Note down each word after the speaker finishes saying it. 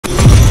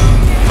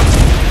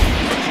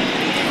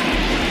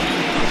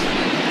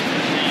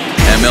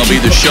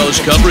MLB The Show's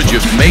coverage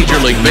of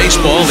Major League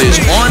Baseball is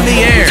on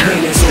the air.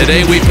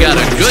 Today we've got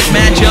a good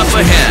matchup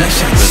ahead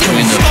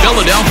between the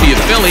Philadelphia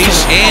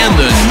Phillies and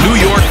the New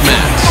York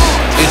Mets.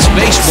 It's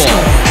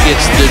baseball,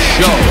 it's The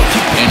Show,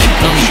 and it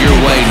comes your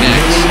way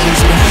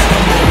next.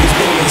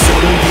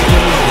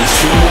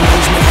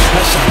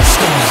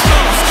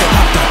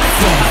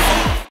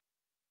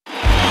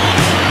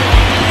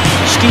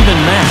 Steven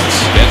Matz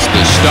gets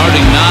the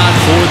starting nod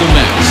for the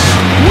Mets.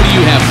 What do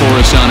you have for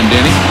us on him,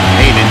 Denny?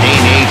 Hey, in a day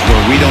and age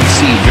where we don't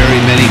see very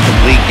many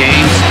complete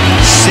games,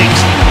 6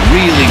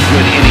 really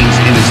good innings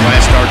in his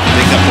last start to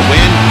pick up the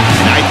win,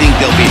 and I think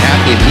they'll be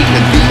happy if he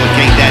can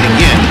duplicate that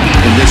again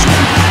in this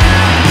one.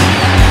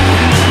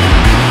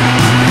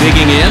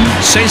 Digging in,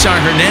 Cesar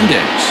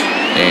Hernandez.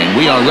 And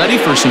we are ready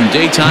for some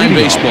daytime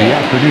baseball. The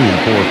afternoon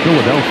for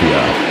Philadelphia,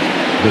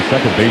 the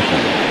second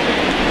baseman,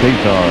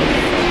 Cesar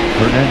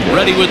Hernandez.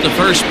 Ready with the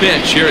first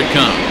pitch. Here it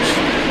comes.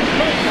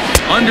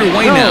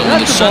 Underway now in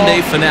the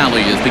Sunday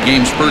finale as the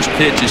game's first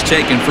pitch is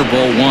taken for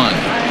ball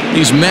 1.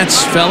 These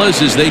Mets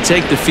fellas, as they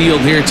take the field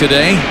here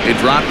today, they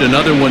dropped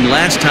another one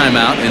last time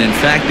out, and in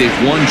fact they've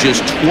won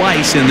just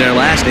twice in their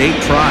last 8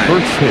 tries.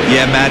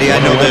 Yeah, Matty,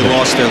 I know they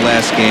lost their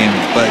last game,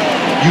 but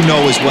you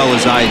know as well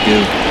as I do,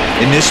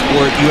 in this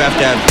sport you have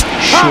to have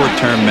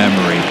short-term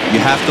memory. You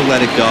have to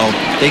let it go.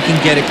 They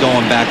can get it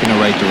going back in the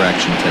right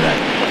direction today.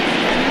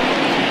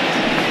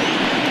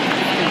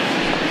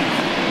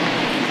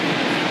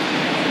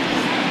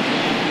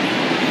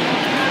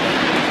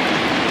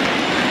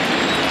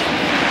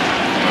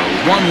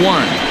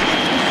 One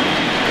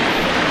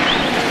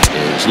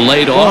is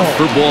laid off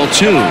for ball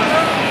 2.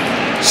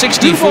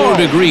 64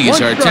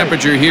 degrees our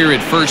temperature here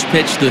at first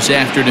pitch this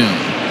afternoon.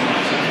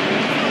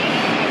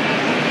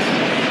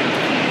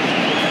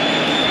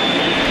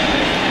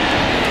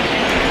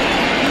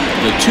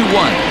 The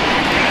 2-1.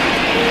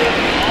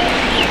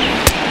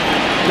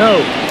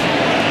 No.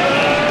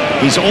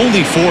 He's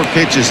only 4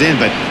 pitches in,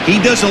 but he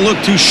doesn't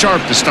look too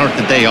sharp to start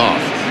the day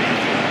off.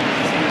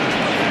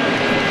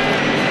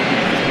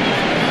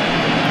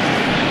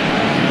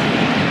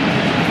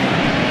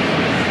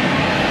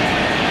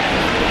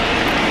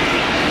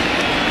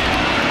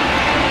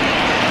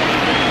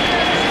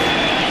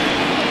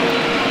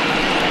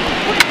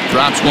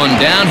 Drops one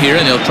down here,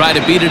 and he'll try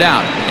to beat it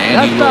out.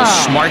 And he will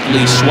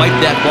smartly swipe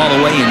that ball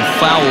away in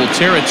foul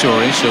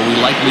territory, so we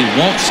likely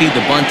won't see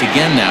the bunt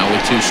again now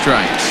with 2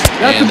 strikes.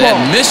 And that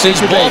misses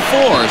ball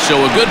 4, so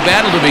a good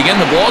battle to begin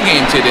the ball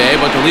game today,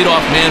 but the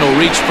leadoff man will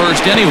reach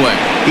first anyway.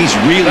 He's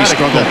really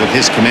struggled with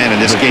his command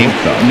in this game,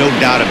 no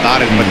doubt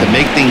about it, but to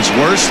make things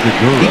worse,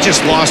 he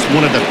just lost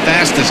one of the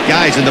fastest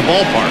guys in the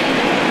ballpark.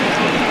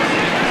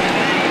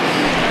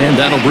 And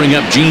that'll bring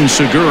up Gene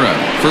Segura.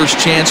 First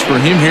chance for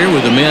him here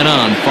with a man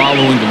on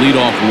following the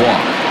leadoff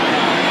walk.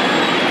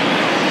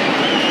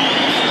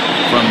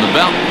 From the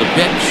belt, the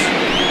pitch.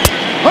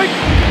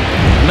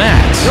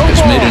 Matz has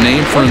made a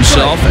name for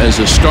himself as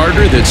a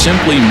starter that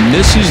simply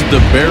misses the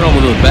barrel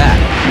of the bat.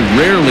 He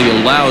rarely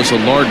allows a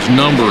large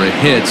number of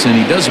hits, and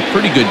he does a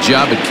pretty good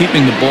job at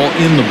keeping the ball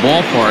in the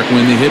ballpark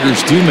when the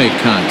hitters do make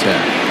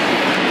contact.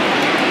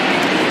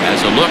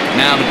 As a look,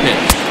 now the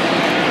pitch.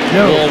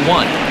 Ball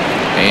 1.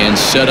 And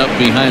set up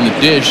behind the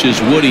dish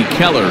is Woody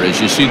Keller, as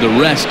you see the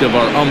rest of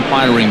our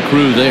umpiring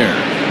crew there.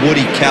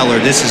 Woody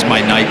Keller, this is my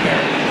nightmare.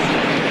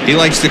 He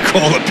likes to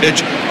call a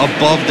pitch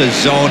above the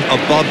zone,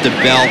 above the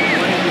belt.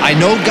 I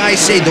know guys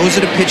say those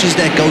are the pitches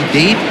that go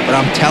deep, but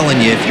I'm telling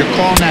you, if you're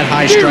calling that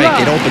high strike,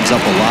 it opens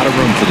up a lot of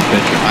room for the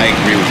pitcher. I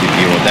agree with you,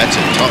 Giro. That's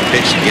a tough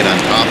pitch to get on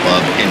top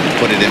of and to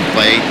put it in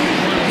play.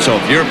 So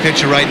if you're a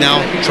pitcher right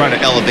now, try to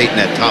elevate in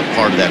that top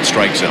part of that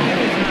strike zone.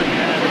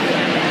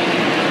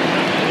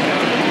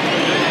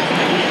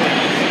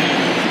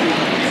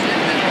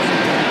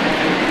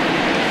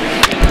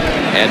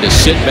 Had to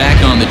sit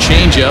back on the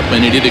changeup,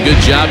 and he did a good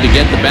job to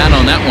get the bat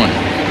on that one.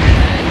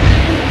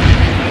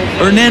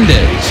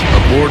 Hernandez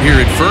aboard here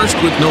at first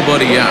with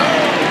nobody out.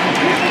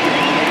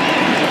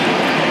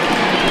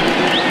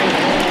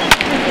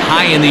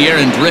 High in the air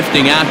and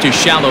drifting out to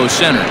shallow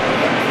center.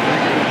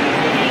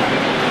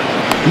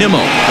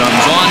 Nimmo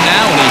comes on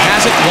now, and he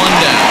has it 1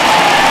 down.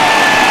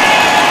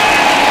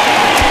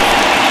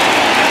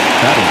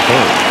 Batting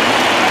third,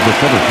 the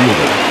center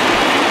fielder,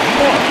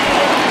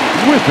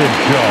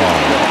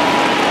 Withenshaw.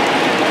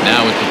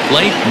 Now at the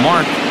plate,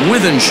 Mark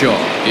Withenshaw.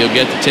 He'll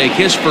get to take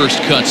his first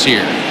cuts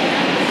here.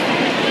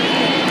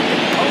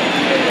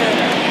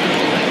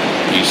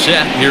 He's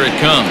set. Here it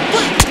comes.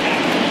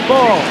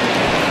 Ball.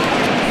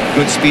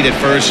 Good speed at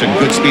first and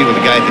good speed with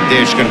the guy at the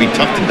dish. Going to be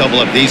tough to double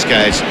up these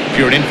guys. If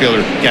you're an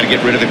infielder, got to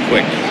get rid of it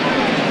quick.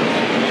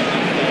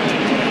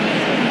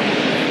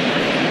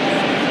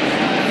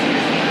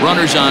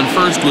 Runners on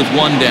first with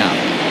 1 down.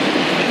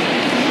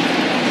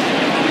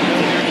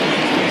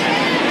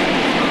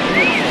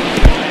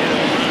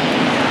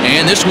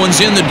 And this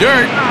one's in the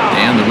dirt.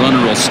 And the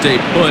runner will stay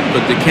put,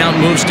 but the count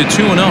moves to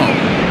 2-0.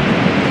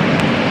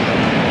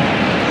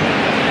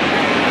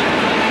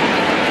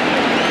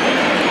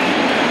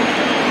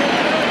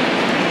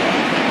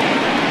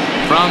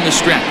 From the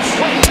stretch.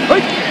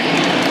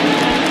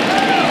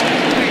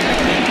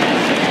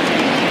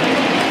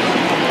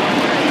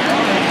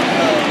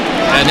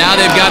 And now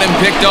they've got him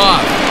picked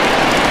off.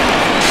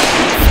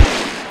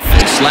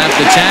 They slap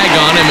the tag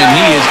on him, and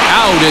he is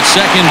out at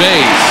second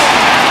base.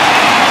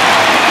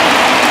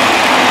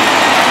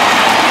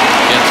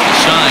 Gets the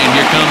sign.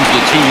 Here comes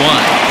the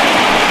 2-1.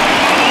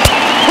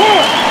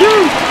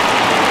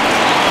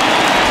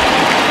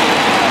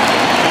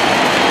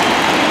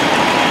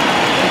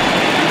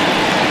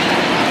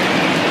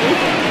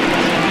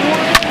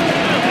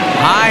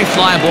 High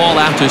fly ball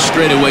out to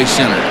straightaway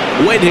center.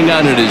 Waiting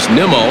on it is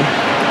Nimmo.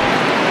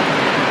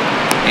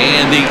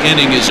 And the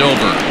inning is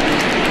over.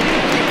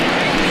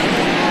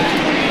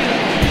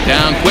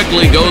 Down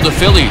quickly go the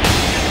Phillies.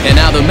 And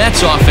now the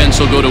Mets offense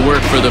will go to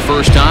work for the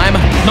first time.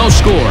 No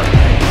score.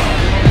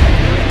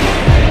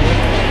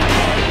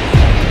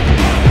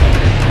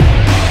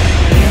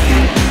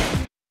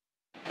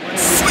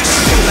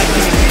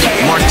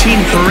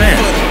 Martin Perez.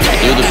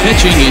 They're the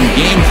pitching in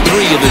Game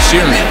 3 of the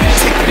series.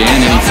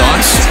 Dan, any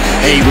thoughts?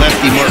 Hey,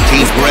 lefty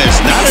Martin Perez,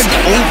 not an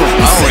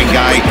overpowering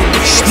guy.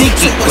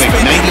 Sneaky quick,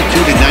 92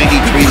 to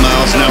 93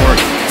 miles an hour.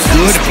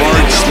 Good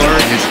hard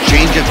slur. His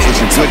changeup is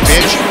a good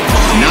pitch.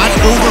 Not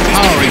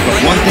overpowering, but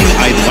one thing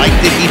I like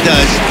that he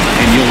does,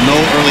 and you'll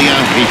know early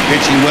on if he's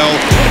pitching well,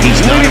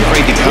 he's not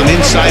afraid to come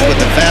inside with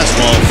the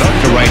fastball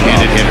to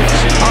right-handed hitters.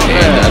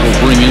 And that'll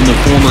bring in the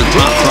former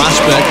top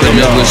prospect,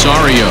 Ahmed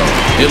Rosario.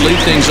 He'll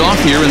lead things off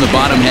here in the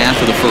bottom half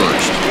of the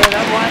first.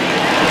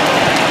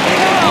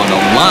 On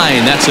the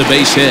line, that's a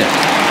base hit.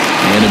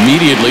 And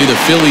immediately the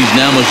Phillies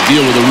now must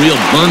deal with a real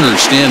burner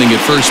standing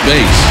at first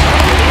base.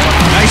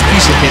 Nice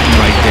piece of hitting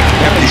right there.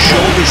 Kept his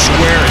shoulders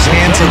square, his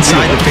hands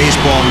inside the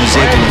baseball, and was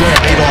able to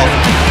fight off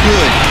a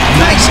good,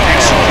 nice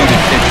executed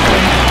pitch for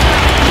him.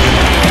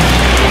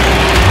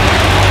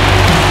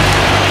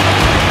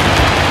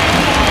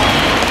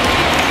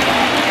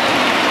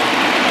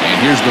 And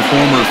here's the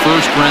former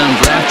first-round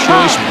draft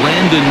choice,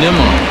 Brandon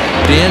Nimmo.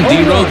 Dan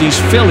Dero, these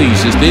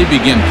Phillies, as they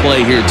begin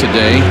play here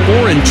today,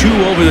 4-2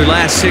 over their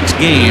last 6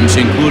 games,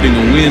 including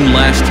a win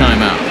last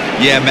time out.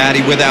 Yeah, Matty,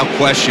 without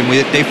question.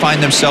 They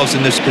find themselves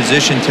in this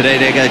position today.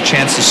 They got a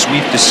chance to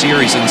sweep the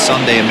series on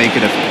Sunday and make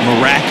it a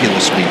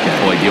miraculous weekend.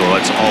 Boy,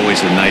 it's always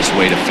a nice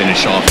way to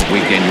finish off a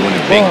weekend. You win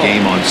a big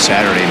game on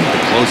Saturday, and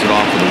to close it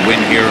off with a win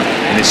here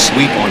and a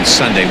sweep on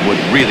Sunday would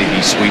really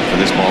be sweet for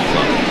this ball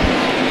club.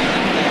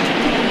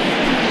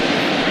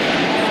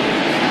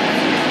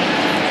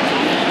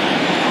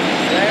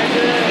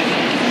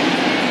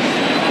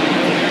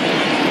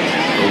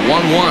 The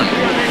 1-1.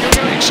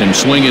 Makes him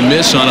swing and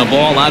miss on a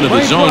ball out of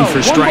the zone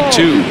for strike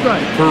 2.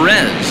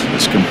 Perez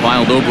has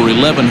compiled over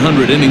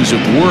 1,100 innings of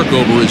work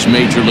over his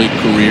major league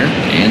career.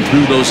 And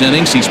through those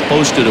innings, he's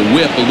posted a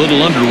whip a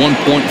little under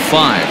 1.5.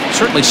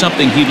 Certainly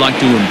something he'd like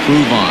to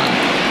improve on.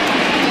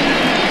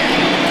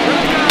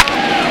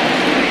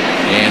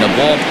 And a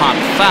ball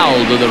popped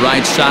foul to the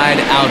right side,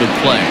 out of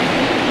play.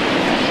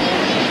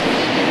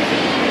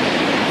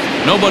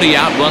 Nobody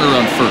out, runner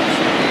on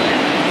first.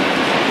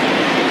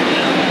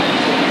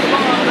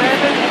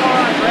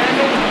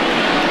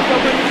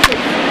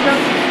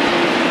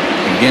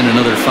 Again,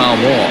 another foul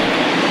ball.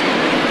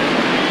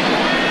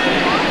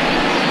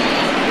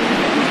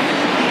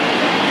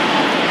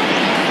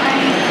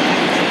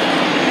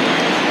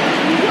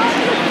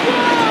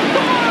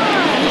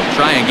 They'll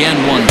try again,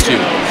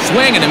 1-2.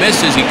 Swing and a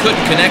miss as he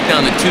couldn't connect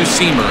on the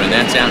two-seamer, and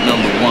that's out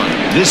number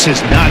 1. This has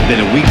not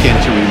been a weekend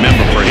to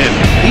remember for him.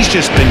 He's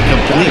just been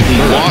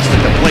completely lost at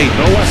the plate,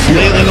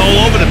 flailing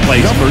all over the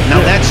place.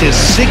 Now that's his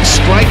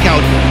 6th strikeout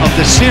of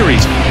the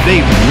series.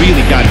 They've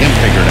really got him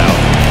figured out.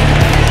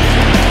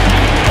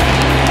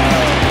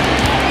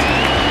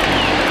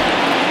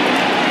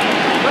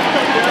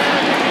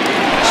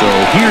 So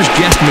here's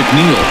Jeff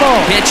McNeil.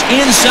 Pitch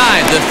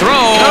inside the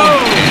throw.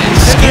 And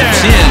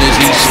skips in as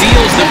he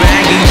steals the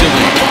bag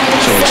easily.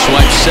 So it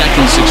swipes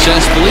second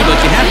successfully,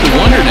 but you have to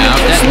wonder now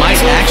if that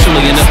might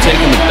actually end up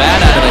taking the bat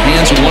out of the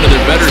hands of one of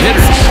their better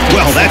hitters.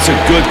 Well, that's a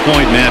good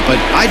point, Matt, but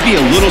I'd be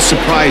a little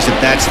surprised if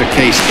that's the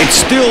case. It's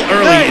still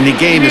early and the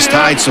game is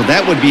tied, so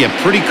that would be a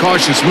pretty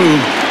cautious move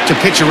to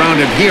pitch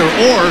around him here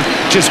or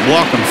just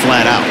walk him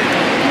flat out.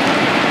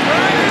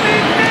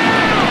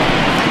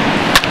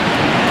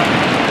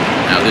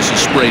 Now this is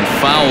sprayed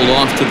foul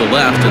off to the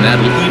left, and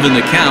that'll even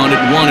the count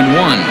at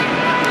 1-1.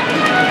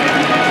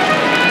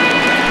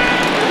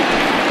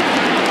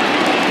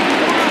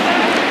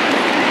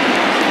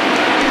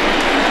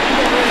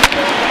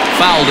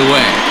 Fouled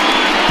away.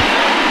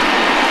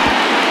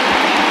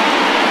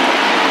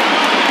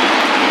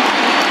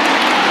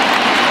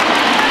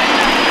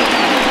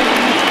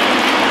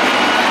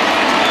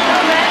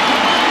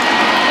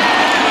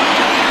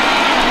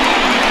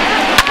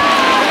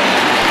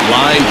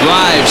 Line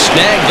drive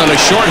snagged on a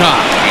short hop,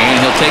 and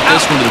he'll take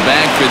this one to the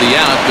bag for the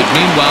out, but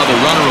meanwhile the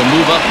runner will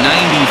move up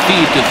 90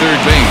 feet to third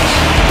base.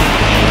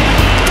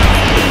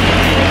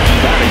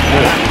 Batting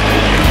fourth,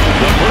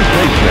 the first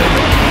baseman,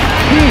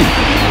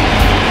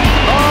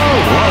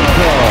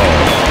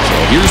 So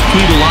here's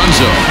Pete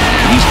Alonso.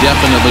 He's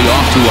definitely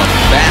off to a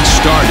fast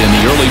start in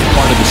the early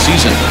part of the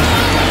season.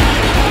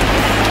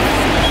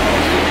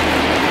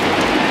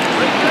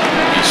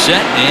 He's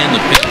set and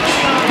the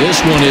pitch.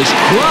 This one is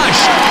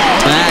crushed.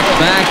 Back,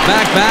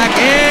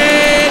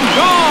 and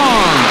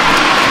gone.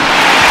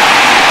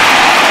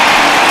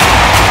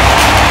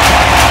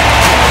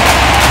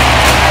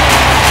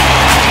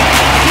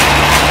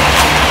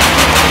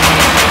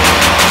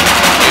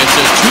 It's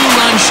a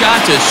two-run shot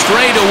to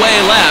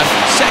straightaway left.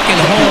 Second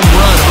home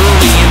run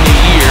early in the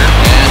year,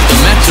 as the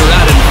Mets are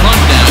out in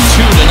front now,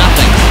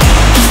 2-0.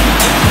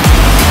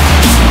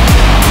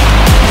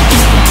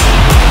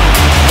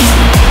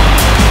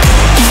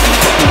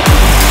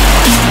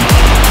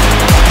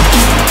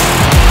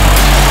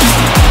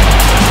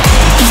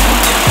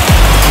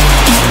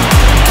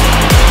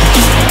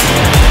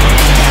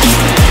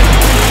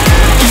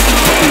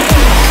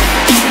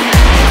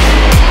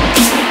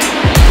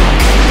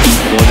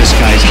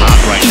 Guy's hot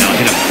right now.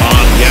 Hit a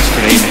bomb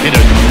yesterday and hit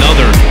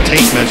another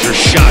tape measure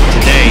shot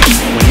today.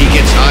 When he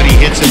gets hot, he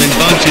hits them in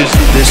bunches.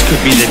 This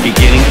could be the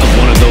beginning of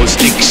one of those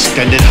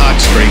extended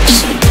hot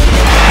streaks.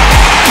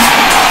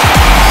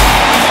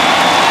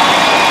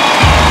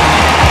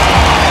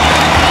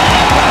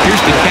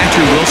 Here's the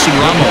catcher, Wilson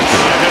Ramos.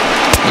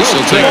 This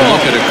will take a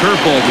look at a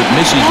curveball that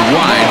misses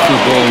wide for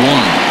ball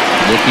one.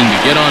 Looking to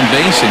get on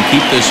base and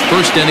keep this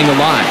first inning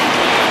alive.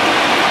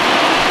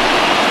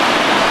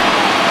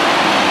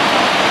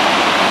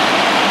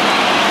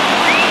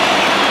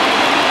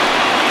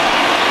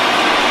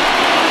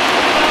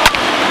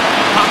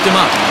 Him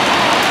up.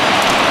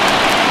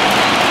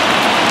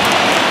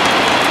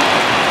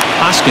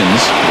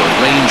 Hoskins will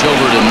range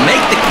over to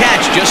make the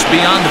catch just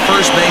beyond the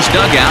first base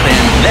dugout,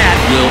 and that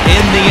will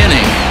end the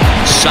inning.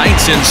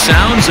 Sights and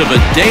sounds of a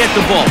day at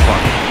the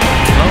ballpark.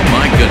 Oh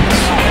my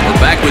goodness. We're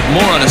back with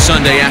more on a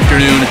Sunday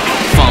afternoon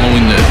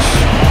following this.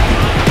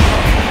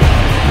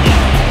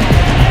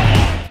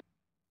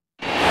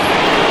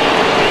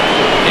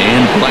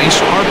 And Bryce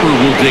Harper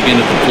will dig in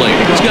at the plate.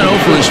 He's gone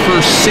over his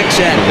first 6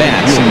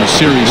 at-bats in the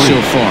series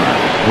so far.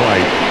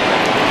 Bryce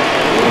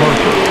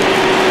Harper.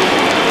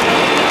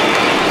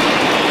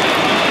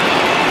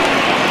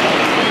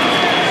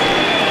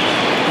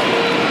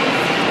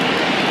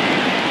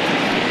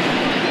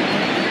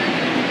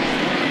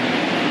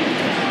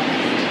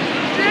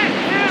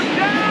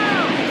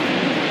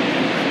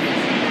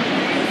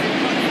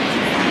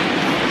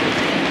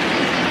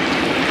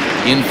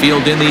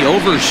 Infield in the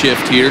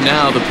overshift here.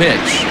 Now the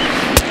pitch.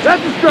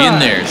 In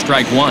there,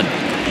 strike one.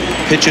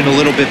 Pitching a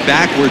little bit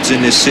backwards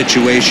in this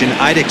situation.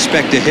 I'd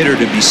expect a hitter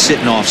to be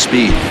sitting off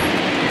speed.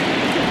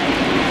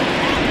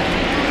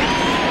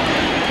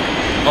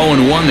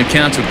 0-1 the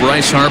count to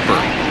Bryce Harper.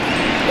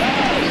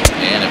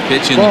 And a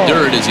pitch in the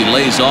dirt as he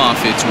lays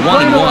off. It's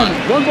 1-1.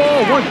 1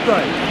 ball, 1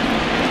 strike.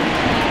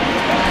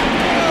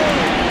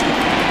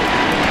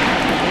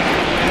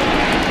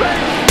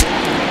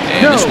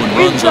 And this one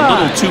runs a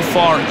little too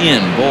far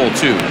in. Ball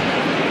 2.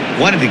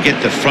 Wanted to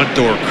get the front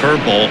door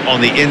curveball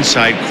on the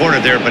inside corner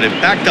there, but it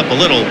backed up a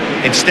little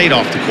and stayed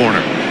off the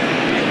corner.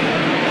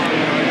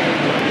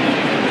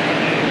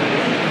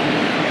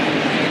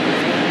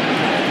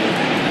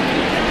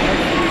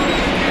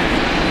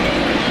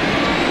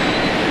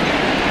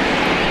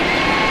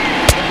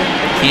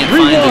 Can't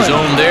find the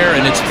zone there,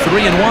 and it's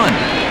 3-1.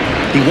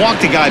 He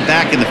walked the guy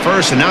back in the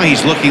first, and now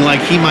he's looking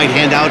like he might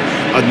hand out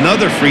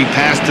another free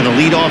pass to the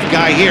leadoff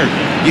guy here.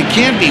 You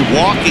can't be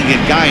walking a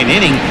guy an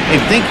inning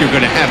and think you're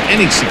going to have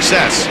any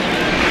success.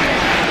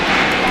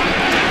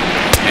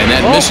 And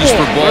that misses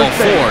for ball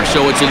 4,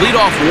 so it's a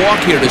leadoff walk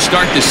here to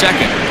start the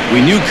second. We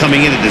knew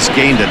coming into this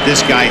game that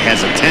this guy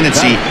has a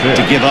tendency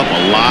to give up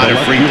a lot of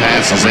free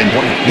passes, and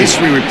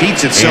history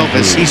repeats itself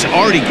as he's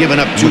already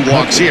given up 2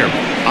 walks here.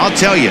 I'll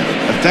tell you,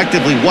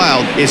 effectively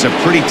wild is a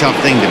pretty tough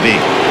thing to be.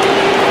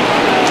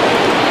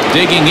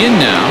 Digging in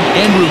now,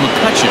 Andrew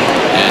McCutchen,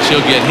 as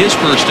he'll get his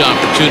first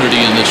opportunity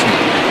in this one.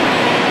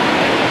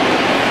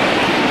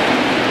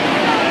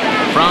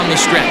 From the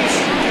stretch.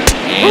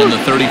 And the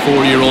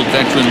 34-year-old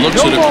veteran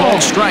looks at a called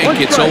strike.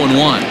 It's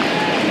 0-1.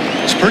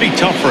 It's pretty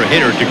tough for a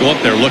hitter to go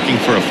up there looking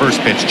for a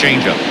first pitch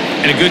changeup.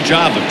 And a good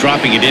job of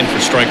dropping it in for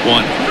strike 1.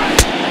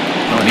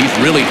 Oh, and he's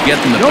really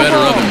getting the better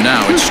of him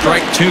now. It's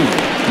strike 2.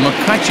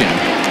 McCutchen,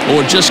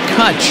 or just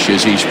Kutch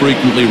as he's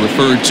frequently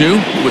referred to,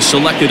 was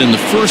selected in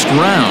the first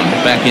round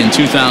back in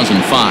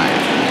 2005.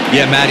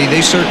 Yeah, Matty,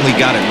 they certainly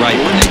got it right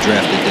when they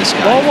drafted this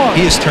guy.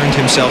 He has turned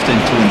himself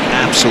into an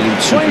absolute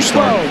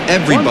superstar.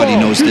 Everybody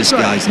knows this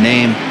guy's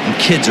name, and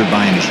kids are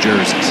buying his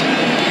jerseys.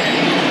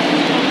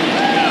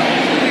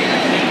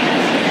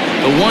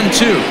 The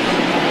 1-2.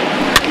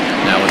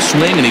 Now a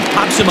swing, and he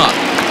pops him up.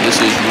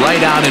 This is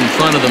right out in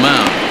front of the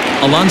mound.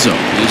 Alonso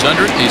is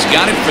under it, and he's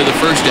got it for the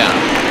first down.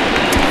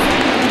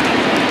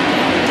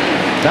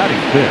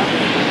 Batting fifth,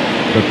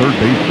 the third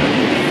baseman,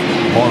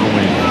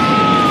 Marwin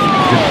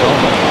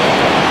Gonzalez.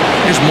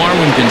 Here's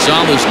Marwin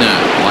Gonzalez now.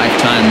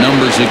 Lifetime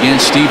numbers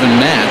against Steven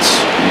Matz.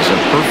 He's a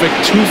perfect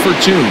 2 for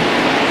 2.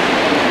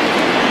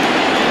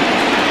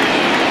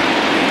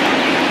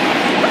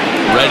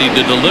 Ready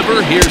to deliver.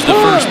 Here's the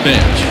first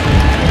pitch.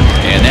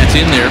 And that's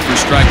in there for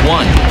strike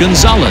 1.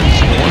 Gonzalez,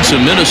 once a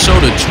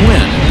Minnesota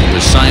Twin,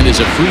 was signed as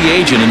a free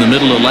agent in the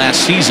middle of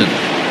last season.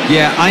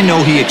 Yeah, I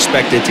know he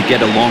expected to get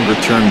a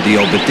longer-term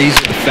deal, but these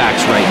are the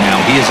facts right now.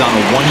 He is on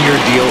a one-year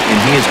deal, and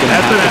he is going to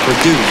have to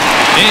produce.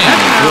 And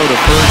the throw to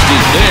first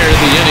is there.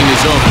 The inning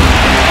is over.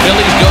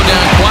 Phillies go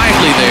down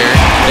quietly there.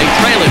 They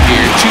trail it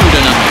here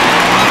 2-0.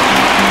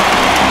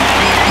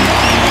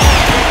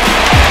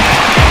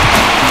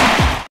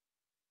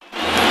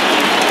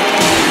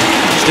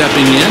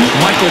 Stepping in,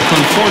 Michael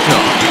Conforto,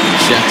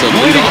 set to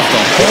lead off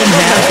the home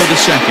half of the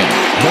second.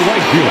 The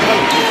right fielder,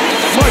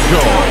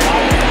 Michael.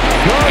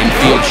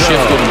 Infield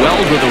shifted well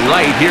to the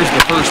right. Here's the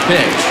first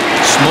pitch.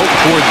 Smoke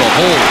toward the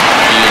hole.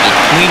 Fielded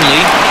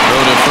cleanly.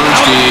 Throw to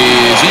first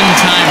is in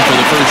time for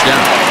the first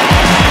out.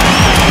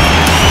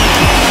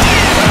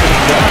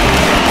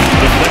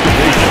 The second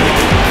baseman,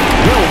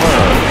 Wilmer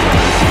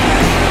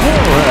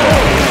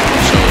Flores.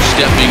 So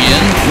stepping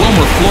in,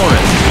 Wilmer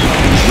Flores,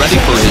 ready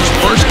for his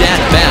first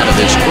at-bat of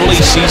this early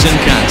season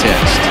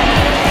contest.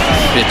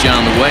 Pitch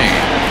on the way.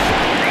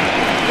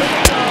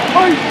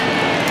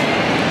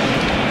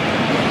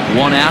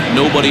 One out,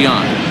 nobody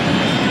on.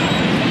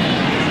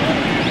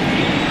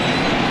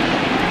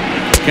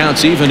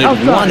 Counts even at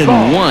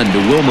 1-1 to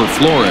Wilmer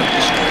Flores.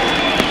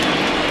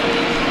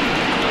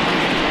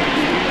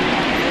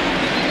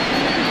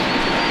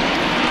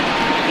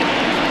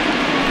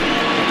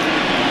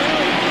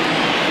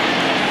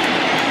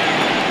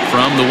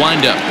 From the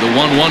windup, the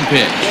 1-1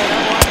 pitch.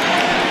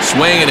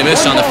 Swing and a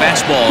miss on the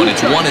fastball, and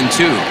it's 1-2.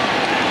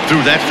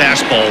 Threw that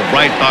fastball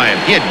right by him.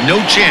 He had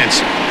no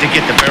chance to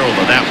get the barrel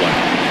of that one.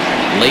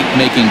 Late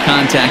making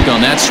contact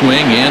on that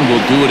swing, and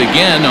will do it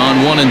again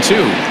on 1-2.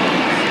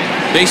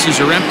 Bases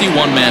are empty,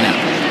 one man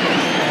out.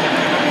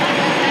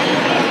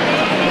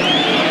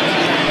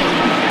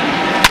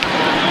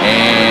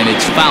 And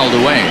it's fouled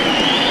away.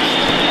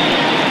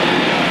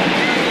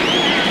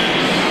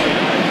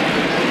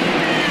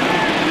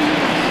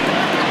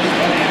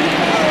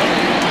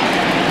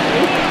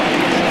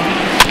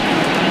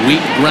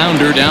 Weak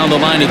grounder down the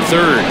line at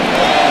third.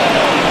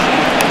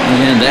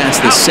 And that's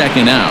the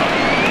second out.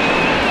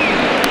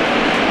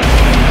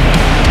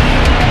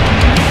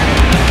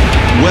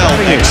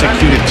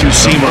 Well-executed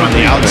two-seamer on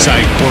the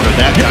outside corner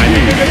that time,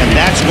 and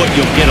that's what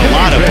you'll get a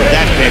lot of with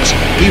that pitch.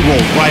 He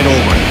rolled right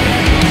over it.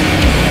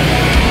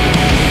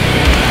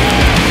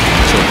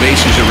 So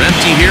bases are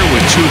empty here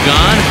with two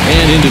gone,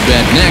 and into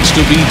bat next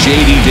will be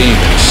J.D.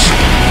 Davis.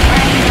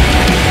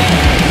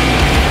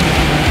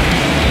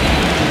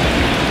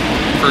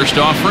 First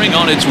offering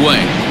on its way.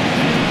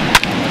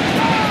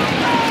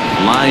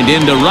 Lined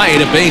into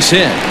right, a base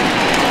hit.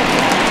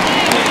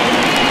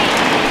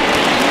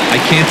 I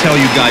can't tell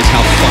you guys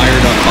how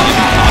fired up Bobby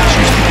Cox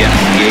used to get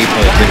in the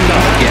 8-hole to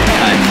get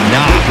a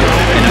knock,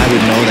 and I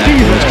would know that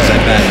because I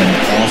batted an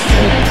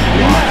awful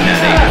lot in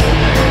that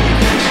 8-hole.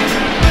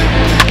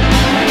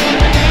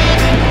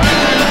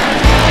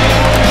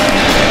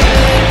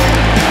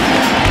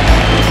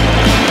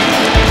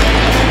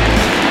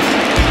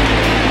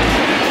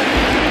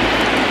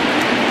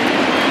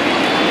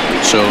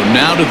 So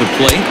now to the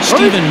plate,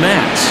 Steven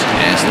Matz,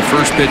 as the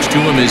first pitch to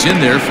him is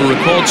in there for a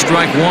called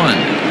strike one.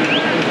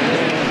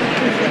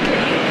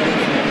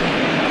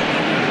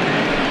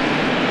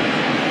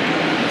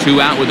 Two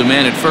out with the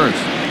man at first.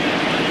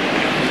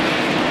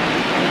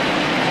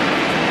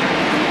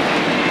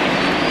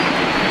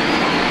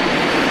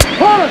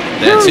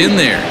 That's in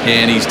there,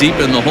 and he's deep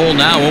in the hole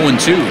now,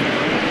 0-2.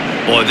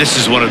 Boy, this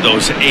is one of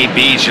those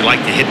ABs you like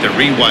to hit the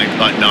rewind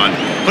button on.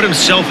 Put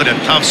himself in a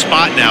tough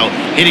spot now,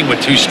 hitting with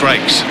two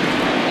strikes.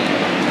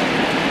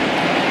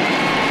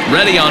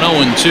 Ready on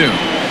 0-2.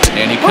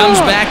 And he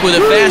comes back with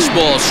a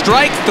fastball.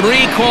 Strike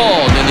three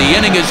called, and the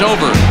inning is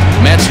over.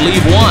 Mets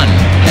leave one.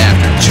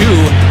 After two,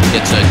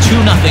 it's a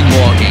 2-0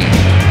 ball game.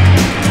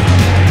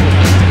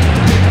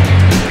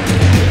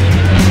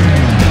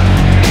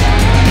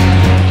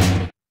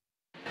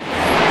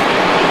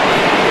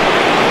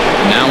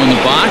 Now in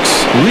the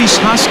box, Rhys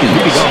Hoskins.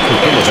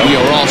 We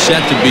are all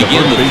set to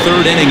begin the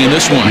third inning in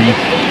this one.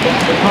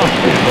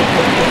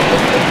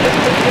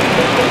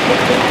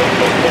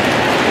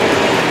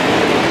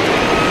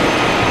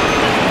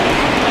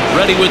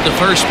 Ready with the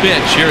first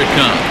pitch. Here it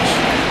comes.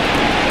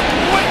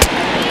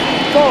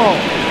 Ball.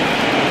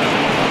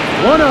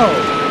 1-0.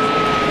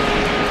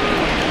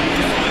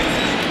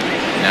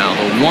 Now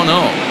the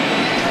 1-0.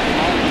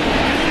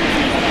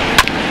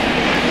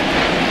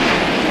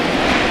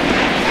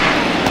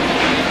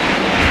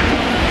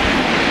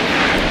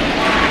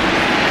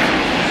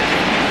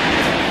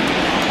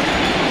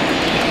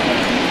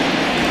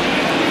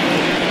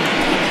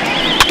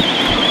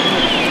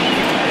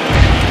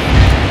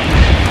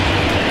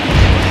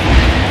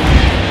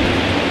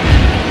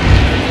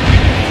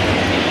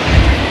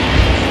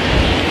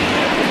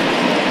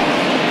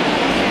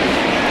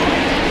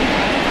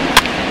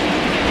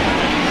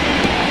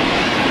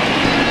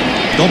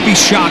 Don't be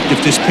shocked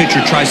if this pitcher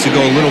tries to go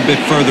a little bit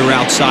further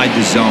outside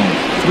the zone.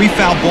 3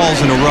 foul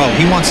balls in a row.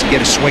 He wants to get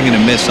a swing and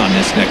a miss on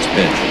this next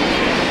pitch.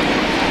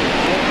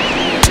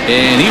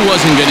 And he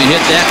wasn't going to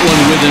hit that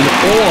one with an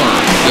or.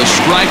 The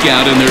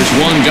strikeout, and there's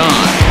one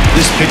gone.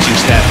 This pitching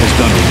staff has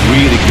done a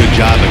really good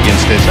job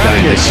against this guy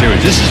in this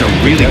series. This is a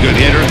really good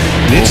hitter,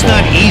 and it's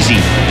not easy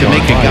to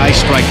make a guy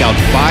strike out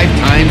 5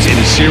 times in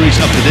a series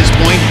up to this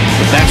point,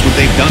 but that's what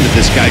they've done to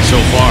this guy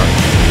so far.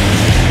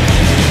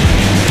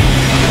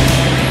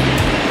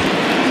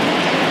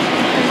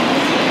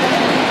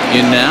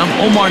 In now,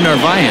 Omar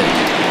Narvaez.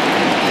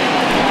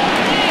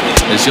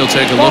 As he'll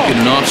take a look at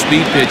an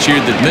off-speed pitch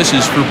here that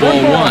misses for ball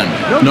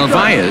 1.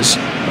 Narvaez,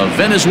 a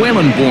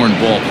Venezuelan-born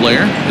ball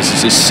player. This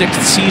is his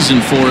 6th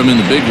season for him in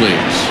the big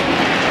leagues.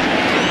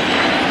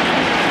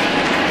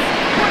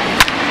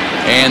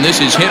 And this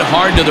is hit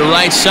hard to the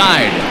right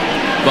side,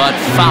 but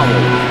foul.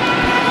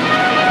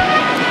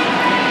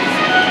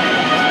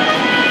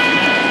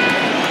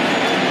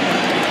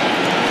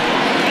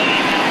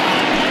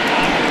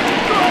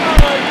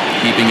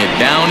 Keeping it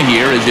down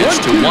here as it's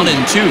to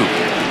 1-2.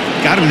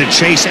 Got him to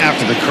chase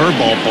after the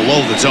curveball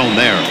below the zone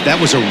there. That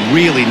was a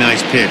really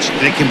nice pitch,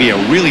 and it can be a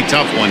really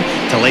tough one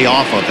to lay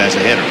off of as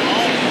a hitter.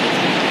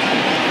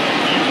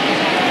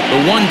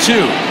 The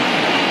 1-2.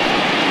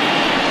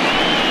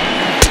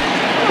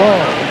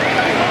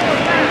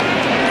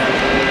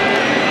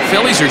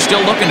 Phillies are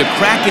still looking to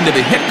crack into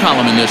the hit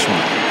column in this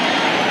one.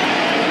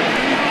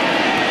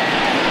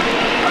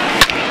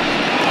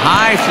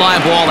 High fly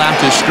ball out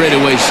to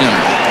straightaway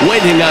center.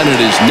 Waiting on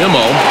it is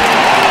Nimmo,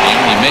 and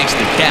he makes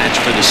the catch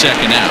for the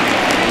second out.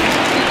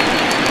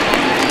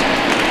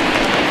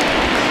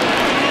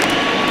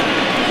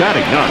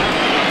 Batting ninth,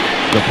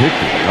 the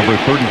pitcher, number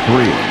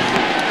 33,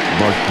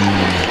 Martin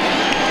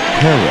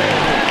Perez.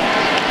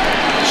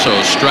 So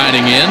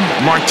striding in,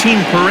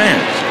 Martin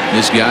Perez.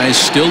 This guy is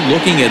still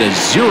looking at a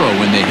 0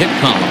 in the hit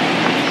column.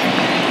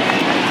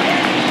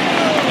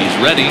 He's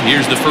ready.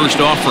 Here's the first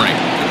offering.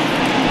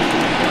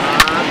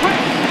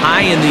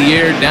 High in the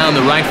air down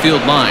the right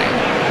field line.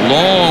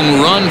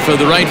 Long run for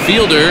the right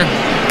fielder.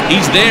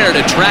 He's there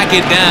to track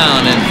it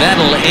down, and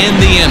that'll end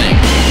the inning.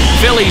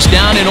 Phillies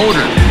down in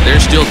order. They're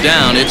still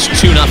down. It's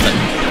 2-0.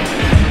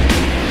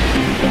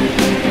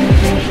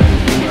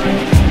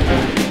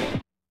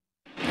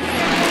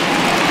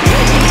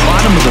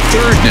 Bottom of the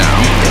third now,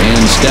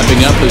 and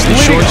stepping up is the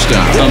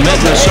shortstop, Ahmed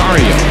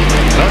Rosario.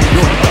 The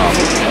shortstop,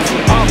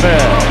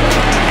 Ahmed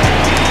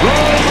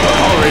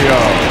Rosario.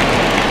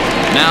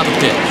 Now the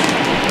pitch.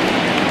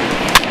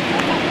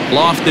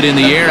 Lofted in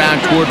the air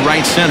out toward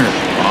right center.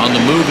 On the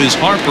move is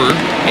Harper,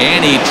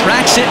 and he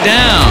tracks it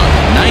down.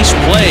 Nice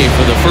play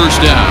for the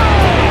first out.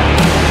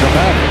 The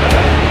batter,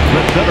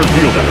 the center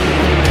fielder,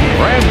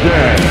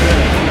 Brandon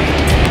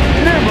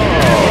Nimmo.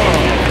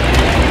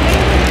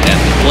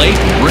 At the plate,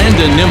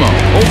 Brandon Nimmo,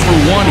 0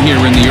 for 1 here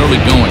in the early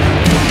going.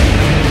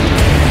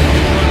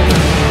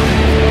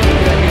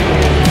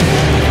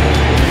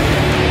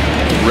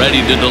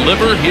 Ready to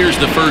deliver. Here's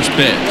the first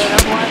pitch.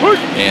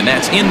 And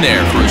that's in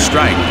there for a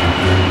strike.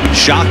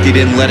 Shocked he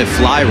didn't let it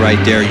fly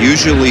right there.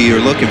 Usually you're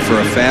looking for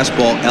a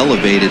fastball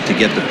elevated to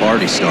get the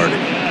party started.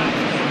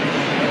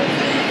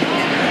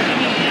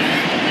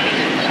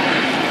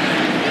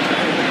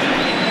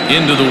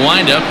 Into the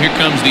windup. Here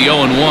comes the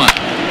 0-1.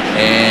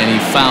 And he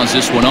fouls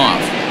this one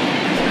off.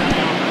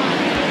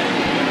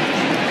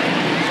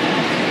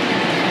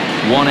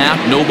 1 out,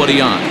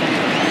 nobody on.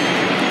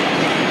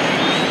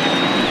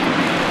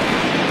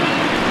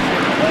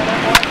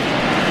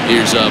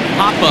 Here's a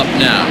pop-up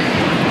now.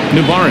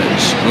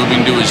 Narvaez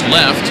moving to his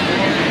left.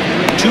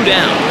 2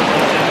 down.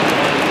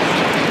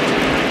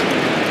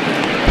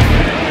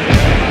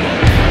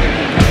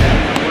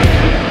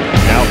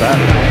 Now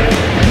batting,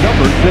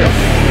 number 6.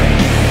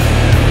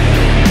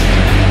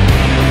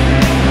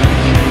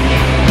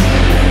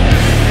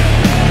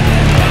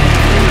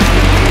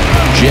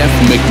 Jeff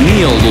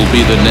McNeil will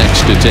be the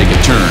next to take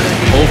a turn.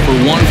 0 for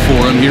 1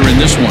 for him here in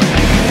this one.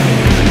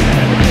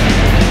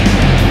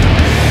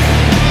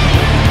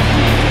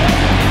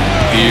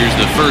 Here's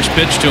the first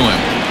pitch to him.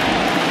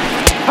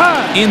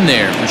 In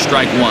there for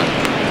strike 1.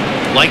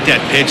 Like that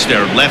pitch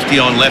there, lefty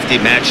on lefty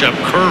matchup,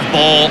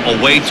 curveball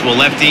away to a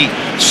lefty,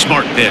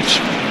 smart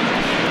pitch.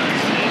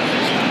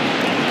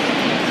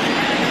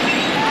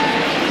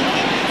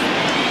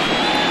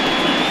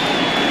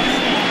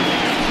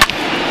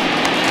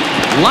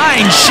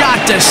 Line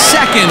shot to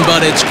second,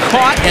 but it's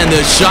caught and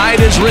the side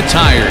is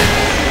retired.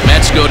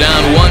 Mets go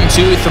down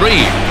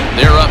 1-2-3.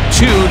 They're up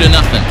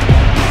 2-0.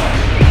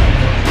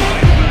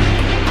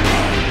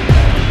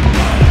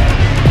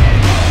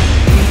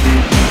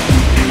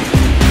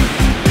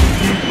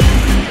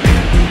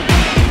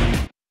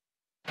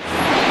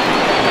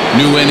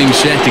 New inning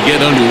set to get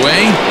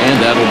underway,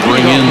 and that'll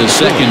bring in the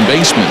second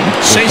baseman,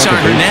 Cesar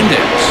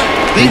Hernandez.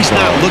 Things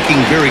not looking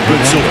very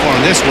good so far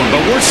in this one,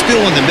 but we're still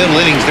in the middle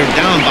innings. They're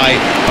down by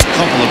a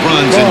couple of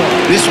runs, and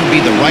this would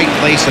be the right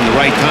place and the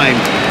right time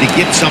to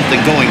get something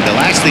going. The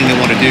last thing they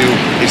want to do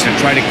is to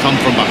try to come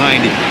from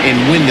behind and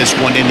win this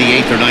one in the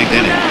 8th or 9th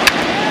inning.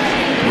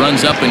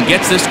 Runs up and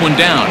gets this one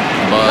down,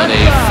 but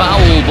a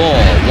foul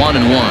ball, 1-1.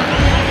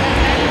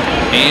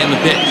 And the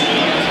pitch.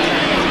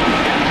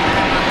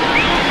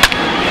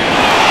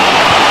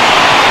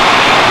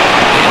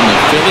 And the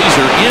Phillies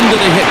are into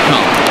the hit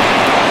column.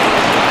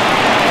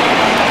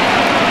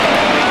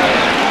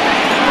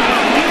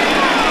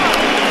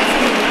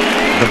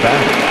 The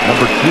batter,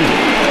 number 2,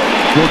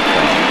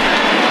 shortstop,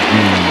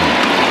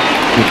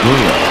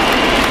 Segura.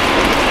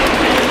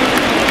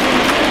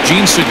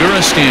 Gene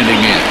Segura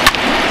standing in.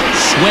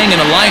 Swing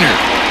and a liner.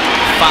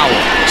 Foul.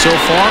 So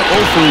far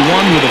 0 for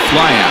 1 with a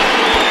flyout.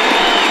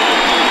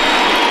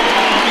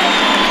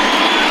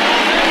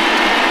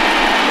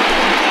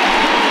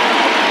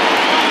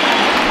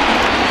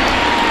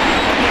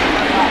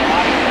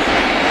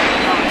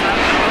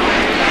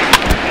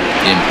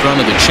 In front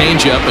of the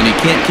changeup, and he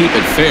can't keep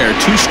it fair.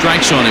 2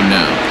 strikes on him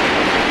now.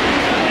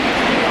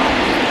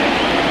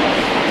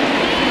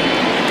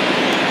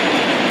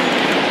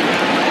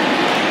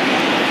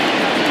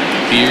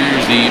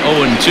 Here's the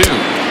 0-2.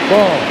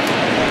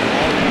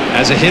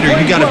 As a hitter,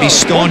 you got to be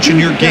staunch in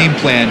your game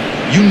plan.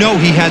 You know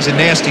he has a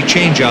nasty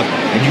changeup,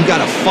 and you got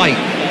to fight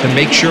to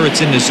make sure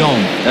it's in the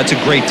zone. That's a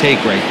great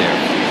take right there.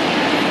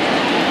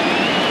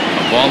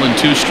 A ball and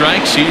 2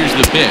 strikes. Here's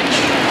the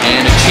pitch.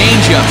 And a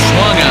changeup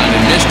swung on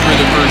and missed for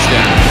the first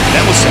down.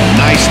 That was some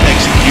nice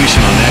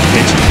execution on that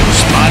pitch.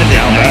 Spotted it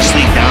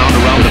nicely down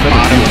around the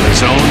bottom of the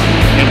zone.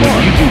 And when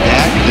you do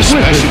that,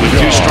 especially with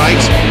 2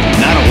 strikes,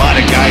 not a lot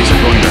of guys are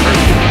going to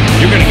hurt you.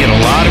 You're going to get a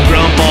lot of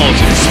ground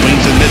balls and swings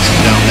and misses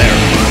down there.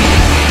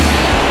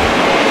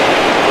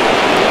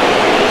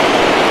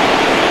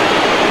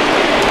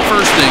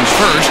 First things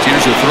first,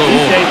 here's a throw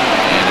over.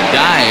 And a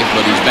dive,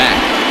 but he's back.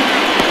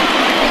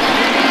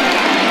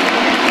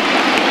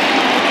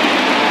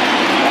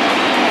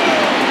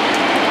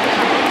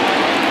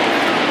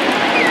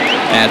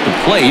 At the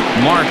plate,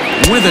 Mark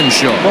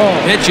Withenshaw.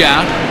 Pitch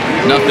out,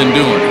 nothing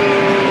doing.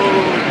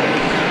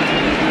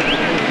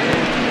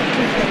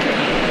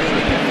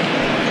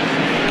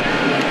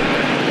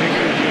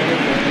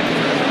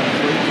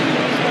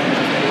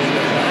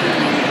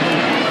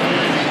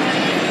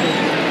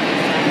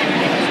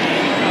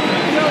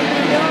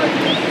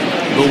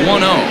 The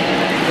 1-0.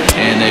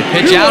 And they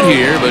pitch out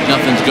here, but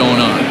nothing's going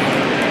on.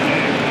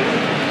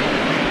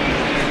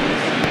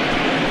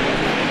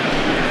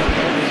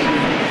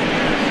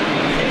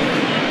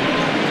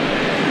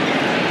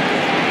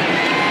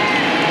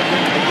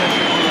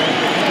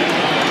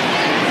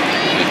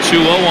 The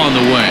 2-0 on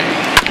the way.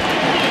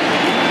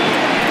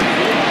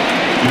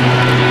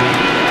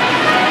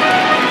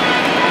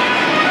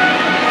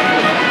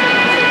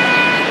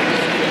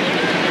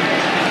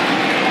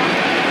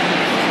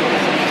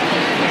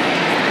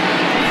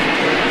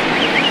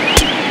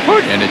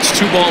 And it's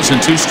 2 balls and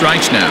 2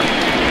 strikes now.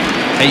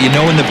 Hey, you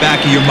know in the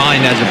back of your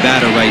mind as a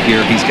batter right here,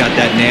 he's got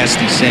that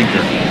nasty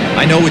sinker.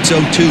 I know it's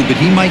 0-2, but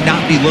he might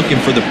not be looking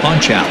for the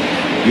punch out.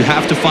 You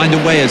have to find a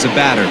way as a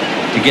batter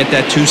to get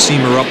that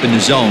 2-seamer up in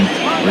the zone,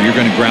 or you're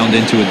going to ground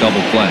into a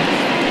double play.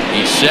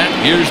 He's set.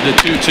 Here's the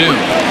 2-2.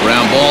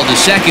 Ground ball to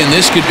second.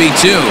 This could be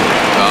 2.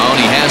 Oh, and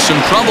he has some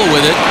trouble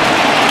with it.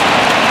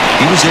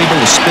 He was able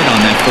to spit on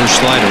that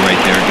first slider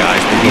right there, guys,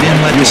 but he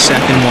didn't let the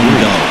second one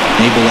go.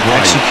 Able to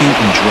execute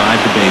and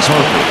drive the baseball.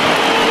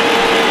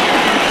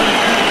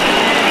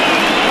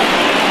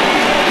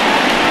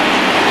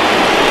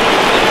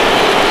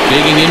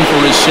 Digging in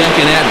for his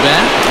second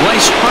at-bat,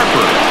 Bryce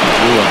Harper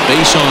threw a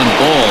base on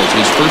balls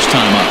his first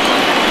time up.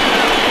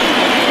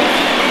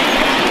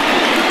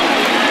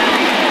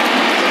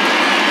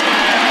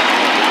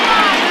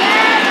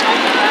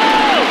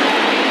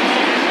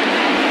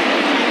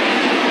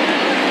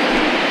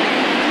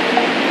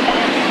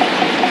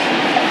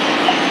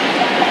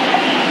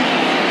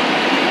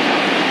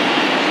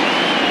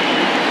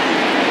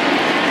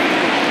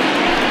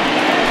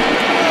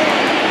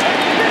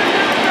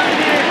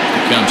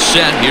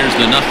 Set. Here's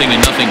the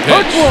 0-0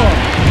 pitch.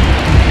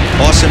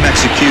 Awesome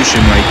execution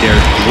right there.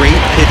 Great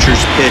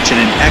pitcher's pitch and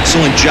an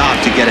excellent job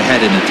to get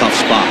ahead in a tough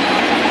spot.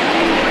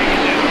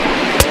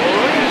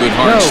 Good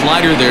hard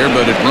slider there,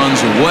 but it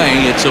runs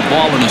away. It's a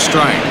ball and a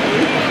strike.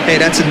 Hey,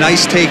 that's a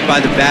nice take by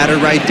the batter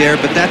right there,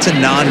 but that's a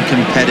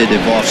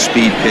non-competitive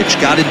off-speed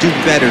pitch. Got to do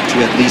better to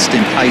at least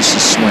entice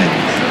a swing.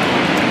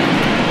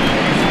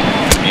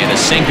 And a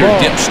sinker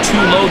dips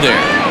too low there.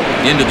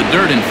 Into the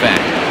dirt, in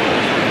fact.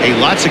 Hey,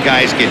 lots of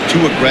guys get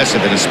too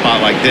aggressive in a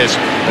spot like this,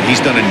 but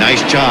he's done a nice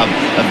job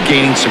of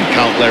gaining some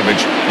count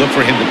leverage. Look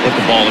for him to put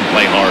the ball and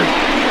play hard.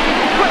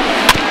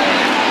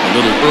 A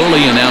little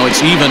early, and now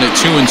it's even at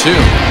 2-2.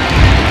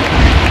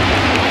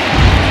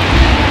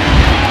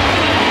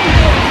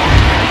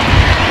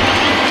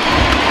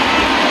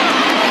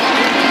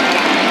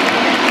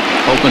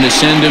 Hoping to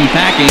send him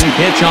packing.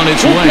 Pitch on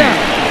its way.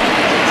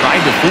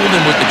 Tried to fool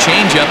him with the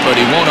changeup, but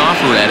he won't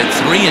offer at it.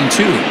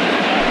 3-2.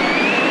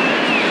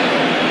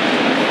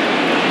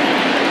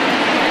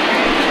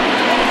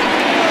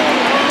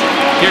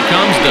 Here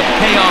comes the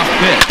payoff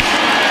pitch.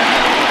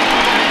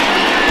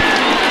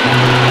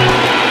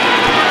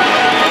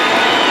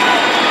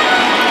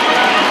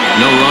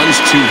 No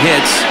runs, 2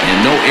 hits,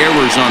 and no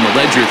errors on the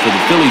ledger for the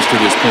Phillies to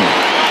this point.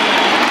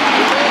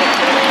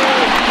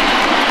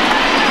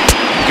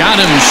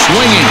 Got him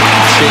swinging.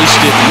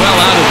 Chased it well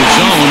out of the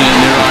zone, and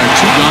there are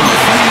 2 gone.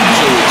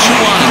 So with 2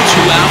 on and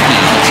 2 out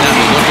now, let's have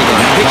a look at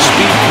our pitch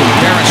speed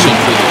comparison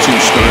for the 2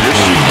 starters.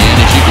 And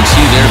as you can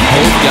see there,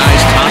 both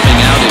guys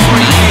topping out at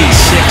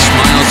 96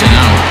 miles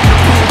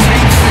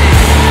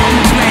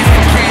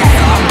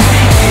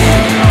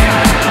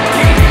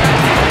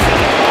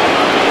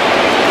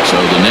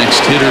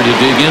hitter to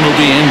dig in will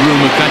be Andrew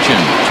McCutchen.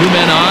 2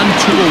 men on,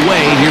 2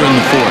 away here in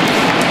the fourth.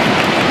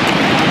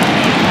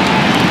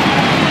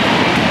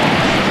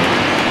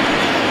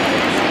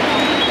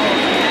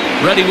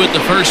 Ready with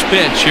the first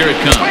pitch. Here it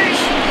comes.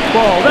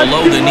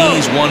 Below the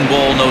knees, 1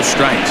 ball, no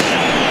strikes.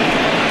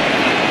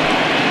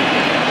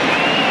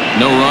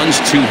 No runs,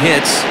 2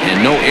 hits,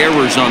 and no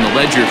errors on the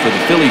ledger for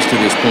the Phillies to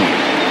this point.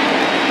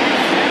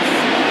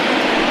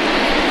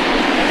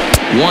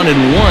 1-1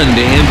 to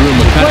Andrew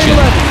McCutchen.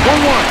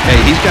 Hey,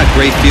 he's got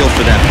great feel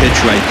for that pitch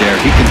right there.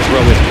 He can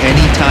throw it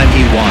anytime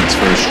he wants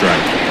for a strike.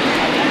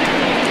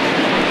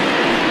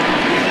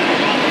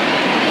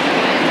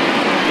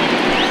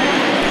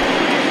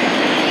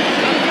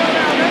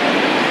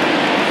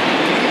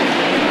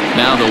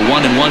 Now the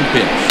 1-1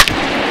 pitch.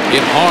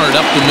 Hit hard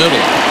up the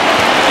middle.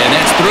 And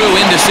that's through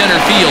into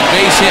center field.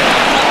 Base hit.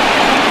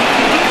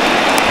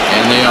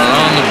 And they are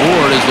on the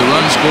board as the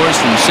run scores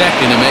from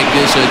second to make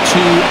this a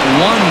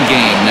 2-1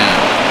 game now.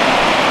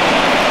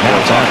 Now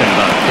talking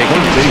about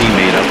picking your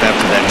teammate up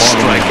after that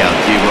strikeout,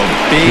 D-Row.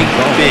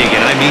 Big,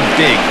 and I mean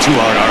big,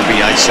 2-out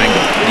RBI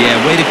single. Yeah,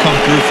 way to come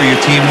through for your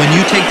team. When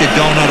you take the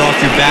donut off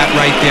your bat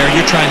right there,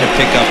 you're trying to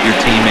pick up your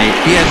teammate.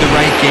 He had the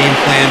right game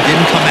plan,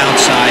 didn't come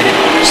outside it,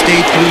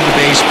 stayed through the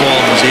baseball,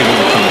 and was able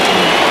to come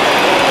through.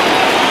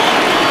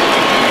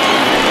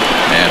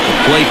 At the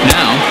plate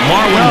now,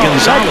 Marwin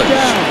Gonzalez.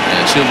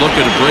 As he'll look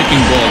at a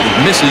breaking ball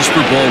that misses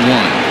for ball 1.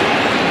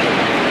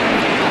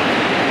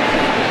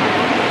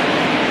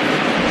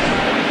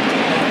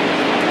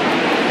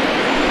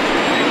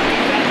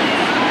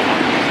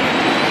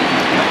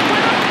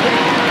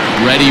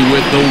 Ready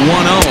with the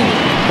 1-0.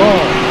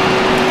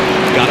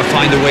 Got to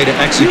find a way to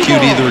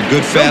execute either a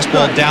good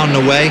fastball down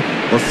and away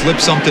or flip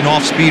something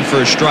off speed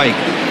for a strike.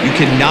 You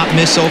cannot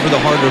miss over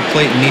the harder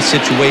plate in these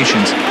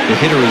situations. The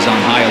hitter is on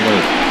high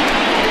alert.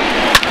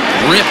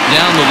 Ripped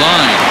down the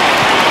line.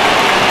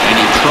 And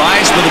he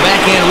tries for the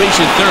backhand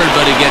reach at third,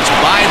 but he gets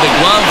by the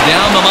glove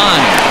down the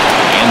line.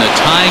 And the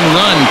tying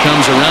run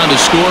comes around to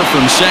score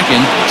from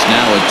second. It's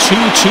now a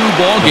 2-2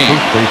 ball game.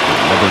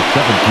 Number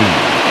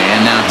 17.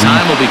 And now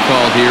time will be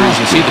called here as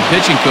you see the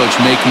pitching coach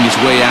making his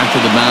way out to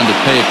the mound to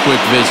pay a quick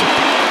visit.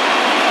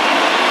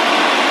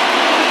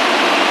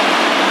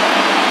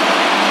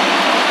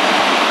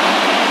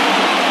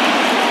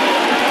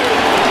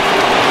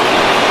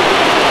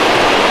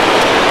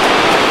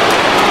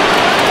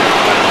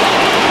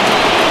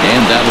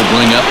 And that will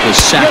bring up the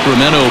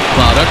Sacramento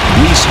product,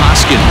 Rhys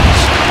Hoskins.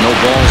 No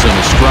balls and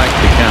a strike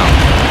to count.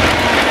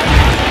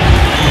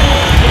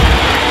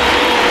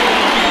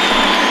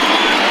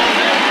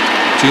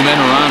 2 men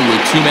are on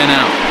with 2 men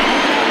out.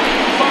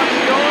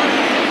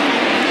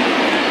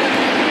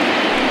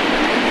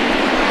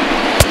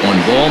 One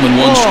ball and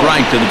 1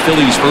 strike to the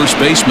Phillies first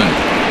baseman.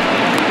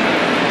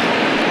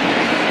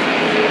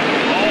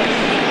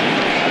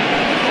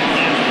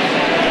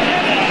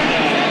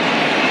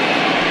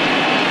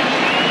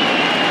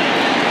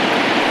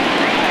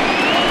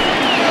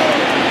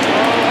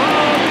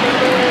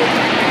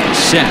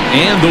 Set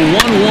and the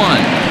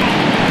 1-1.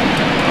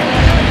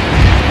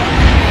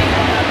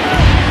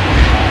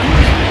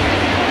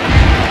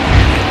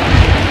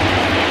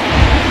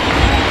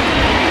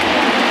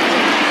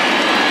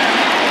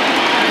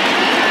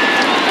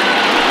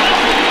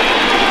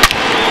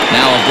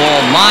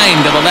 Ball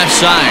lined to the left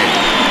side.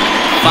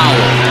 Foul.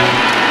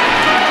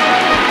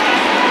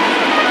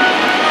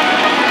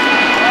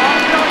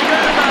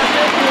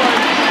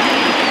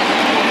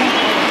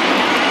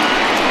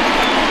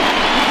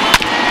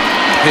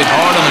 Hit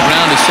hard on the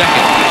ground to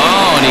second.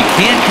 Oh, and he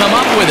can't come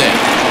up with it.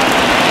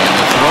 And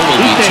the throw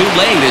will be too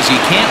late as he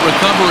can't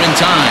recover in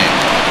time.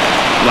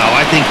 Well,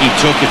 I think he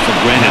took it for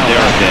granted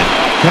there a bit.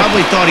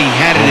 Probably thought he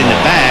had it in the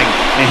bag,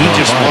 and he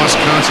just lost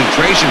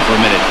concentration for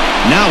a minute.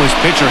 Now his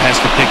pitcher has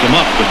to pick him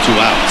up with 2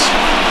 outs.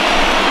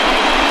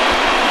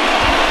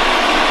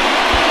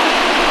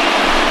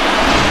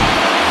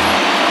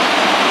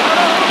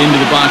 Into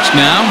the box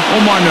now,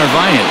 Omar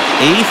Narvaez,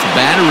 8th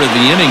batter of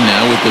the inning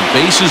now with the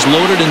bases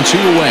loaded and 2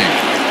 away.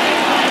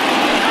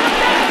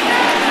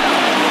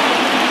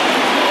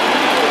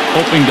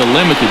 Hoping to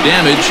limit the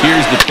damage,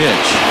 here's the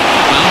pitch.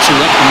 Bouncer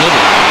up the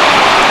middle.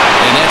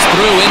 And that's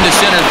through into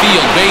center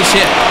field. Base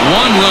hit.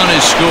 1 run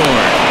is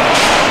scored.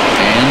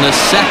 And the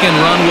second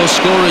run will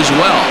score as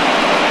well.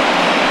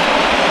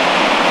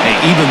 Hey,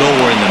 even though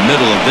we're in the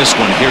middle of this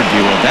one here,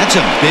 D-Row, that's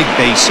a big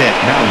base hit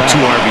from 2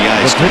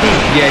 RBIs.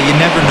 Yeah, you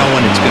never know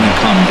when it's going to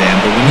come, Dan.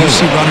 But when you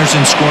see runners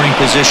in scoring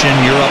position,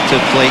 you're up to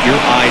the plate, your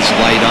eyes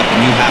light up,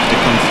 and you have to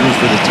come through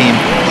for the team.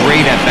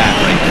 Great at bat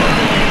right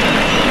there.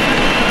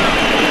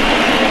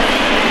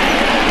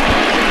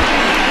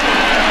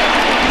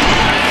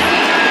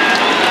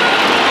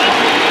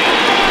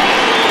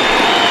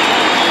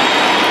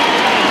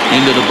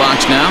 Into the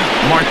box now,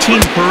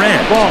 Martin Perez.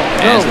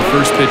 As the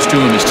first pitch to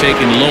him is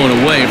taken low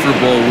and away for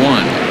ball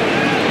 1.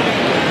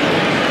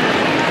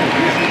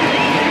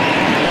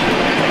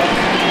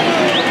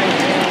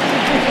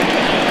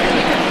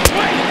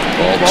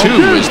 Ball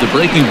 2 as the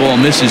breaking ball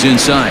misses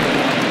inside.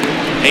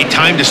 Hey,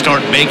 time to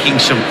start making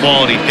some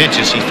quality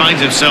pitches. He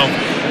finds himself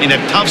in a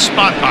tough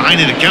spot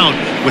behind an account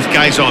with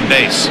guys on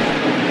base.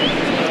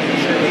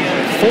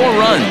 4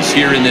 runs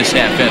here in this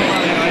half inning.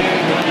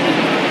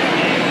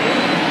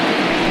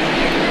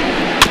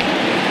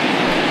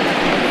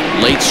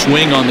 Late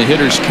swing on the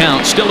hitter's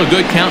count. Still a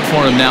good count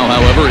for him now,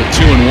 however, at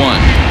 2-1.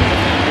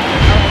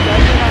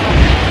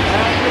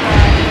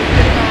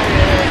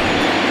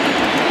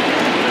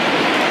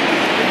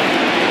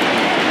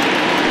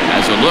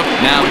 Has a look,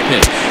 now the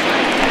pitch.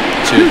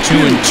 To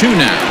 2-2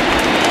 now.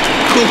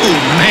 Oh,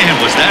 man,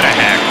 was that a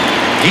hack.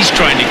 He's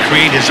trying to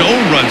create his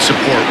own run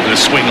support with a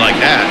swing like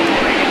that.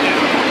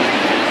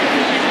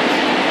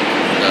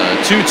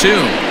 2-2.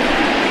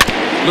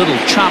 Little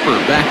chopper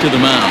back to the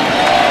mound.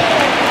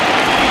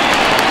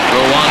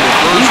 Throw on to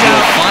first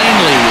will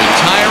finally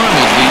retire him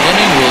as the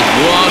inning will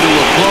draw to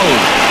a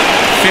close.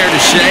 Fair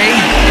to say,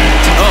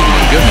 oh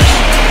my goodness,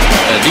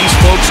 these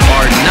folks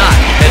are not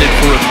headed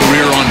for a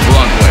career on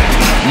Broadway.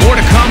 More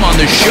to come on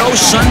the show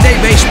Sunday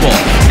Baseball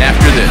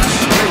after this.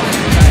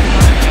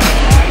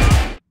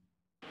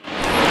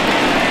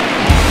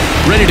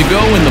 Ready to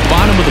go in the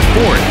bottom of the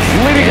 4th.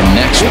 And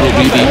next will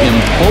be the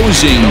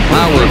imposing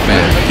power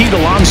bat, Pete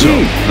Alonso.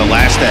 The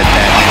last at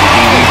bat,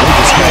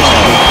 this guy's a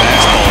good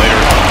fastball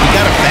hitter. He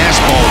got a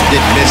fastball,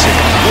 didn't miss it.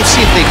 We'll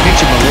see if they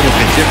pitch him a little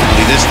bit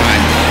differently this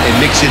time and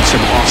mix in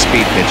some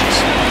off-speed pitches.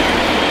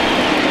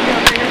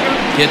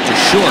 Hit to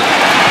short.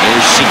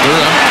 There's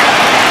Segura.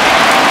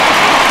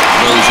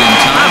 Throws in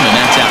time, and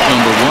that's out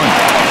number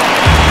 1.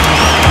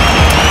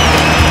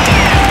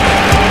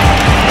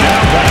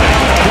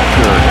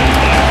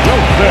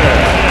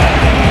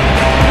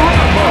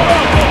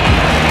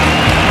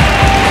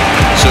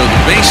 So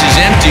the base is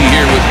empty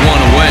here with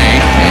 1 away,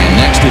 and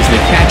next is the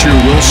catcher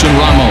Wilson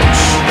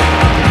Ramos.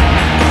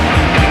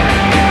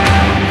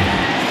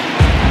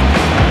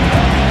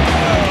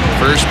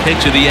 First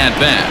pitch of the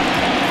at-bat.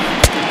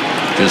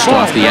 Just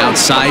off the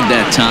outside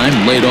that time,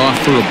 laid off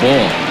for a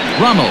ball.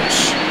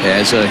 Ramos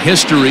has a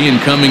history in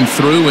coming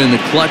through in the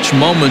clutch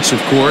moments,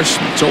 of course.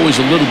 It's always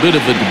a little bit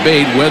of a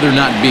debate whether or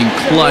not being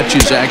clutch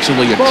is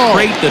actually a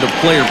trait that a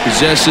player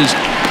possesses.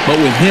 But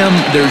with him,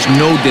 there's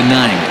no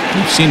denying it.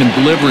 We've seen him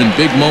deliver in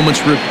big moments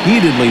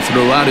repeatedly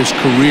throughout his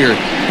career.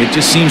 It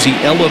just seems he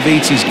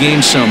elevates his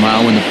game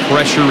somehow when the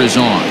pressure is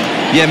on.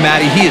 Yeah,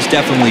 Matty, he has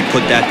definitely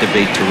put that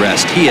debate to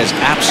rest. He has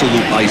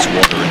absolute ice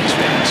water in his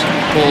veins.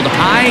 Pulled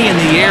high in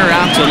the air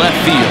out to left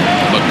field.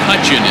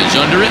 McCutcheon is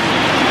under it.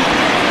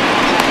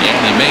 And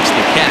he makes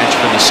the catch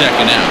for the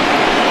second out.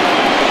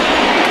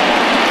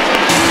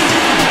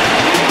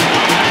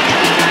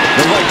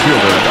 The right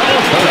fielder, number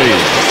 30,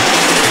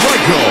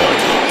 Michael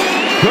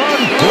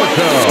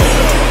Conforto.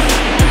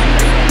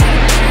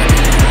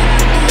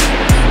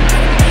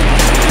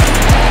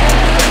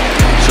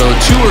 So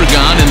 2 are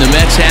gone in the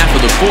Mets half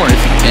of the 4th.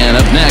 And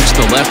up next,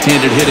 the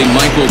left-handed hitting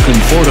Michael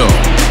Conforto.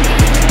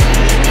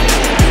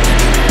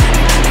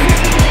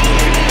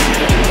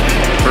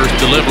 First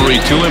delivery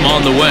to him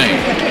on the way.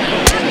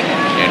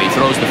 And he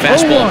throws the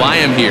fastball by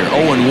him here,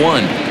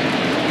 0-1.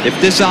 If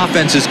this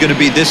offense is going to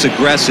be this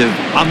aggressive,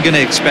 I'm going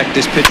to expect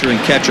this pitcher and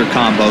catcher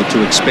combo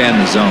to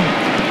expand the zone.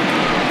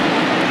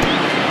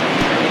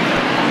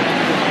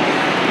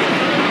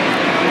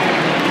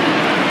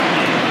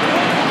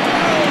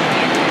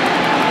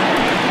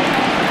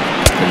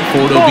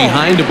 Conforto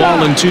behind a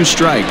ball and 2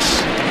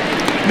 strikes.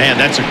 Man,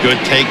 that's a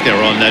good take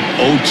there on that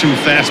 0-2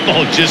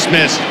 fastball just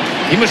missed.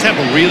 He must have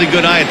a really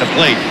good eye at the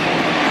plate.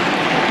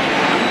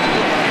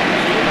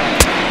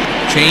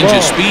 Change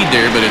of speed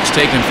there, but it's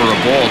taken for a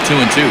ball,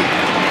 2-2.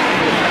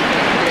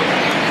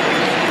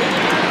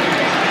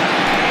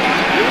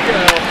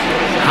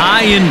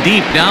 High and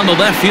deep down the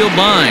left field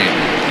line.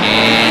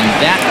 And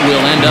that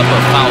will end up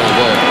a foul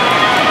ball.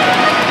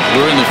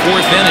 We're in the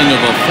 4th inning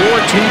of a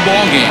 4-2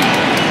 ball game.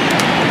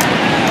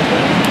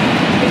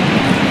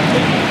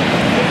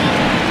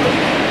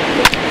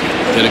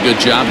 Did a good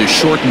job to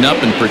shorten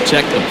up and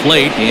protect the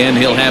plate, and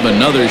he'll have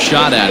another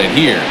shot at it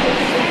here.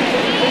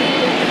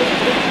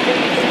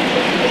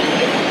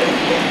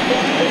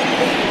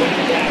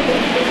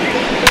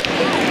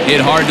 Hit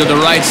hard to the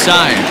right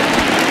side.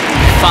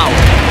 Foul.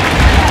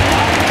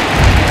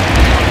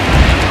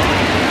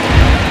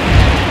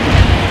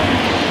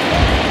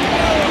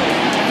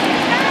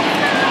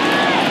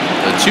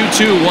 The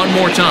 2-2 one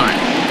more time.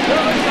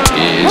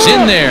 Is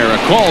in there. A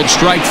called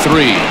strike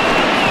 3.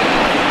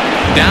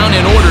 Down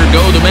in order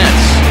go the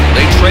Mets.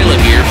 They trail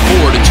it here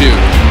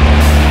 4-2.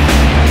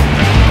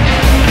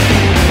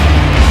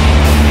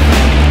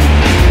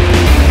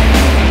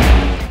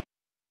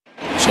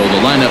 So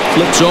the lineup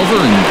flips over,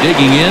 and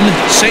digging in,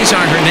 Cesar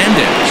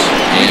Hernandez.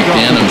 And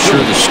Dan, I'm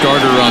sure the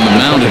starter on the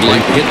mound would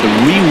like to hit the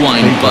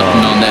rewind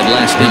button on that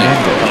last inning.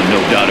 Oh, no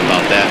doubt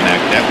about that, Mac.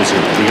 That was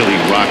a really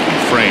rocky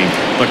frame,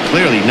 but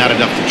clearly not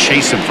enough to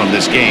chase him from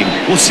this game.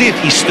 We'll see if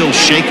he's still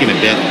shaking a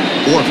bit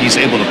or if he's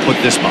able to put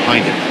this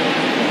behind him.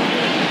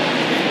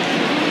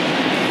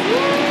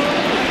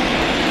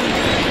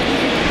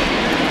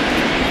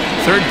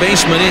 Third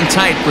baseman in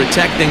tight,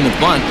 protecting the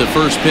bunt, the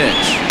first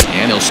pitch.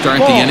 And he'll start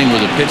the inning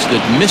with a pitch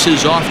that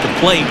misses off the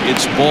plate.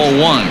 It's ball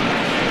 1.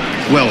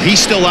 Well, he's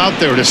still out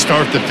there to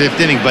start the 5th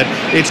inning, but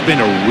it's been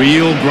a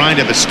real grind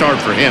of a start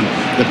for him.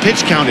 The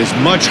pitch count is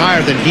much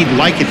higher than he'd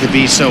like it to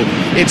be, so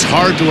it's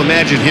hard to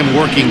imagine him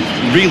working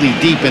really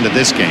deep into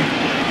this game.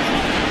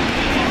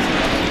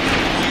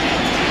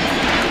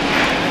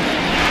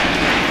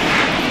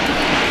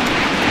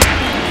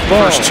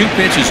 First 2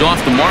 pitches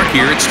off the mark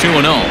here. It's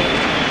 2-0.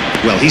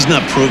 Well, he's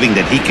not proving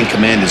that he can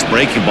command his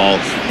breaking ball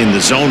in the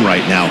zone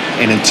right now,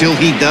 and until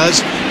he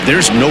does,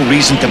 there's no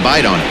reason to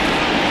bite on it.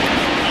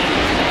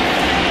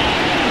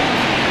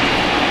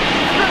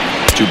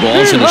 2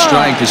 balls and a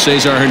strike to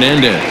Cesar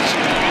Hernandez.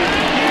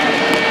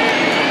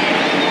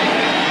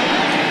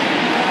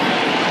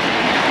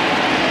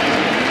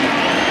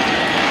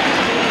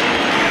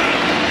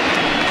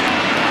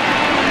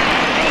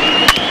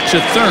 To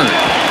third.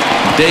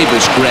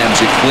 Davis grabs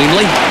it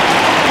cleanly.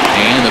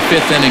 And the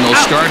 5th inning will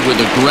start with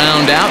a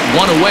ground out,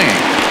 1 away.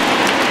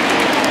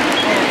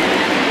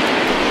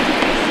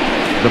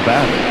 The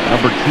batter,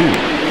 number 2,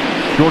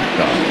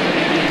 shortstop,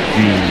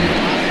 Gene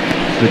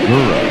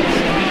Segura.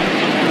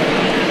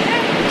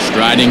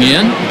 Striding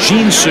in,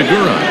 Gene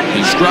Segura.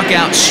 He struck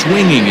out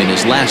swinging in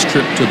his last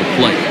trip to the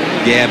plate.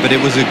 Yeah, but it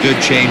was a good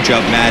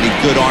changeup, Matty.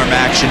 Good arm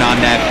action on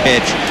that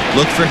pitch.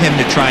 Look for him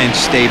to try and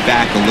stay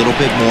back a little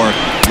bit more.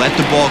 Let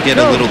the ball get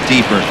a little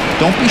deeper.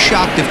 Don't be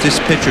shocked if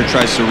this pitcher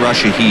tries to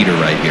rush a heater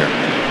right here.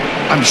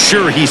 I'm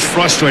sure he's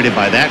frustrated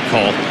by that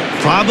call.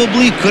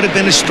 Probably could have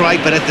been a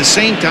strike, but at the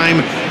same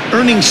time,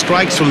 earning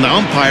strikes from the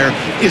umpire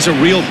is a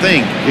real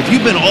thing. If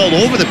you've been all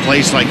over the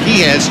place like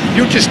he has,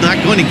 you're just not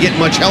going to get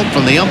much help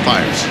from the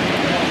umpires.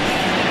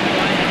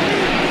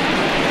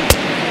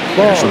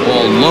 There's a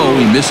ball low.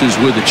 He misses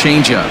with a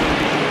changeup.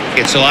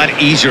 It's a lot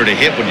easier to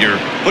hit when you're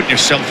putting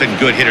yourself in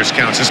good hitters'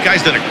 counts. This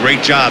guy's done a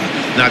great job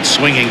not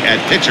swinging at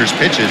pitchers'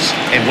 pitches,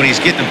 and when he's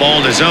getting the ball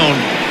in his zone,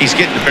 he's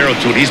getting the barrel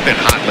to it. He's been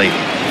hot lately.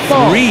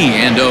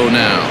 3-0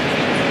 now.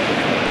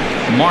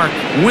 Mark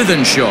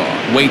Withenshaw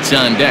waits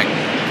on deck.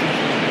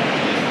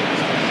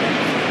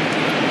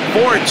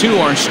 4-2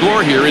 our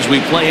score here as we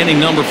play inning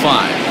number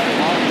 5.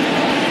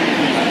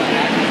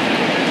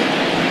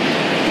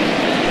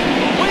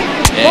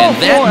 And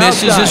that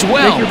misses as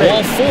well.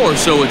 Ball 4,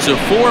 so it's a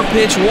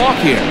 4-pitch walk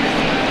here.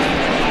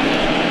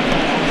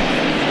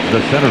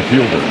 The center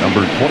fielder,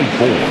 number 24,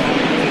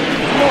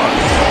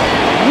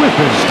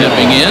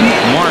 Stepping in,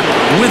 Mark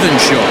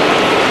Withenshaw.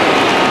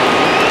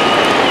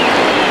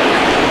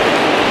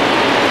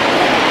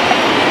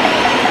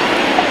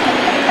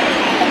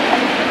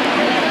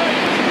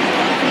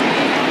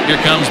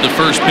 Here comes the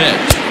first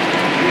pitch.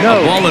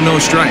 A ball and no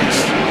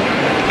strikes.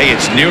 Hey,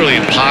 it's nearly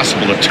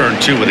impossible to turn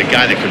 2 with a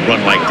guy that could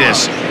run like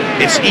this.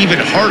 It's even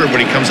harder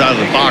when he comes out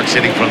of the box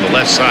hitting from the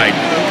left side.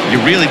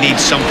 You really need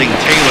something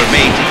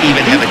tailor-made to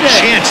even have a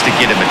chance to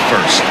get him at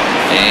first.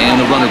 And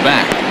the runner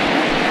back.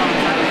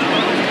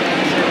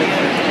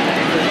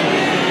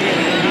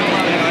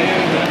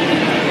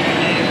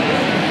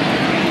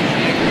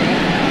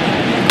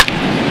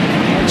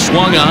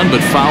 Swung on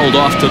but fouled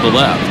off to the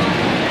left.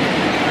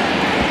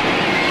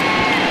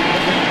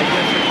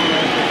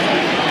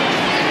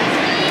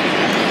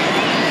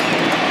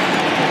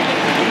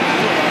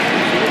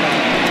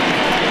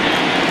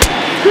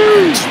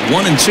 It's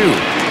 1-2.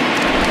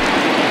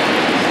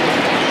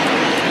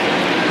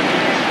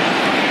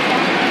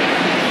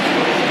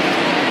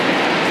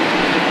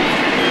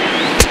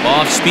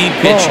 Off-speed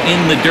pitch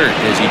in the dirt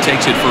as he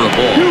takes it for a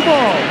ball.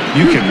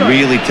 You can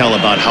really tell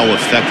about how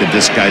effective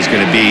this guy's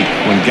going to be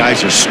when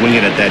guys are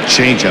swinging at that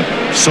changeup.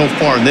 So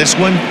far in this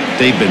one,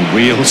 they've been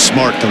real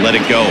smart to let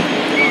it go.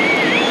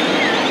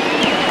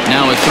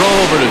 Now a throw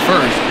over to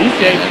first.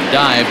 A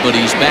dive, but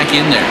he's back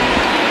in there.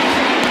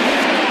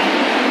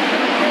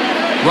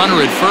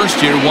 Runner at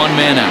first here, 1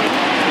 man out.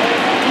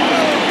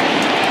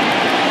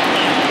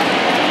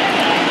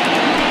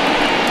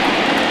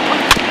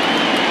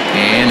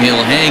 And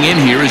he'll hang in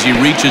here as he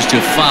reaches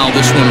to foul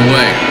this one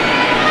away.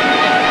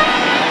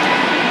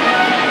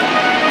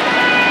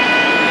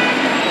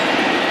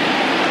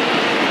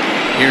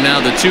 Here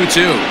now the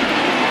 2-2.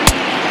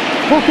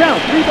 Full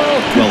count, 3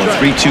 balls, 2 Well, a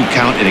 3-2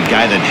 count and a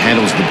guy that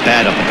handles the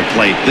bat up at the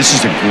plate. This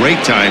is a great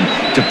time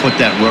to put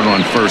that runner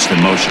on first in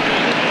motion.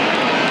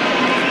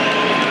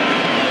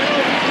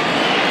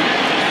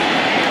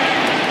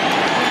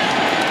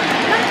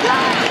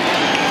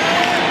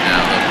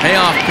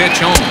 Payoff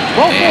pitch home.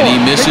 And he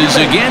misses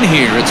again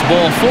here. It's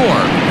ball 4.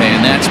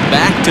 And that's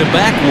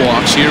back-to-back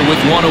walks here with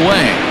 1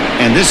 away.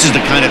 And this is the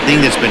kind of thing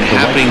that's been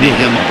happening to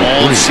him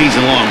all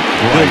season long.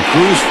 He'll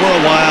cruise for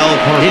a while,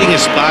 hitting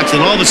his spots,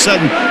 and all of a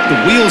sudden, the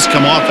wheels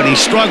come off and he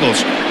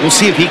struggles. We'll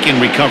see if he can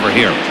recover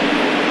here.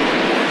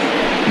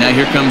 Now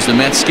here comes the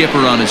Mets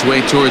skipper on his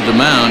way toward the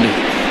mound.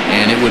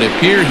 And it would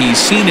appear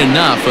he's seen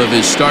enough of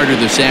his starter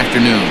this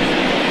afternoon.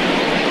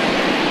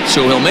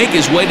 So he'll make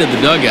his way to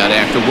the dugout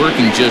after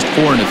working just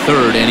 4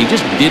 1/3, and he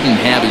just didn't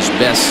have his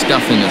best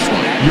stuff in this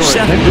one.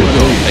 Seth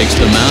Lugo takes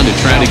the mound to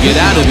try to get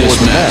out of this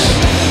mess.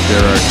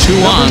 There are 2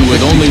 on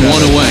with only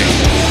 1 away.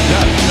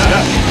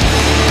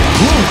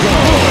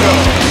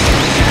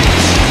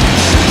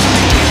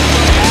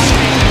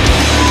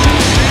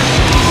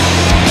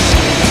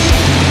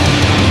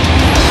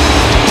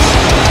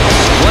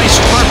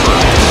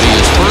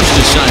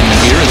 Assignment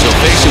here as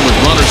they'll face him with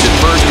runners at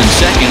first and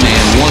second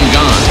and one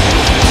gone.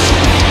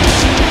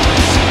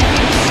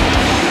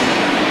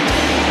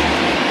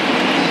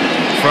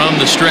 From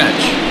the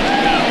stretch.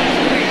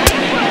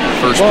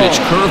 First pitch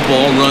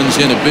curveball runs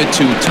in a bit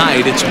too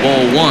tight. It's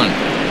ball one.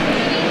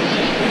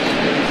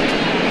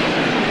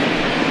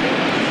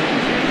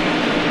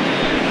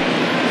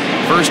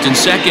 First and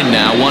second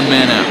now, one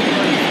man out.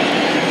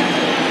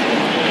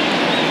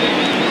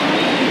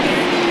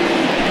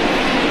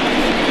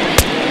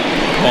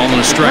 Ball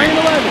and a strike.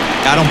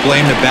 I don't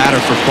blame the batter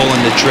for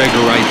pulling the trigger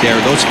right there.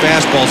 Those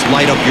fastballs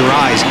light up your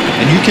eyes,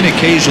 and you can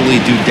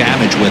occasionally do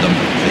damage with them.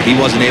 But he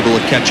wasn't able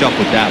to catch up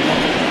with that one.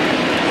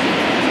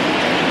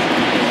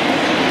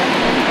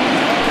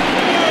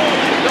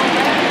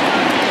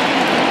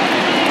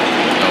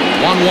 A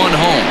 1-1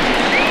 home.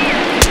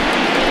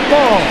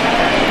 Ball.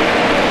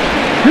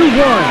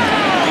 2-1.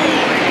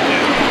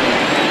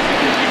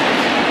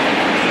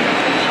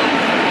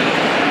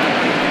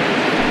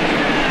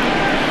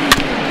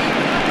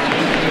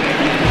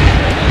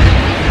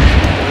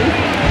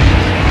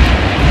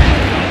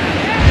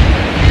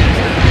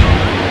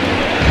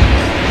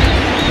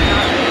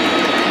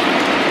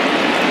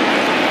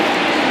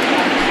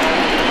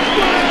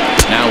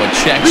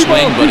 Check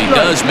swing, but he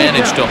does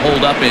manage to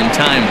hold up in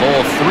time.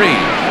 Ball three.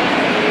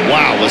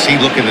 Wow, was he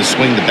looking to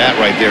swing the bat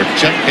right there?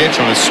 Check pitch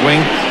on a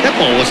swing. That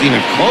ball wasn't even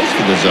close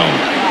to the zone.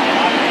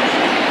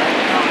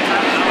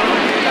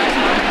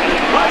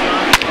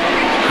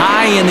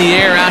 High in the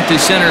air out to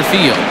center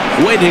field.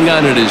 Waiting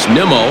on it is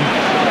Nimmo.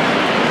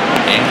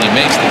 And he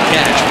makes the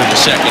catch for the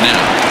second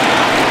out.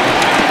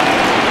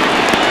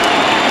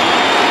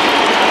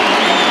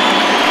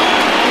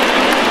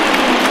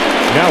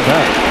 Now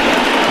back,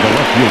 the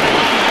left fielder,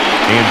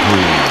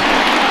 Andrew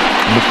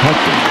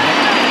McCutchen.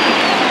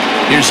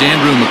 Here's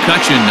Andrew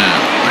McCutchen now.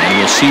 And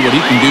we'll see what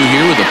he can do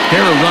here with a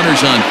pair of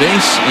runners on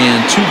base and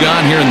two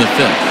gone here in the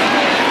fifth.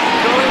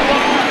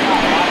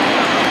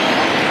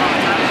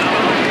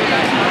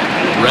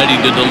 Ready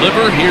to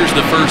deliver. Here's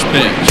the first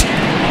pitch.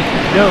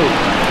 No.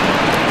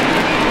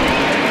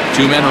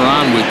 Two men are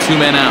on with two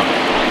men out.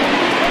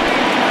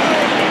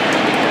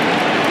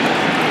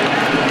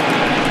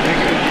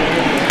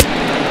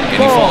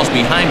 And he falls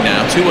behind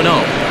now, 2-0.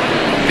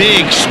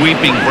 Big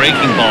sweeping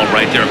breaking ball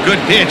right there. Good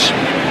pitch.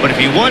 But if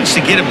he wants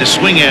to get him to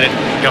swing at it,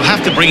 he'll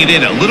have to bring it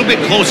in a little bit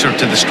closer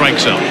to the strike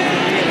zone.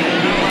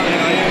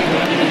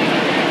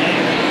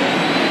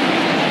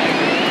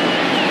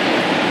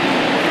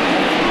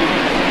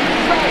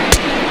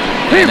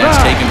 And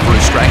that's taken for a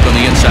strike on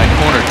the inside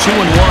corner.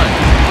 2-1.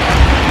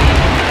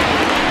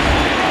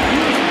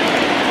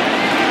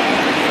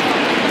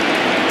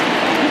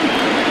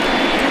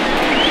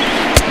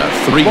 A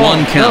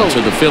 3-1 count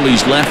to the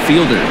Phillies left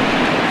fielder.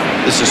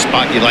 This is a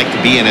spot you like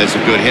to be in as a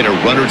good hitter.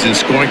 Runners in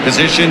scoring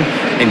position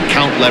and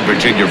count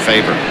leverage in your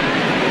favor.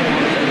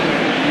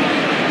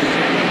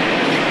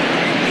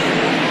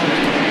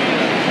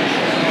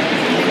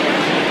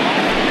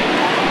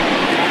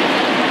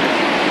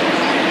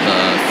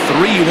 The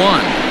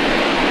 3-1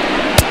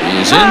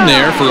 is in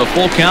there for a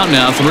full count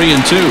now.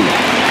 3-2.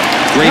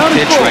 Great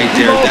pitch right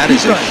there. That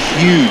is a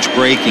huge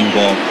breaking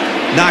ball.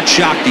 Not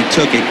shocked he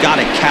took it.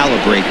 Got to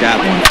calibrate that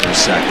one for a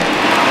second.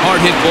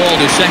 Hard hit ball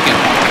to second.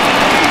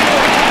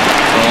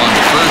 Throw on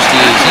to first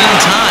is in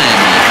time.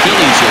 The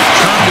Phillies are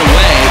turned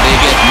away. They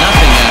get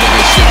nothing out of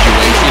this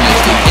situation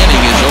as the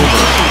inning is over.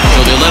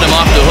 So they let him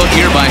off the hook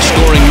here by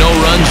scoring no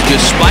runs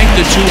despite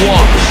the two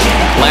walks.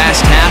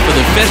 Last half of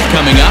the fifth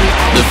coming up.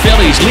 The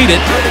Phillies lead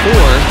it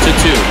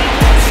 4-2.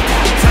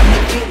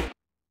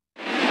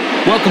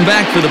 Welcome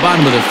back for the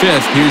bottom of the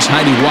fifth. Here's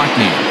Heidi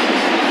Watney.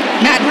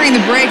 Matt, during the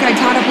break, I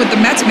caught up with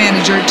the Mets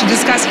manager to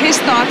discuss his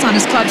thoughts on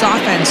his club's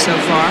offense so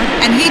far,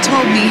 and he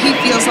told me he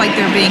feels like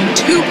they're being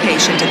too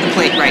patient at the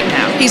plate right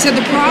now. He said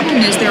the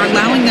problem is they're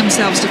allowing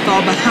themselves to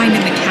fall behind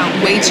in the count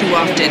way too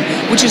often,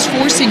 which is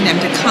forcing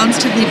them to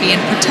constantly be in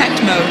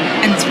protect mode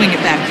and swing at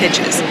bad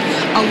pitches.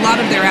 A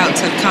lot of their outs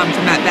have come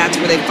from at-bats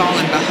where they've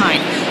fallen behind,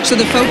 so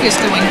the focus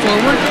going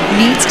forward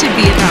needs to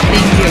be about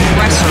being the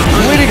aggressor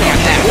early in the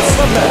at-bats.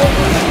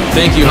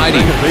 Thank you,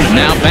 Heidi.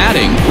 Now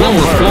batting,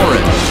 Wilmer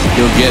Flores.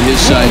 He'll get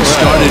his side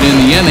started in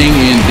the inning,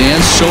 and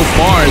Dan, so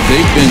far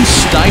they've been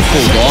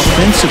stifled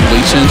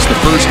offensively since the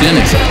first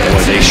inning. Boy,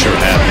 they sure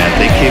have, Matt.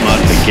 They came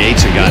out of the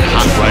gates and got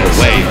hot right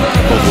away,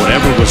 but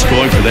whatever was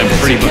going for them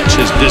pretty much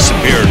just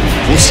disappeared.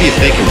 We'll see if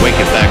they can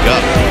wake it back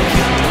up.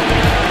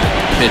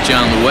 Pitch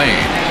on the way.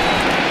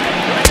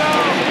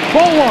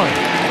 Ball one.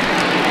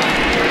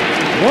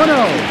 1-0.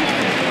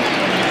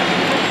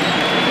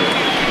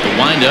 The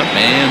windup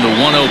and the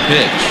 1-0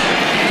 pitch.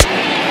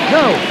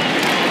 No.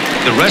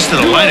 The rest of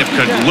the lineup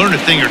could learn a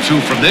thing or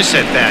two from this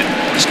at bat.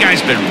 This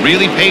guy's been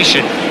really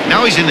patient.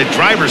 Now he's in the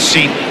driver's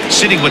seat,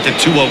 sitting with the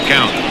 2-0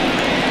 count.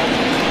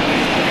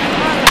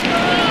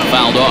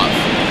 Fouled off.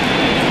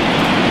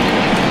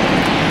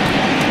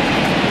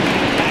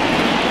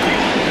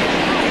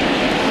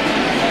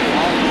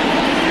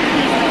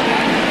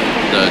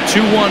 The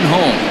 2-1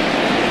 home.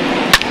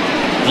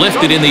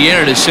 Lifted in the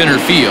air to center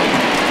field.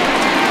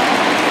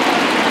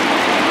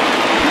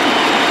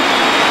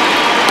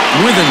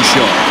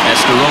 Withenshaw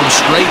has to roam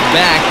straight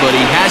back, but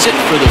he has it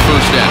for the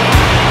first out.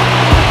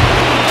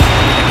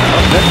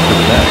 Up next to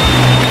the bat,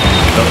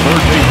 the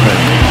third baseman,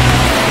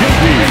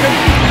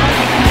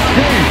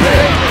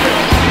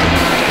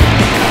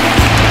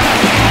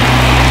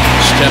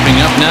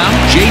 Stepping up now,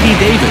 J.D.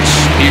 Davis.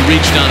 He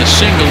reached on a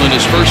single in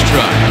his first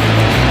try.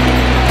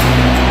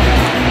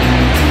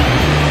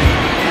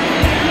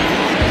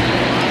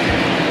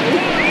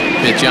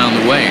 Pitch on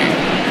the way.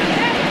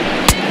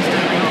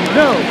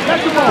 No,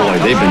 that's a ball.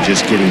 Boy, they've been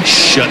just getting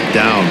shut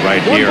down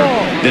right here.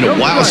 Been a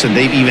while since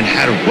they've even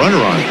had a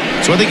runner on.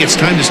 So I think it's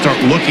time to start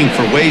looking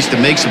for ways to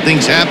make some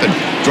things happen.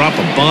 Drop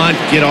a bunt,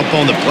 get up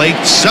on the plate,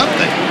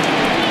 something.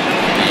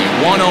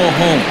 The 1-0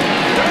 home.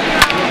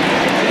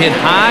 Hit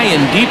high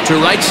and deep to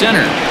right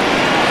center.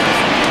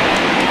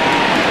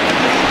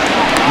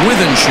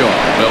 Withenshaw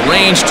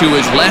arranged to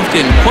his left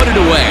and put it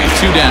away.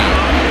 2 down.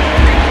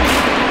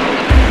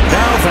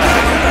 Now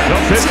back, the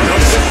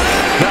pitcher.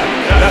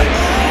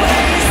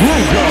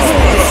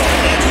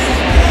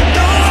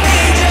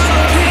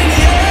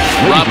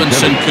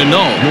 Robinson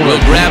Cano will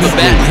grab a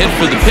bat and hit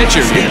for the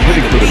pitcher here.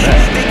 Hitting for the net,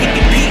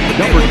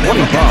 number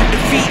 25,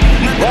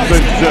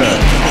 Robinson Cano.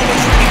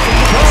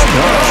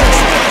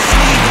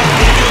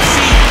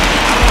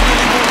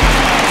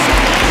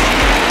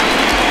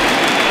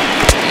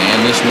 And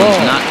this one's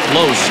not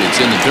close. It's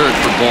in the dirt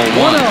for ball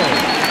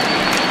 1.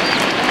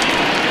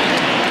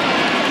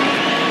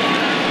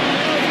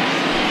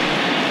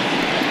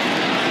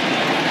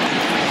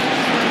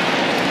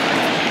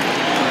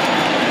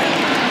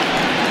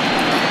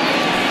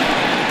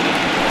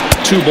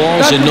 Two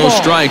balls and no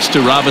strikes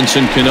to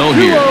Robinson Cano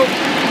here.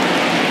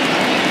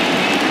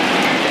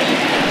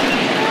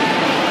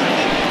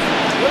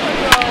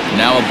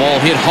 Now a ball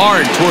hit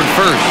hard toward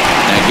first.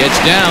 That gets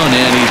down,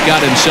 and he's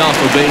got himself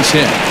a base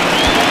hit.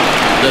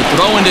 The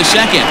throw into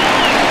second.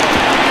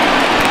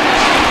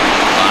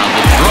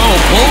 The throw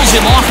pulls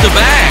him off the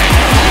bag.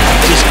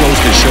 Just goes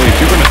to show you, if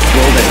you're going to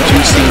throw that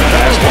 2-seam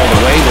fastball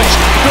away, which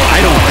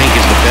I don't think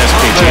is the best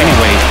pitch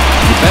anyway,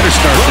 you better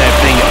start that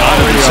thing out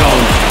of the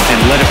zone and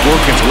let it work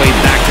its way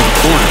back to the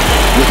corner.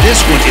 With this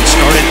one, it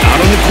started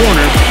out on the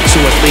corner, so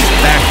it leaked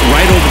back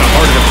right over the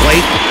heart of the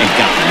plate and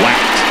got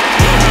whacked.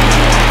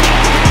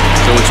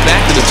 So it's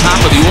back to the top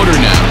of the order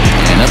now.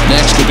 And up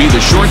next will be the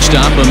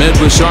shortstop, Ahmed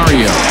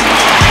Rosario.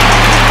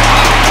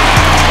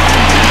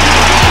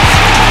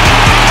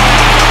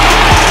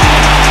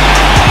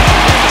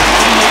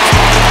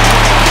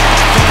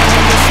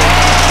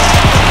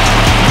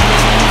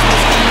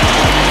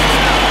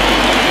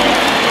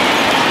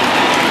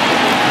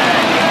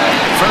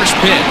 First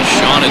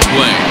pitch on its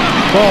way.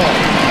 Ball.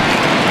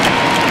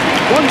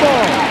 1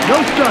 ball,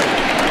 no strike.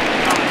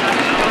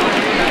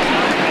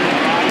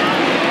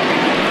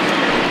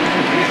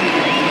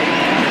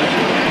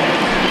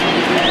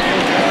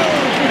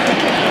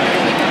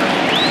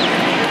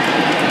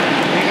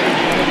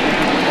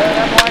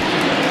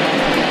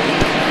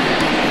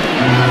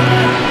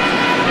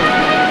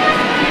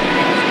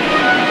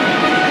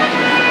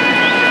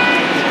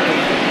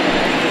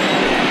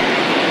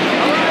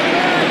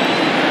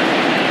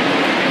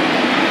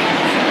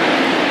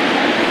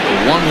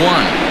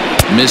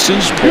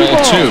 Misses, ball 2. 1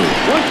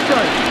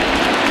 strike.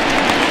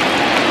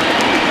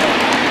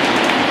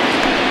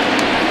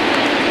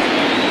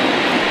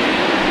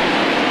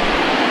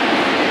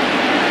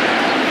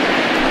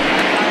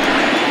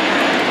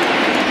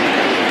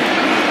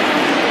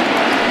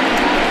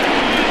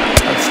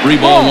 A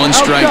 3-ball, 1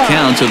 strike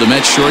count to the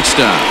Mets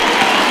shortstop.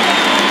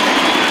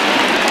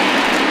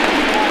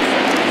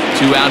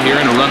 2 out here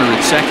and a runner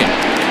at second.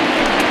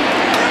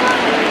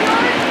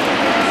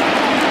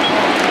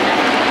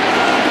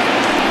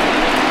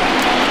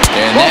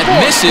 And that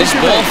misses,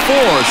 ball 4,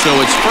 so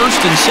it's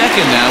first and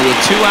second now with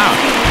 2 out.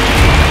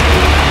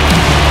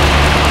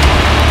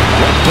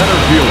 Center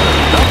fielder,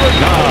 number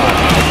 9,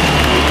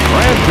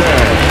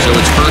 Brandon. So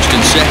it's first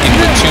and second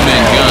with 2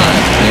 men gone.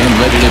 And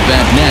ready to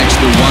bat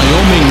next, the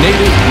Wyoming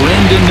native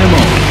Brandon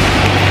Nimmo.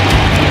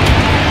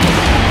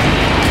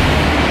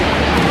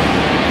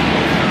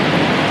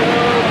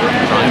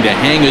 Trying to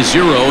hang a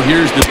 0,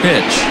 here's the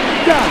pitch.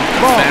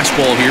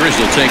 Fastball here as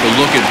they'll take a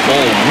look at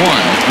ball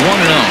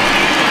 1, 1-0.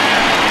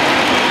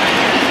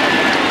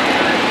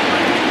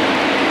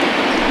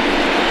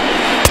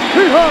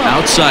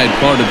 Outside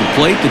part of the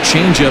plate, the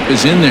changeup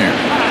is in there.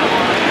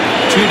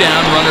 2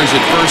 down, runners at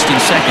first and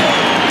second.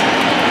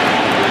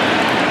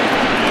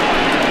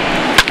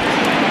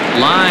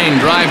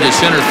 Line drive to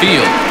center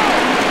field.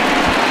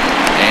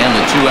 And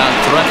the 2-out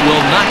threat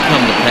will not come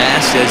to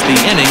pass as the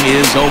inning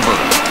is over.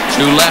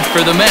 2 left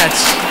for the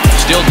Mets,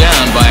 still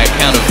down by a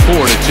count of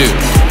 4-2.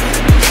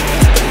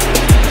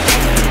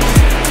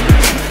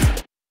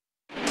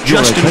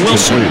 Justin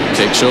Wilson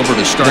takes over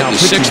to start the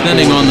 6th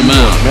inning on the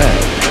mound.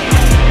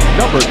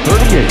 Number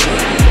 38,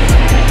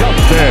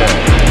 Justin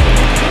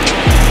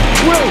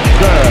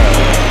Wilson.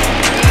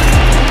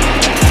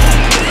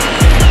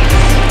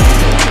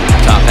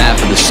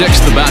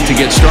 sixth about to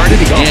get started.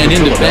 And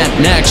into bat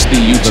next,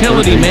 the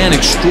utility man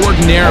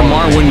extraordinaire,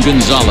 Marwin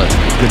Gonzalez.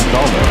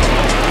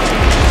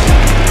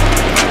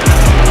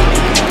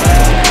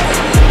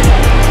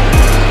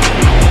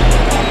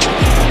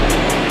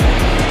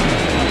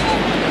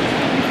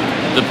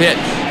 The pitch.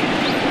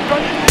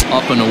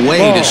 Up and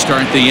away to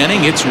start the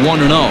inning. It's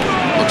 1-0.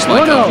 Looks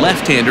like a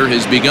left-hander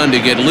has begun to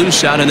get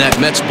loose out in that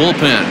Mets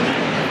bullpen.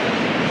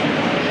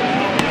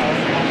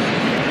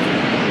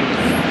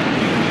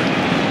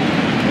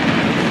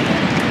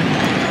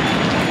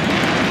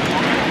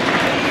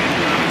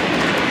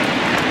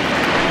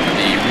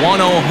 The 1-0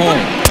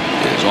 home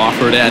is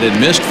offered at and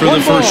missed for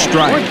the first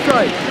strike.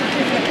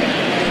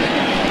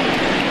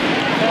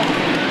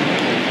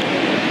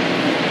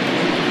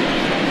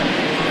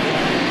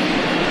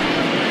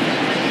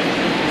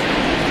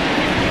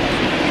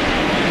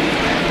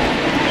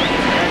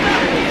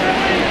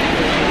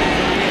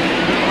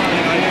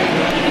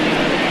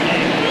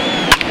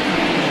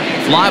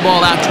 Fly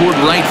ball out toward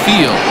right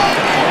field.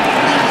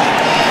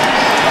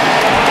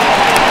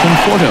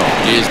 Conforto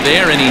is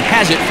there, and he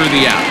has it for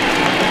the out.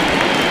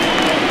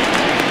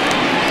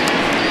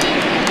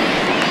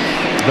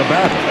 The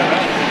batter,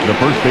 the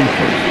first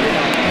baseman,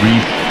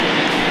 Rhys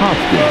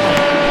Hoskins.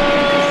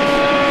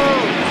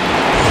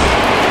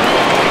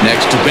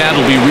 Next to bat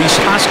will be Rhys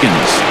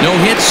Hoskins. No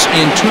hits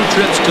and 2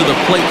 trips to the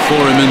plate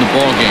for him in the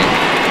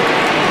ballgame.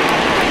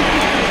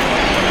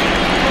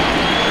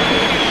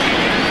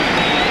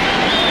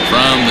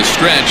 From the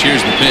stretch,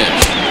 here's the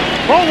pitch.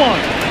 Ball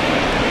 1.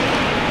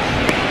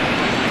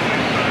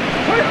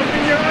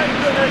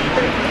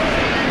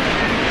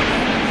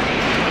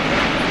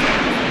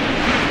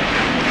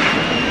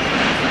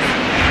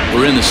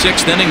 We're in the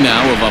 6th inning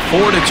now of a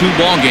 4-2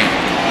 ball game.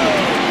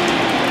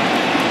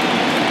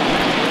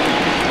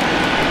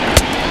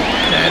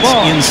 That's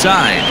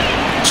inside.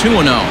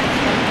 2-0.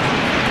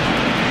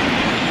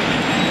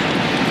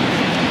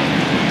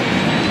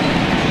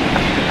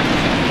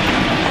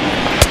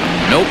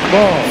 Nope.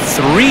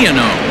 3-0.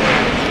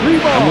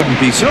 I wouldn't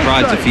be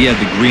surprised if he had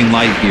the green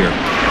light here.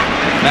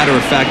 Matter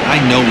of fact, I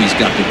know he's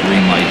got the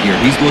green light here.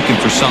 He's looking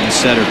for something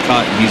set or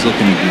cut, and he's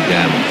looking to do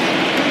damage.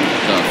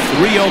 The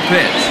 3-0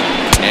 pitch.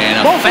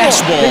 And a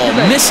fastball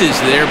misses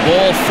there.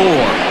 Ball 4.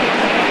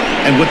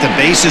 And with the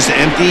bases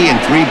empty and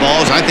 3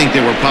 balls, I think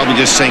they were probably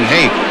just saying,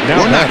 hey,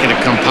 we're not going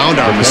to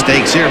compound our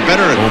mistakes here.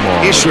 Better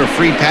issue a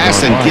free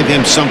pass and give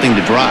him something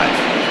to drive.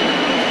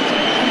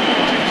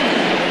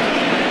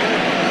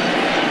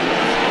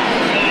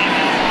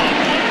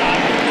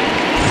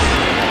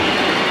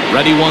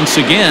 Ready once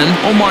again,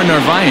 Omar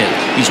Narvaez.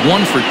 He's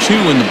 1 for 2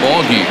 in the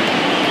ballgame.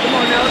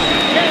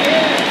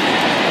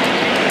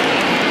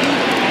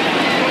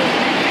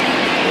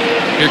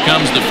 Here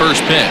comes the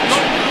first pitch.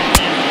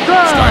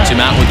 Starts him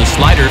out with a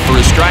slider for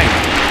a strike.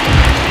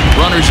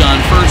 Runners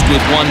on first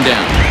with 1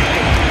 down.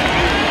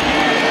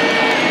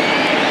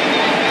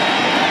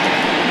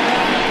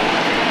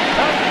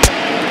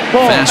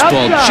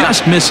 Fastball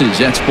just misses.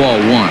 That's ball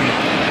 1.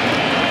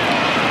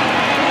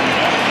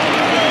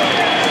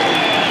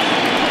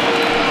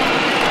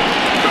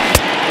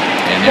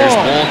 There's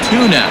ball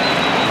 2 now.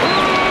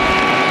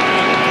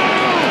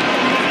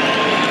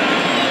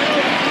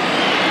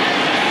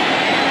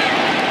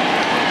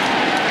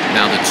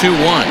 Now the 2-1.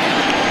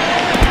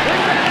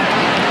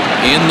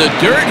 In the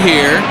dirt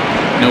here.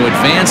 No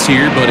advance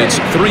here, but it's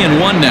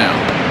 3-1 now.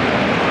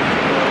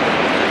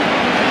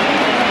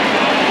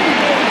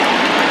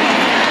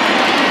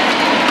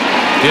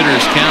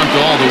 Hitters count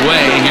all the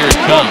way. Here it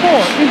comes.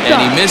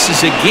 And he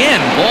misses again.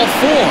 Ball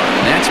 4.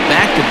 And that's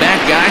back-to-back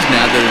guys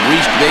now that have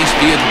reached base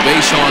via the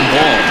base on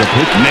ball.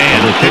 Man,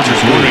 the pitcher's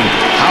wondering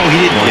how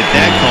he didn't get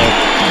that call.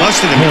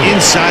 Busted him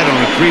inside on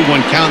a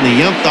 3-1 count, and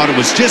the ump thought it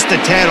was just a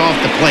tad off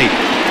the plate.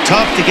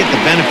 Tough to get the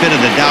benefit of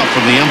the doubt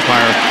from the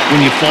umpire when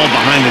you fall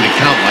behind in a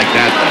count like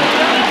that, though.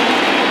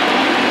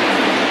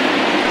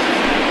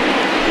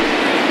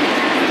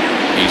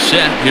 He's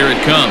set. Here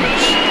it comes.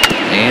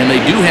 And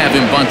they do have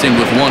him bunting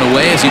with 1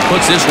 away as he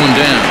puts this one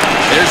down.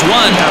 There's 1.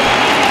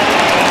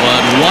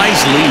 But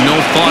wisely, no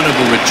thought of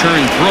a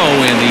return throw,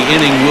 and the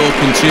inning will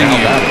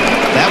continue.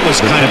 That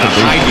was kind of a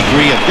high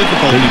degree of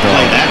difficulty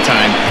play that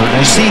time.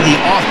 You see the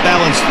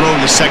off-balance throw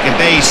to second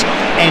base,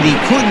 and he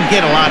couldn't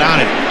get a lot on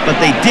it, but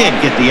they did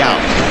get the out.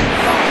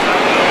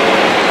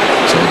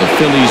 So the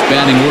Phillies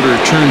batting order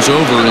turns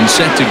over and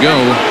set to go.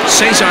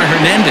 Cesar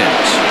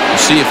Hernandez.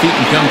 We'll see if he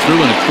can come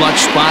through in a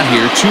clutch spot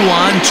here. 2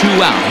 on, 2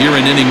 out here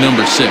in inning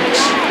number 6.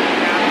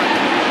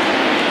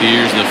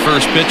 Here's the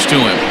first pitch to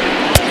him.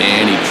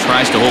 And he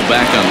tries to hold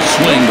back on the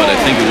swing, but I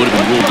think it would have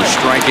been ruled a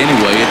strike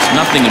anyway. It's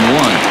 0-1.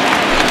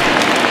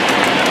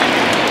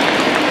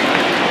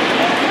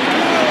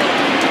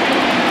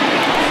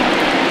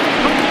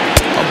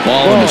 A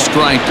ball and a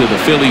strike to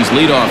the Phillies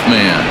leadoff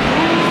man.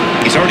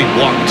 He's already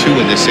walked 2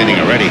 in this inning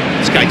already.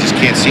 This guy just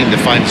can't seem to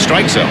find the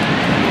strike zone.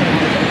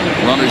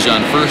 Runners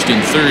on first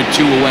and third,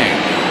 2 away.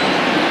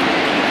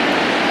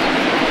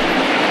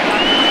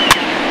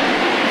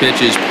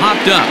 Pitch is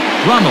popped up.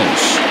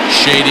 Ramos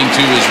shading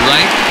to his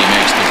right. He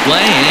makes the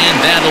play, and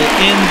that'll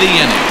end the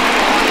inning.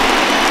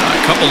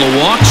 Couple of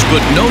walks,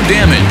 but no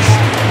damage.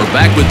 We're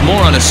back with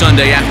more on a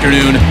Sunday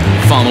afternoon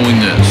following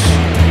this.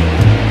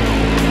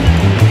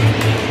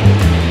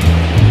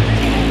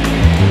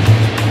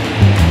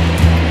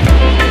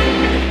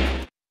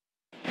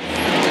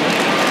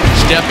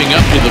 Stepping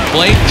up to the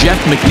plate, Jeff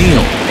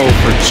McNeil. 0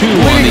 for 2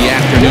 on the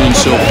afternoon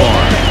so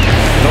far.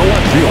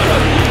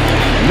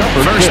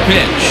 First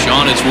pitch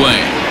on its way.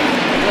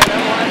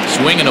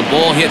 Swinging a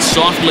ball hit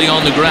softly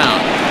on the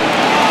ground.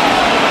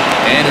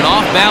 And an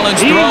off-balance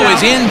throw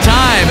is in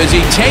time as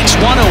he takes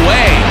one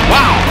away.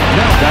 Wow.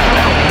 Now that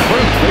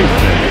first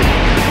baseman,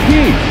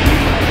 Pete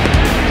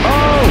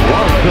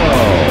Alonso.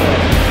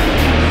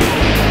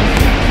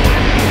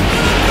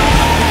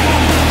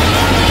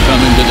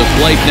 Coming to the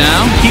plate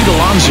now, Pete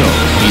Alonso.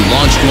 He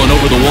launched one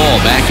over the wall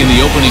back in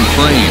the opening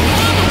frame.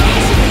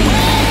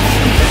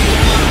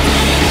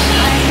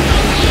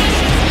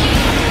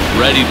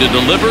 Ready to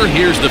deliver.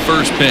 Here's the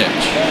first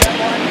pitch.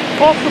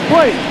 Off the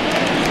plate.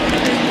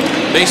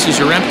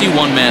 Bases are empty,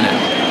 1 man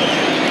out.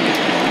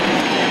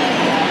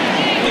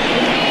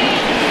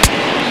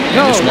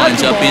 And this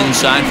winds up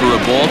inside for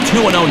a ball.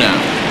 2-0 now.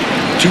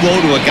 2-0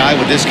 to a guy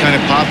with this kind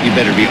of pop, you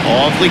better be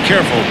awfully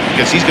careful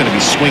because he's going to be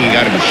swinging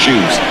out of his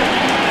shoes.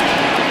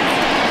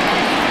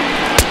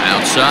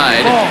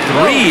 Outside,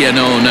 3-0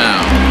 now.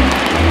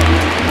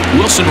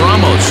 Wilson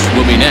Ramos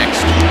will be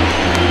next.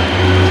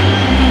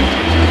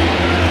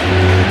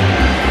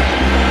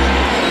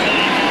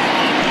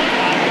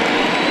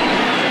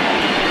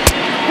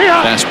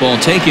 Fastball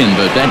taken,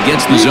 but that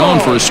gets the zone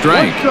for a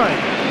strike.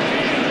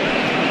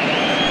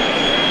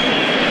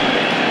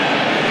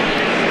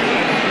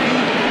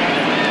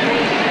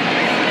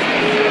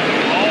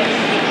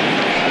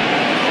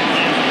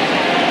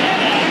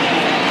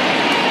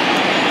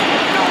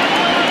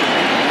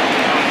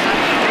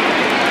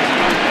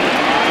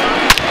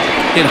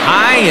 Hit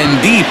high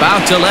and deep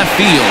out to left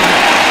field.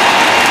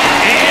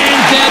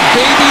 And that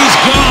baby's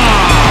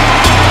gone.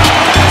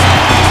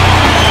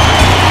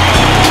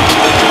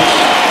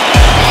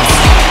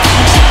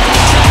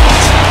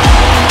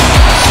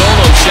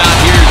 Shot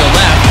here to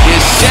left, his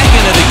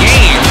second of the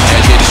game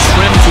as it's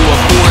trimmed to a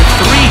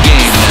 4-3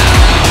 game now.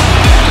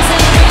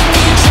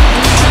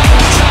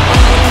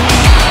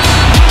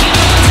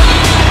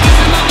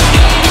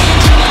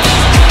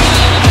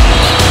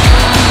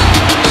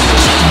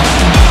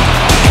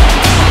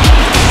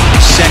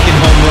 Second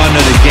home run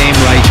of the game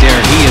right there.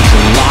 He is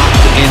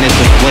locked in at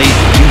the plate.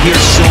 You hear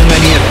so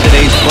many of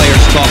today's players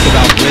talk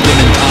about rhythm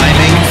and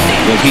timing.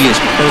 Well, he is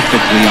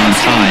perfectly on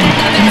time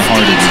in the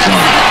heart of the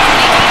zone.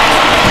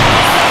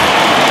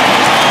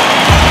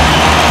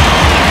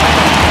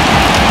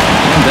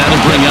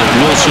 That'll bring up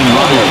Wilson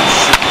Ramos.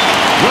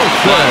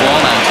 Fly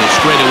ball out to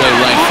straightaway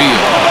right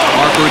field.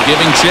 Harper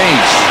giving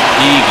chase.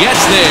 He gets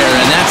there,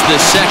 and that's the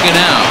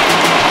second out.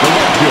 The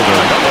left fielder,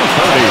 number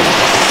 30,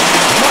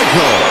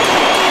 Michael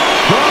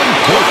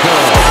Conforto.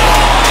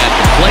 At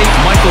the plate,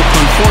 Michael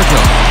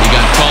Conforto. He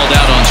got called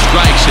out on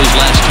strikes his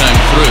last time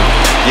through.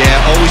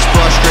 Yeah, always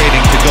frustrating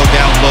to go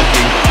down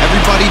looking.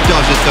 Everybody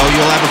does it, though.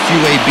 You'll have a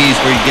few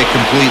ABs where you get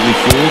completely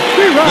fooled.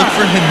 Look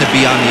for him to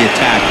be on the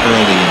attack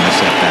early in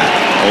this at-bat.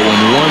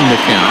 0-1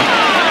 the count.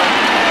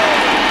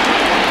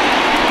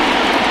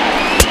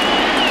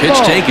 Pitch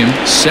taken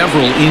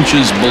several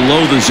inches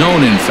below the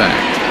zone, in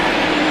fact.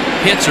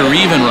 Hits are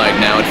even right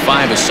now at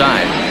 5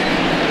 aside.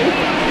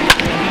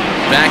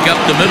 Back up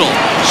the middle.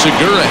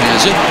 Segura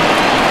has it.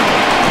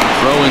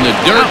 Throw in the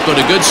dirt, but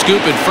a good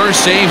scoop at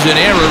first saves an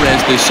error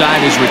as the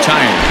side is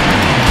retired.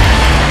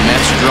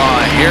 Mets draw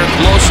a hair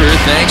closer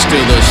thanks to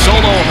the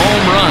solo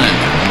home run.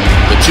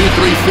 The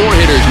 2-3-4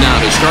 hitters now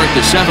to start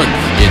the 7th.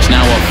 It's now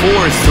a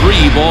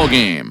 4-3 ball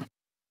game.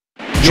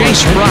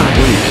 Chase Fry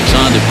is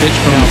on to pitch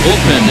from the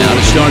bullpen now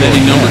to start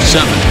inning number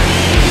 7.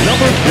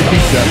 Number 57,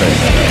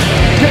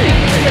 Chase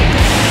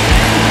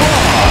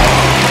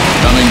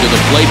Coming to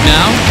the plate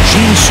now,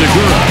 Gene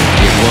Segura.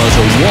 It was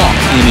a walk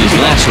in his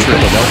last trip.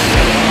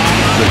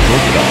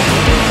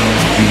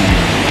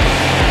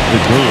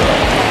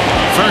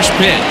 First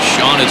pitch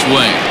on its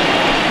way.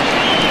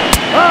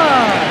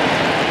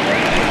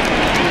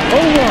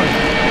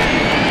 0-1.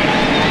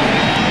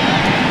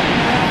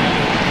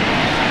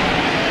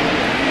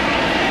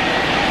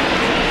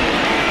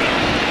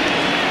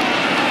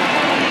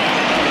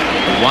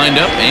 Wind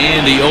up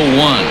and the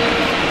 0-1.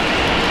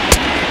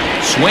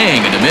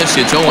 Swing and a miss.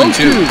 It's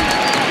 0-2.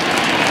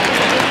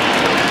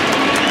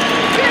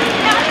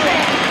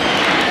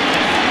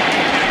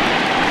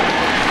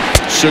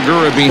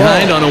 Segura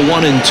behind on a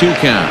 1-2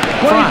 count.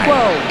 Fry,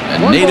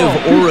 a native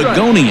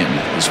Oregonian.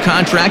 His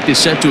contract is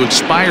set to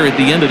expire at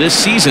the end of this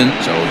season,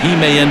 so he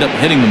may end up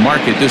hitting the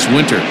market this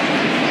winter.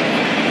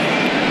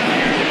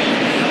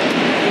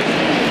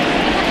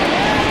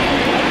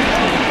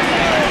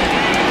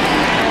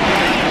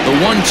 The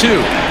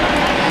 1-2.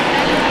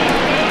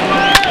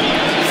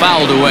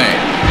 Fouled away.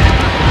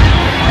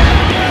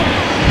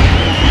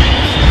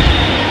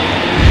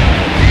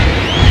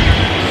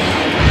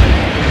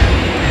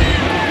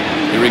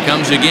 Here he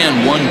comes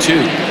again,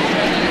 1-2.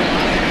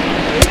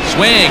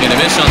 Swing and a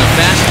miss on the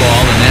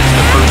fastball, and that's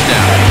the first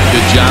out.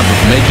 Good job of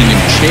making him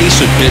chase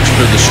a pitch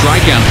for the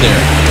strikeout there.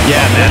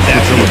 Yeah,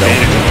 that's the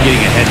advantage of getting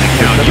ahead in the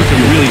count. You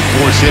can really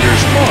force hitters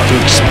to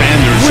expand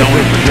their zone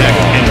and protect.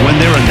 And when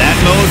they're in that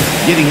mode,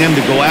 getting them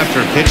to go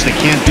after a pitch they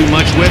can't do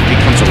much with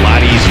becomes a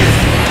lot easier.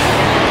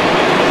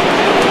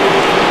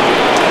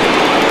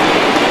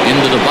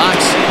 Into the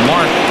box,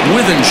 Mark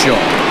Withenshaw.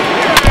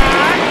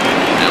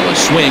 Now a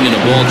swing and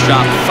a ball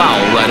chopped foul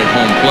right at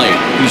home plate.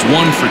 He's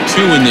 1 for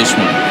 2 in this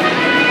one.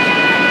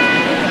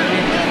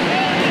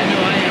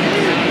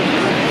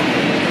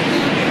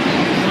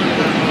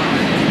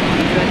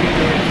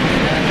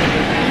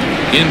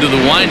 Into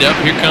the windup,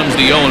 here comes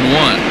the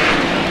 0-1.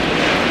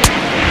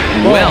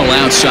 Well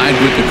outside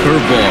with the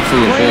curveball for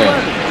a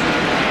ball.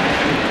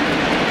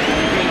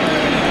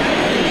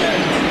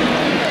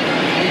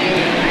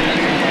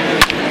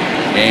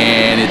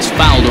 And it's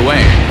fouled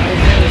away.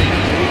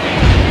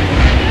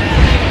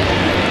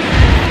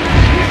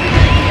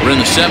 We're in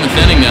the 7th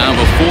inning now of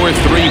a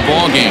 4-3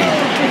 ball game.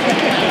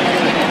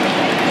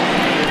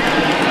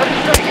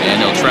 And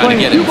they'll try to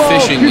get him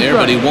fishing there,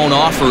 but he won't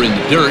offer in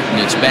the dirt,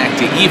 and it's back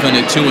to even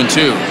at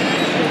 2-2.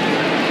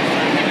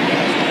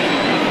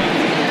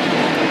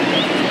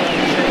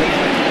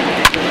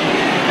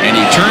 And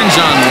he turns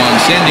on one,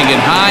 sending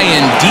it high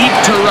and deep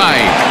to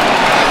right.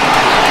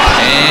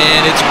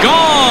 And it's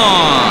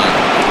gone.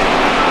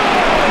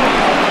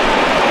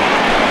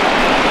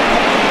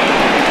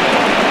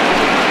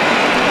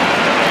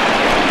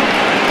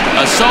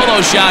 A solo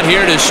shot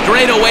here to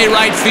straightaway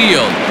right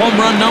field. Home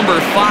run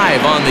number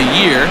 5 on the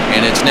year,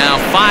 and it's now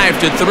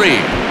 5-3.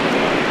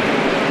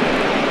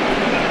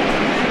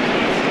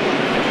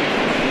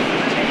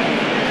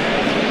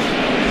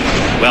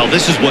 Well,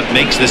 this is what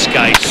makes this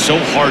guy so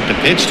hard to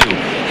pitch to.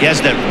 He has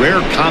that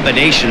rare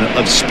combination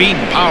of speed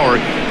and power.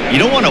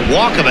 You don't want to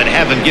walk him and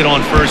have him get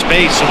on first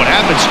base. So what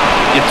happens,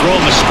 you throw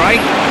him a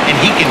strike, and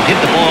he can hit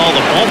the ball out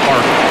of the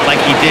ballpark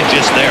like he did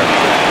just there.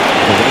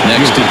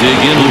 Next to dig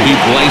in will be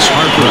Bryce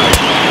Harper.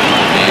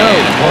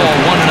 And ball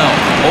 1-0.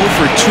 0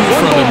 for 2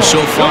 from him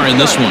so far in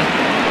this one.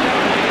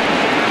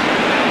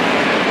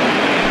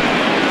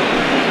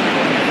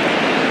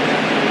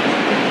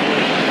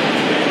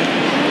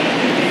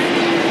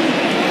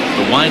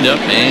 The windup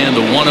and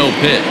the 1-0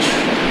 pitch.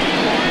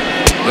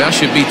 Well,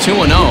 should be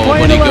 2-0,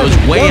 but he goes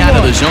way out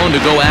of the zone to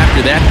go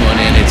after that one,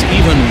 and it's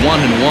even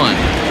 1-1.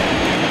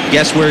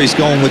 Guess where he's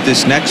going with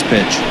this next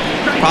pitch?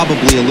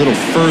 Probably a little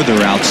further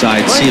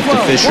outside, see if the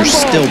Fisher's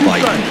still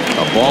biting.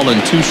 A ball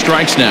and 2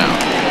 strikes now.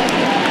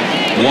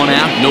 1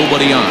 out,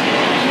 nobody on.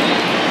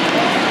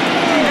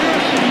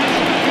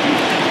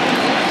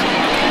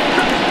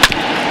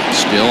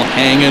 Still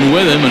hanging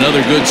with him.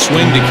 Another good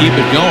swing to keep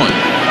it going.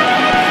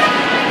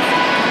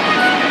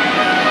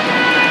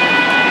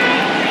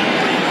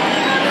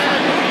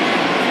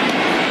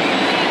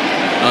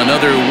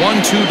 Another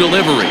 1-2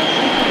 delivery.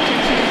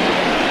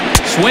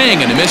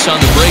 Swing and a miss on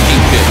the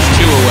breaking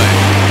pitch. 2 away.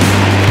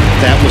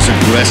 That was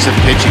aggressive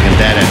pitching and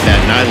that,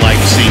 and I like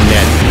seeing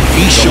that.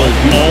 He showed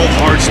all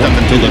hard stuff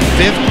until the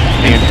 5th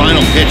and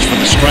final pitch for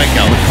the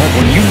strikeout.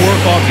 When you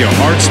work off your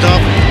hard stuff,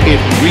 it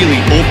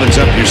really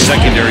opens up your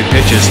secondary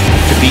pitches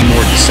to be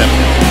more deceptive.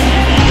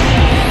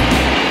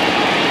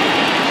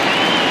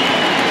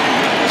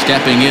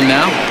 Stepping in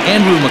now,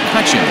 Andrew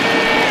McCutchen.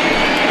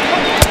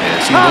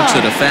 As he looks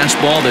at a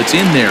fastball that's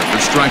in there for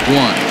strike 1.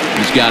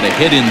 He's got a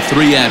hit in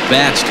 3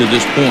 at-bats to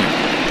this point.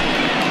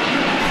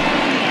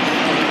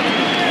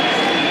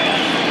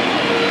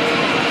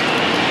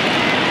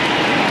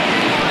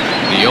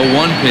 The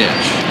 0-1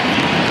 pitch.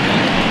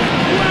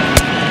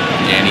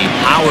 And he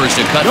powers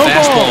to cut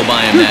fastball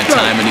by him that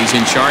time, and he's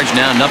in charge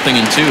now, 0-2.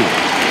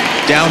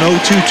 Down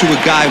 0-2 to a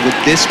guy with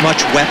this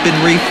much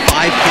weaponry,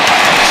 5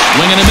 pitches.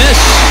 Swing and a miss.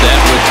 That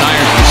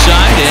retires the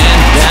side, and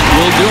that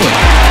will do it.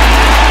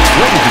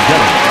 Ladies and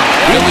gentlemen,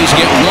 Phillies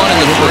get 1 in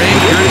the frame,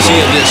 courtesy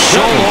of this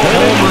solo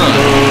home run.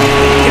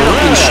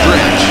 Open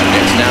stretch.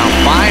 It's now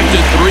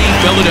 5-3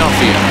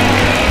 Philadelphia.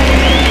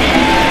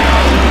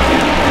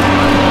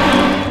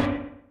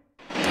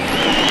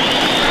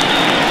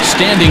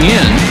 Standing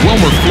in,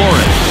 Wilmer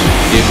Flores.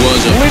 It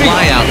was a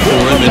flyout for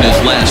him in his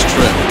last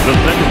trip. the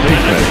second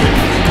baseman,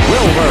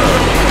 Wilmer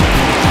Flores.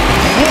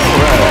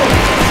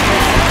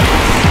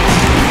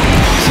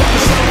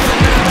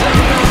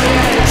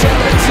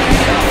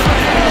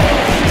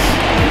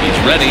 He's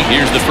ready.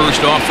 Here's the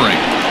first offering.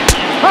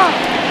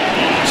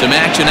 Some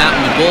action out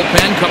in the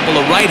bullpen. Couple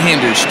of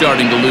right-handers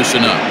starting to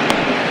loosen up.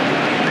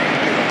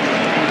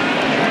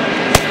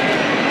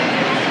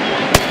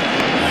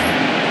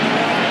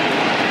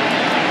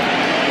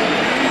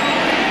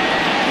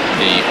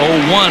 The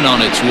 0-1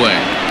 on its way.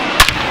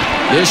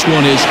 This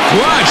one is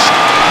crushed.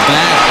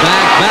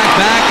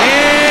 Back,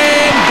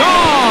 and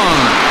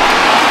gone.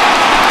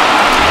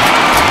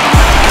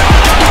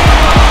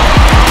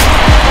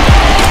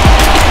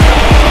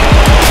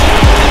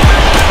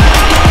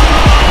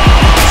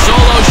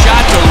 Solo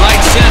shot to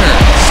right center.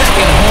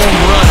 Second home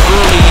run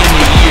early in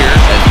the year.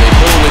 As they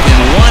pull within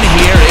 1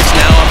 here, it's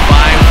now a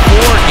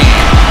 5-4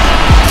 game.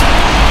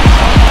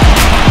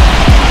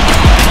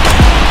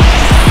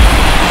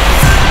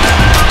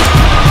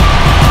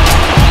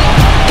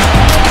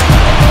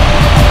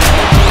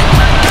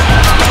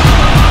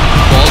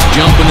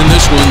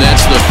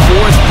 the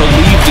fourth to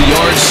leave the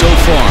yard so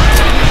far.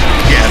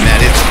 Yeah,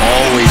 Matt, it's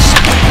always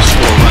tough to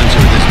score runs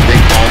over this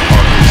big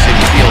ballpark in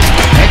Citi Field.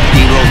 Heck,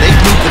 D-Roll,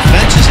 they've moved the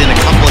fences in a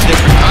couple of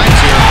different times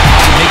here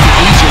to make it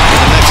easier for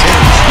the Mets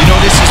hitters. You know,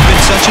 this has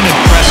been such an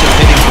impressive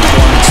hitting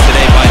performance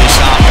today by this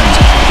offense,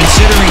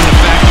 considering the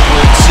fact that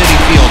we're at Citi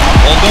Field,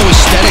 although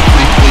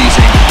aesthetically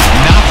pleasing,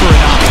 not for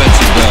an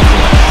offensive ball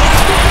player.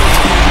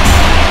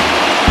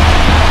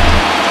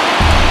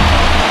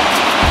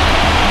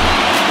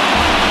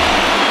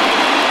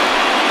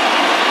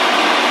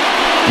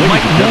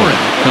 Mike Moore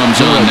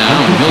comes on now,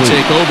 and he'll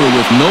take over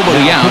with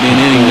nobody out in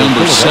inning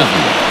number 7.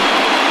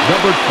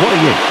 Number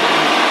 28,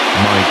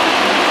 Mike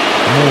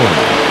Moore.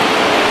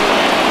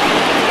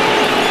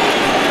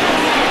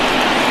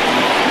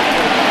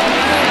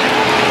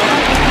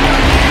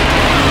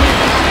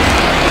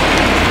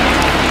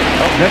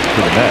 Up next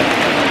to the bat,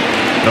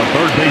 the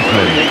third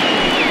baseman,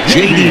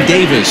 J.D.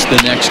 Davis,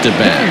 the next to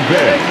bat.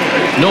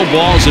 No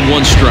balls and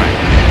 1 strike.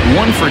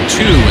 1 for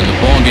 2 in the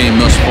ball game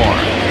thus far.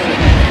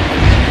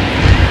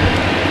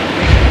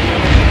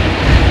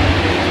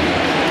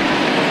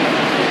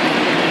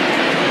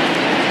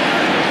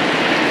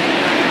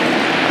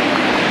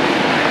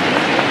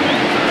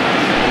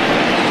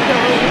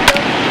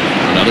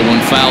 Another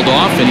one fouled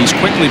off, and he's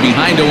quickly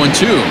behind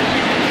 0-2.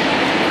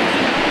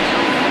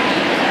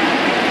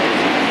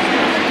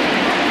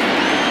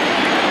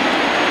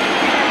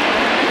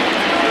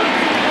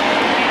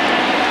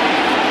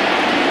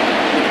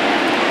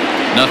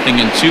 Nothing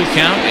in 2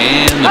 count,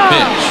 and the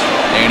pitch.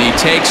 And he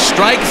takes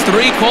strike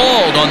 3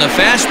 called on the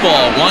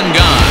fastball. 1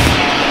 gone.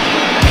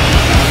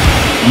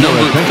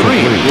 Number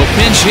 3 will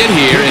pinch hit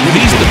here, and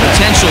he's the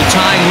potential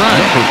tying run.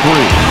 Number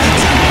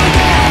 3.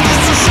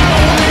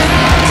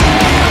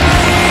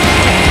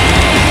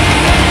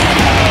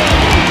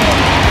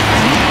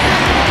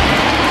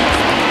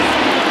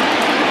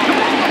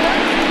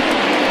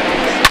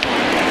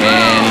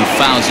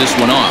 Fouls this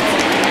one off.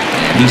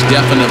 And he's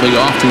definitely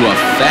off to a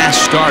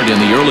fast start in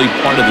the early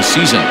part of the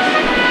season.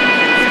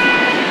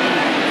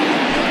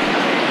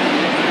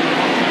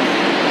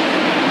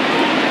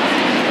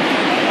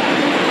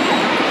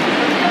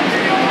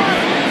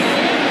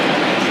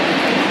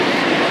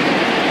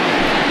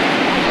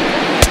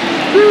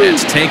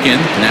 It's taken.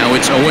 Now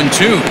it's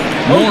 0-2.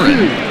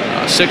 Morin,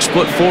 a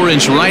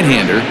 6'4"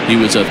 right-hander. He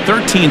was a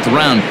 13th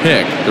round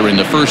pick during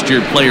the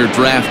first-year player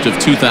draft of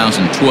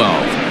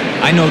 2012.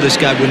 I know this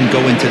guy wouldn't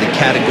go into the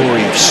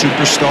category of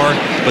superstar,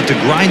 but to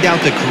grind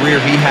out the career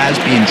he has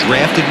being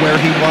drafted where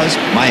he was,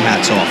 my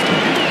hat's off to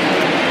him.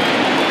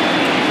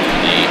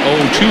 The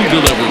 0-2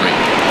 delivery.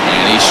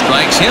 And he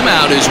strikes him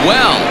out as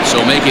well. So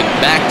make it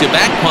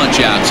back-to-back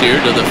punch-outs here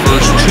to the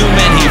first 2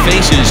 men he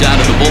faces out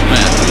of the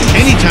bullpen.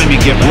 Anytime you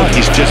get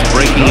rookies just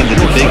breaking into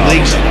the big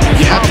leagues,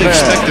 you have to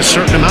expect a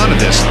certain amount of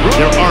this.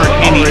 There aren't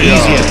any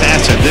easy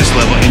at-bats at this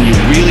level, and you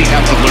really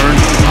have to learn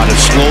how to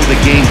slow the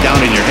game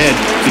down in your head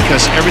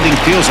because everything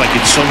feels like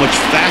it's so much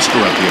faster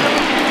up here.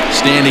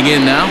 Standing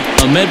in now,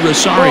 Ahmed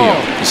Rosario.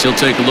 As he'll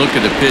take a look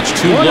at the pitch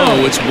too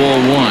low. It's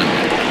ball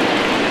 1.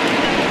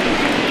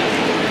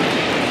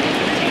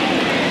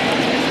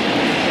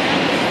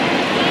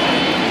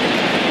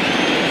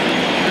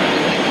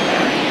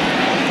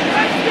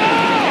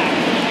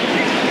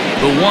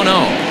 The 1-0.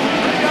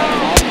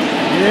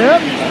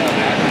 Yep.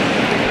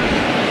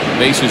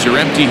 Bases are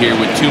empty here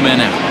with 2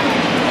 men out.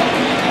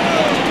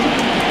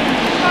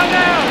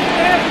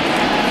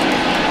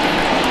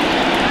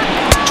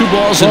 Two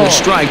balls and a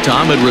strike to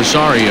Ahmed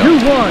Rosario.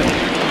 2-1.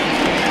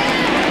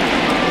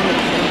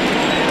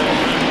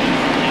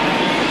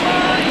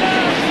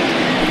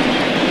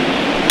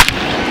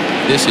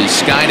 This is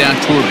skied out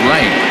toward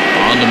right.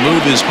 On the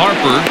move is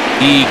Harper.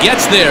 He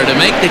gets there to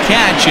make the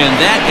catch, and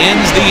that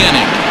ends the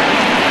inning.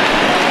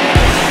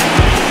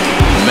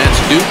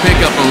 Mets do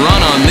pick up a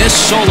run on this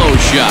solo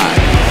shot.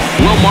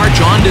 We'll march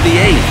on to the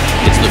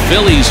 8th. It's the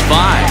Phillies 5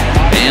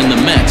 and the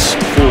Mets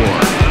 4.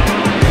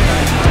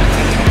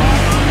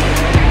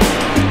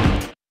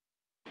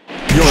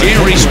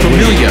 Jerry's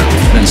Familia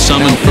been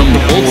summoned from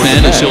the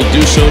bullpen as he'll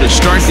do so to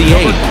start the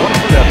 8th.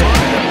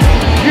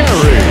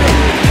 Jerry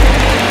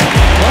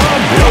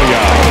Familia.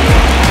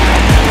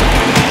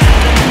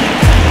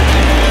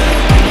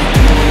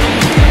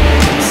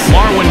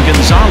 Marwin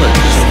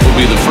Gonzalez will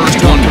be the first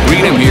one to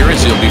greet him here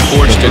as he'll be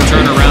forced to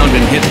turn around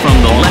and hit from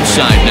the left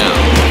side now.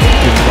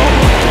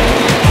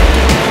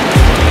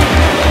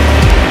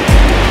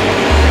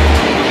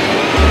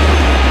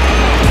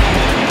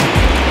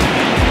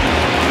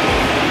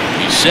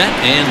 He's set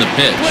and the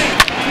pitch.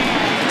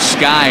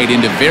 Skied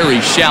into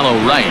very shallow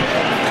right.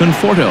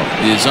 Conforto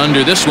is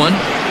under this one.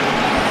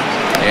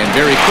 And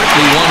very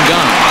quickly 1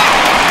 gone.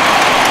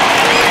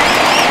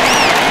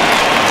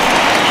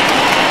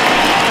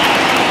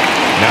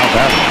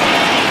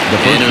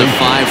 And in a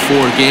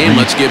 5-4 game,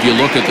 let's give you a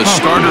look at the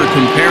starter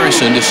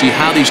comparison to see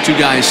how these 2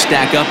 guys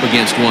stack up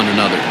against one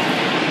another.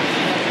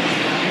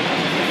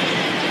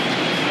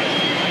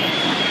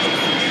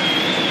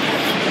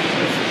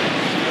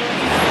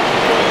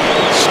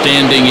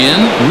 Standing in,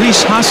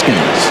 Rhys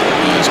Hoskins.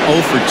 He's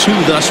 0 for 2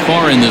 thus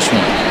far in this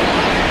one.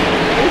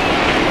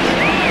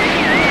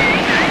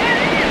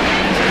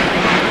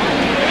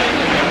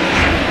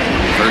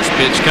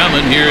 pitch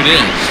coming. Here it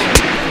is.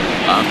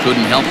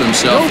 Couldn't help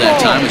himself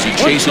that time as he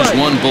chases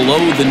one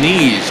below the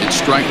knees. It's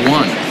strike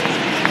one.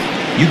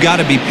 You got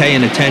to be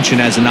paying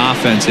attention as an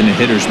offense in a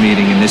hitter's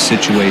meeting in this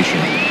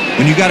situation.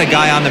 When you got a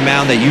guy on the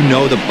mound that you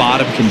know the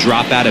bottom can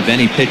drop out of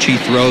any pitch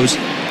he throws,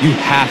 you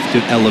have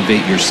to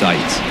elevate your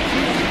sights.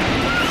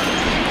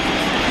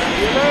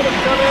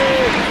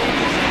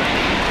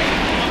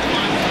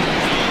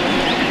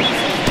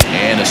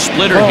 And a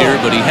splitter here,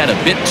 but he had a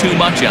bit too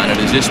much on it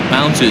as this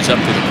bounces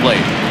up to the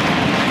plate.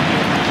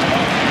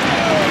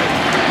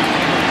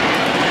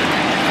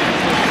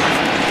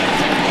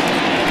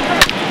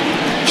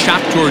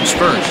 Chopped towards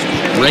first,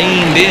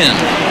 reined in,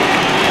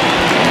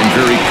 and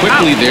very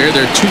quickly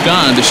they're two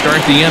gone to start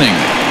the inning.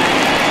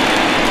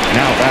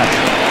 Now back,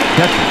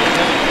 catcher,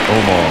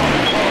 Omar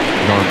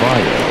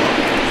Narvaez.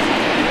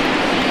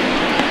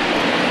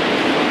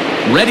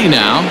 Ready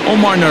now,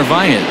 Omar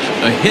Narvaez.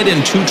 A hit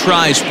in 2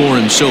 tries for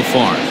him so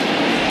far.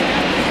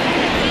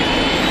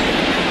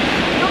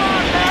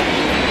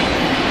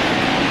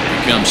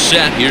 Comes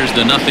set. Here's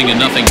the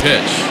 0-0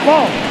 pitch.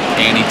 Ball.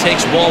 And he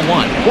takes ball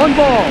 1. 1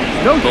 ball.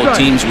 No strike. Both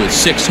teams with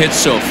 6 hits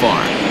so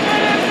far.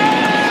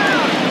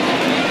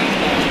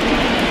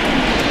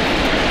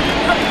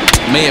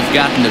 May have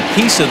gotten a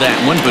piece of that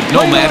one, but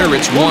no matter.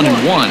 It's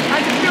 1-1.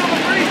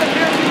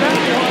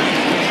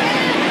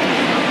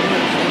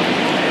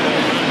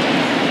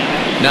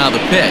 Now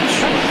the pitch.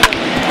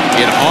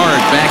 Hit hard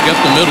back up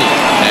the middle.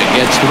 That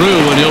gets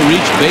through, and he'll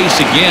reach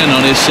base again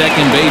on his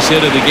second base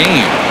hit of the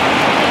game.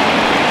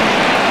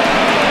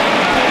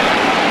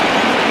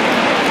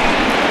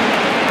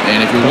 And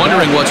if you're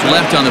wondering what's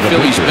left on the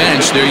Phillies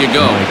bench, there you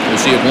go. We'll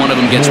see if one of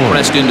them gets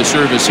pressed into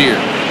service here.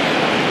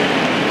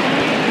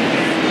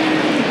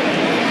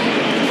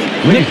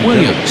 Nick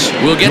Williams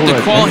will get the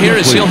call here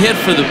as he'll hit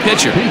for the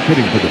pitcher. He's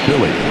hitting for the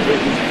Phillies.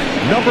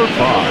 Number 5,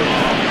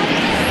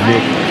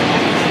 Nick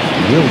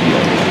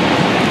Williams.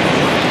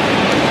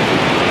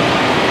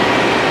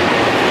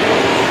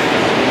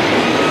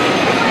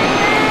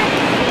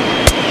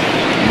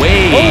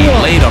 Way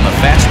late on the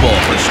fastball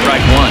for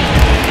strike 1.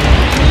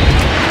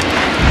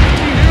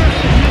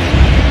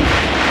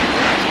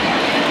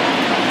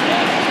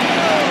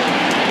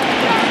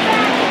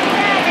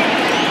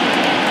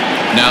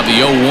 Now the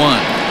 0-1.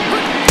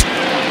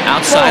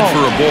 Outside for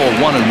a ball,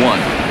 1-1.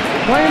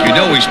 You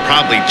know he's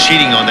probably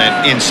cheating on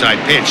that inside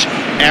pitch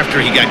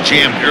after he got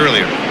jammed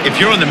earlier. If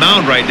you're on the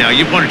mound right now,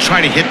 you want to try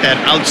to hit that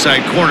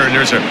outside corner, and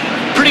there's a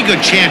pretty good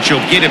chance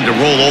you'll get him to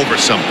roll over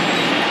something.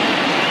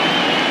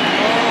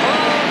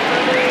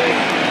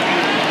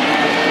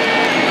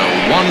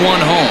 The 1-1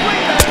 home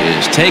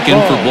is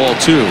taken for ball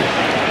 2.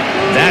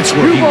 That's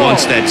where he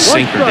wants that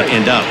sinker to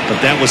end up,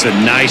 but that was a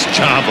nice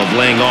job of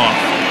laying off.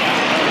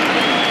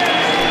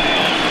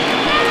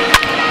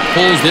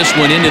 Pulls this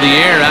one into the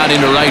air out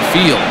into right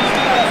field.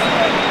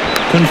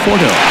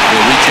 Conforto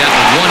will reach out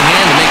with one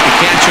hand to make the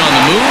catch on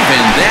the move,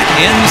 and that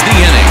ends the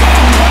inning.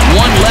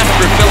 1 left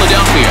for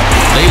Philadelphia.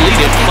 They lead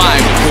it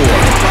 5-4.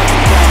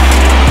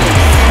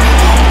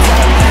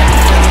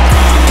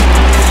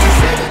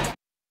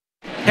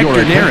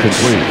 Hector Neris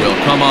will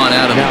come on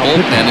out of the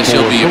bullpen as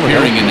he'll be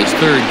appearing in his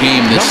 3rd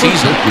game this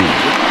season.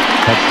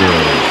 Hector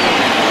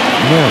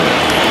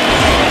Neris.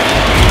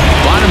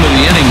 Bottom of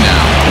the inning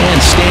now, and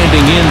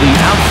standing in the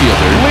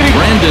outfielder,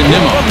 Brandon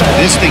Nimmo.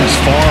 This thing's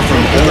far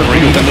from over,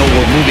 even though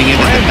we're moving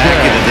into the back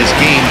end of this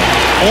game.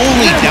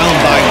 Only down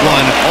by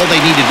 1. All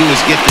they need to do is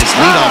get this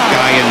leadoff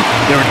guy, and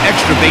they're an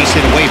extra base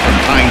hit away from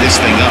tying this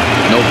thing up.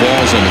 No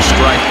balls and a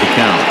strike to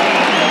count.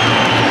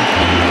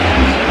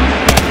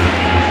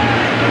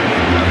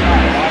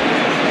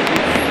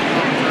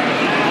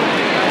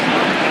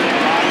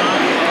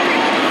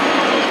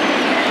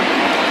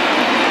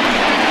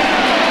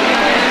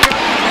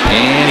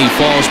 And he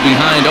falls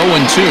behind 0-2.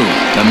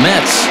 The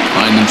Mets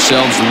find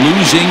themselves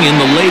losing in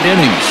the late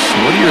innings.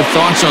 What are your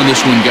thoughts on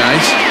this one,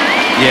 guys?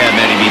 Yeah,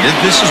 Matty B,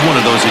 this is one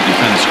of those that you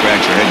kind of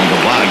scratch your head and you go,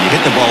 wow, you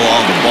hit the ball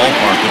all the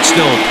ballpark, but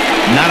still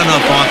not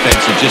enough offense.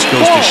 It just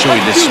goes to show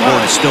you this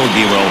sport is still,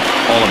 D-Row,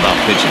 all about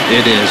pitching.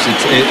 It is.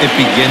 It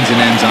begins and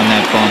ends on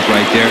that bump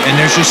right there. And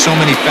there's just so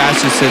many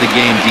facets to the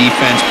game.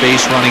 Defense,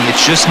 base running.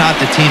 It's just not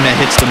the team that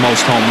hits the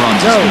most home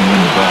runs that's going to win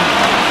the ball.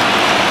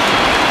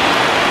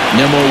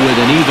 Nimmo with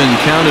an even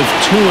count of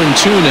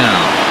 2-2 now.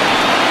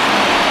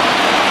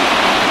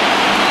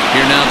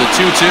 Here now the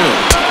 2-2.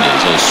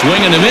 There's a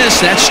swing and a miss.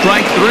 That's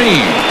strike 3.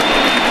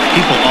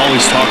 People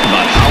always talk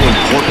about how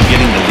important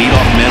getting the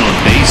leadoff man on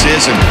base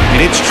is, and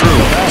it's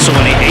true. So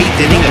in the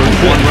 8th inning of a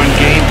 1-run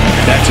game,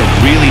 that's a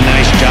really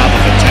nice job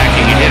of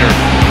attacking a hitter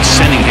and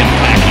sending him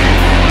packing.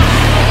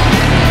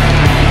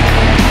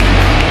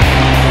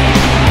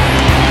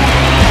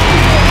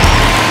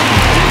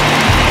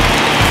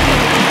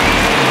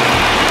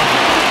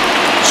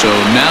 So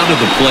now to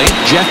the plate,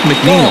 Jeff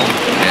McNeil.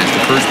 As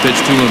the first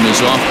pitch to him is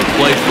off the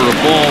plate for a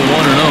ball,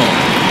 1-0.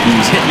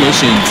 He's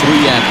hitless in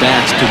 3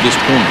 at-bats to this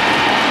point.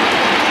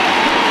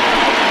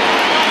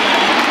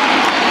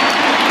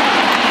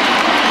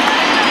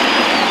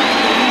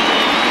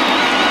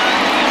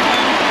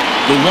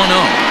 The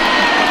 1-0.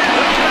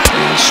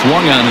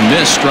 Swung on and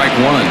missed, strike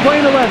one.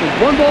 Playing 11.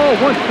 1 ball,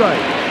 1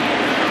 strike.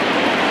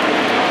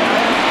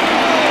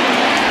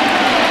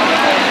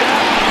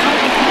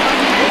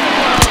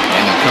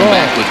 And he'll come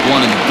back with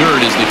 1 in the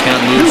third as the count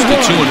moves to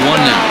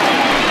 2-1 now.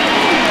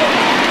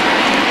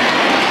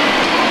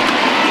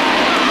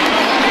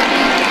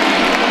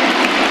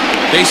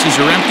 Bases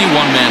are empty, 1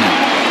 man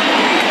out.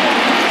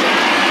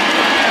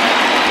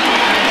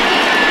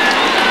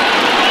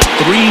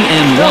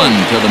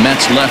 3-1 to the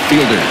Mets left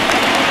fielder.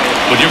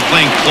 When you're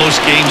playing close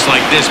games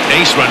like this,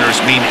 base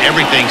runners mean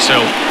everything, so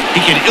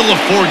he can ill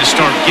afford to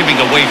start giving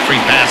away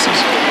free passes.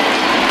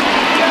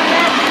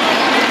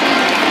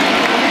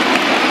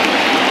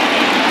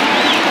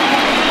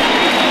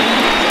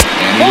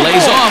 And he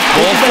lays off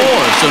ball 4.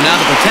 So now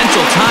the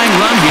potential tying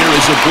run here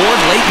is aboard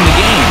late in the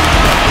game.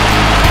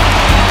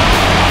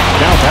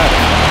 Now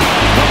batting,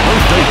 the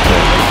first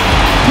baseman,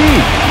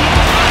 Keith.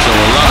 So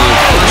a runner at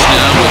first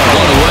now with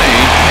 1 away.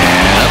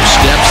 And up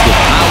steps the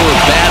power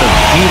bat of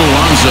Pete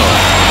Alonso.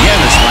 Yeah,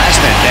 this last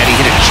at-bat, he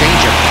hit a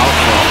changeup out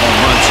for a home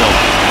run, so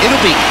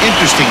it'll be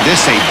interesting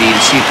this AB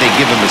to see if they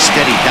give him a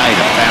steady diet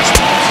of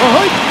fastballs.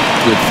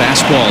 Good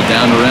fastball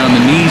down around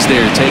the knees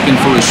there, taken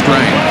for a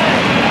strike.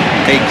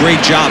 Hey,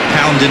 great job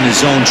pounding the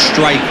zone,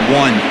 strike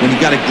 1. When you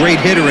got a great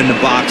hitter in the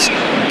box,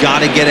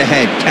 got to get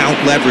ahead. Count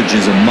leverage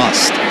is a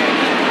must.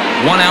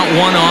 1 out,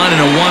 1 on in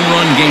a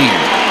 1-run game.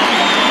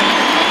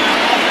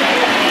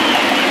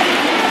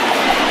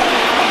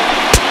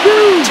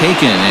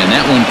 Taken, and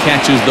that one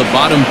catches the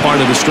bottom part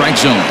of the strike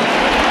zone.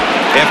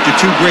 After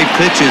 2 great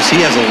pitches,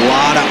 he has a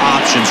lot of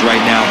options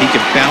right now. He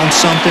could bounce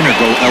something or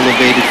go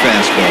elevated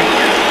fastball.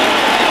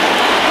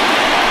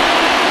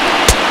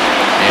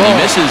 And he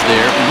misses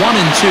there,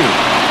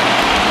 1-2.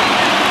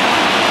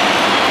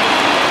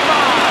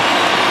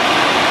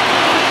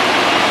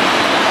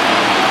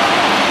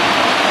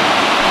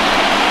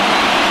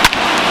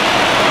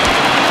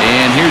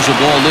 And here's a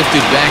ball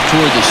lifted back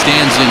toward the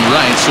stands in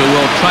right, so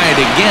we'll try it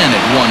again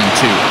at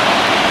 1-2.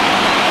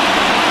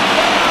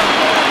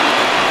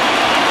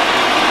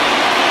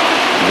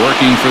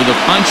 Working for the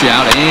punch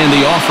out and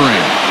the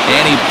offering.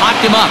 And he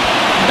popped him up.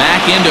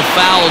 Back into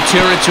foul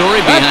territory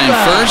behind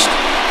first.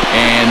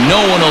 And no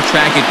one will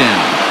track it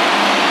down.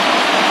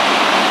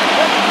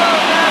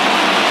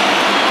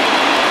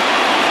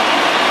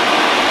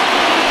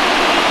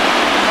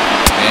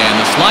 And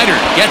the slider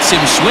gets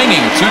him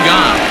swinging. 2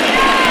 gone.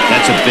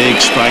 That's a big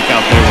strike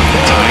out there with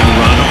the tying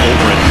run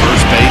over at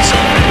first base.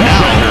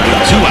 Now, with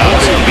 2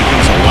 outs, it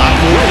becomes a lot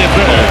more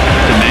difficult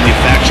to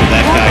manufacture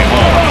that guy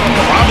home.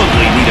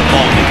 Probably need a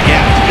ball in the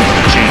gap to give him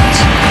a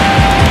chance.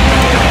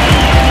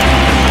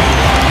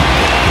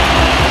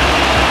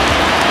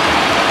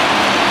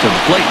 To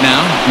the plate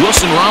now,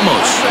 Wilson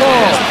Ramos.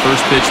 As the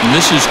first pitch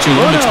misses to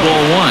him, it's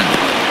ball 1.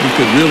 He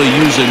could really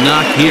use a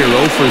knock here.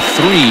 0 for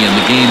 3 in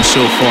the game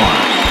so far.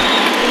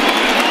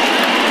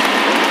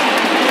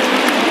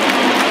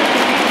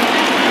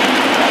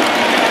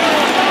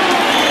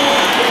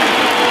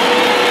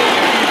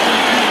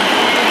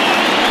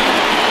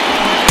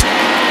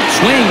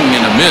 Swing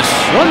and a miss.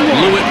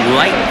 Blew it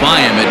right by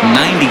him at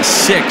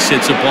 96.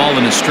 It's a ball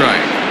and a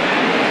strike.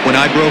 When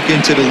I broke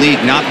into the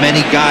league, not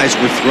many guys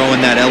were throwing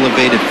that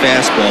elevated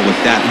fastball with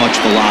that much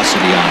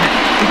velocity on it.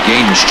 The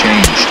game has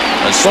changed.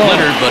 A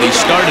splitter, but he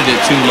started it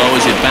too low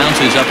as it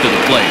bounces up to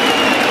the plate.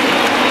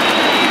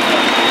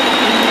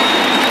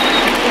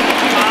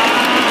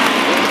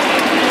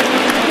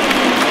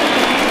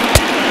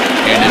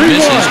 And it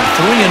misses.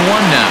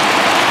 3-1 now.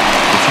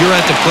 If you're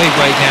at the plate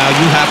right now,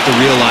 you have to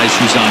realize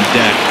who's on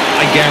deck.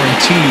 I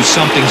guarantee you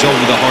something's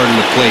over the heart of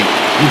the plate.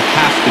 You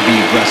have to be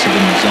aggressive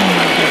in the zone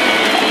right here.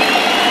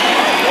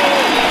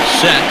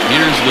 Set.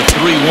 Here's the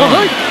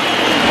 3-1.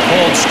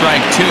 Called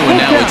strike 2, and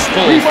now it's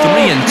full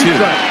 3-2.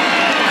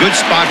 Good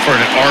spot for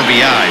an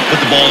RBI. Put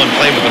the ball in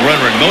play with the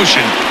runner in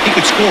motion. He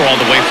could score all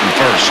the way from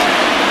first.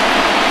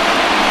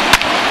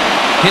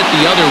 Hit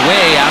the other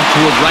way out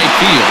toward right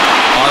field.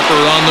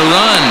 Harper on the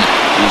run.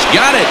 He's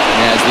got it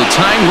as the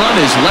tying run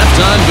is left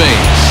on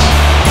base.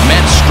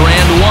 Mets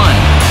strand 1.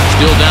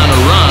 Still down a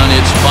run.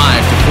 It's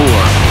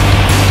 5-4.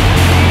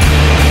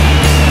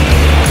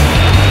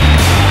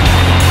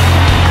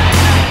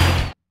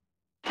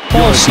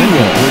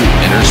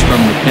 Enters from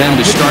the pen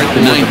to start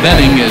the 9th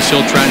inning as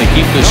he'll try to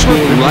keep the score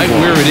right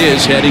where it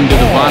is heading to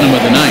the bottom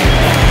of the 9th.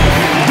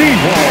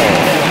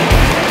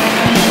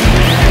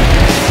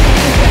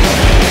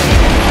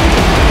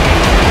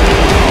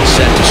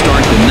 Set to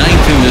start the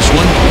 9th in this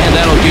one, and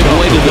that'll give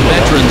way to the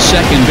veteran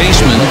second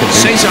baseman,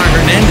 Cesar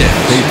Hernandez.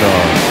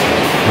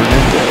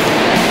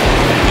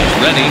 He's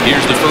ready.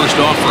 Here's the first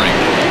offering.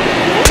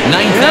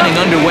 9th inning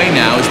underway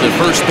now as the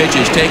first pitch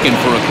is taken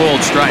for a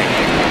called strike.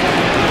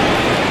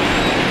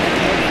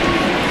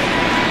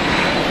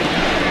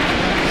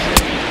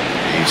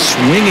 A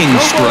swinging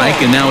strike,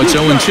 and now it's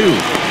 0-2.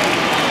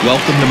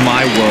 Welcome to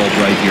my world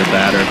right here,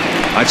 batter.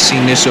 I've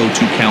seen this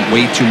 0-2 count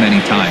way too many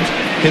times.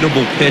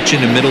 Hittable pitch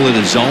in the middle of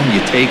the zone, you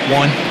take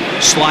one.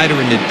 Slider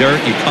in the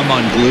dirt, you come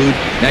unglued.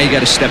 Now you got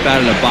to step out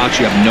of the box,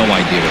 you have no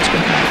idea what's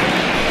going to happen.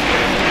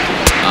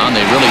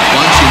 They really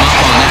bunch him up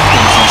on that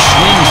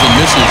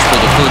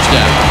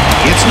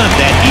It's not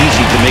that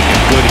easy to make a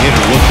good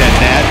hitter look that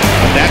bad,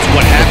 but that's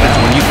what happens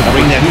when you can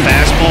bring that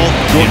fastball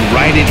and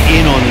ride it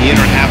in on the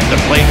inner half of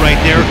the plate right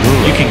there.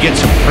 You can get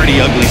some pretty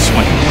ugly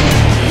swings.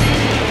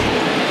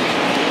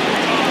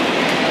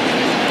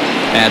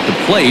 At the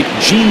plate,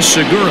 Gene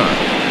Segura.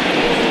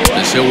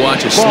 As he'll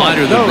watch a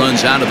slider that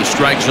runs out of the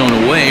strike zone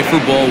away for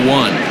ball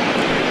one.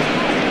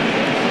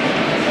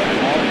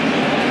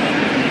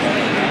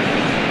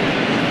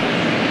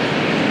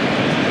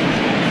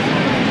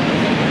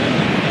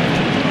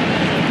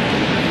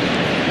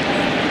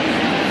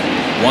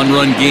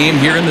 One-run game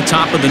here in the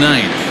top of the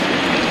ninth.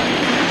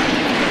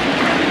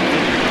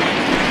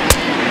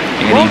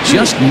 And he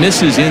just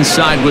misses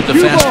inside with the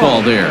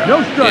fastball there.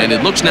 And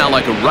it looks now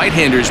like a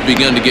right-hander's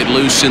begun to get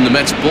loose in the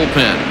Mets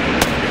bullpen.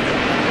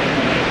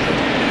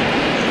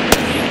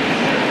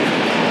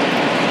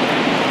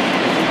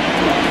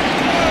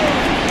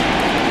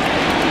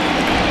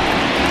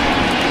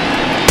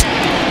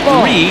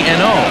 Ball.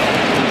 3-0.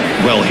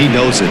 Well, he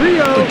knows it,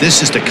 but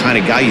this is the kind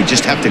of guy you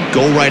just have to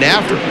go right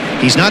after.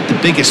 He's not the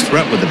biggest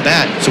threat with the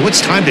bat, so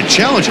it's time to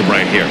challenge him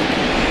right here.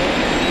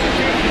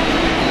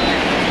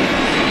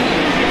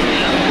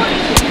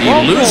 He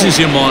loses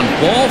him on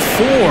ball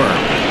 4.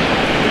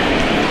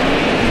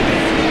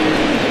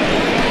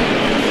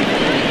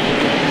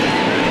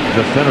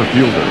 The center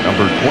fielder,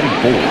 number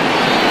 24.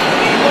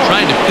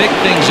 Trying to pick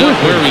things up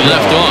where he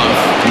left off,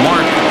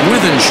 Mark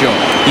Withenshaw.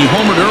 He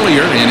homered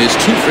earlier and is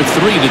 2 for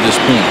 3 to this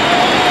point.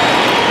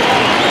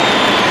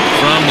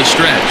 From the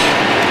stretch.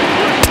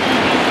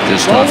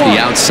 Just off the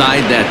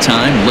outside that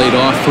time, laid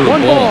off for a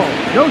ball.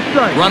 No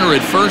strike. Runner at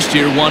first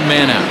here, 1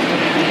 man out.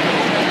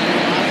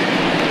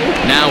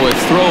 Now a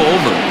throw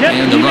over,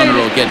 and the runner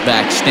will get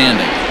back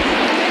standing.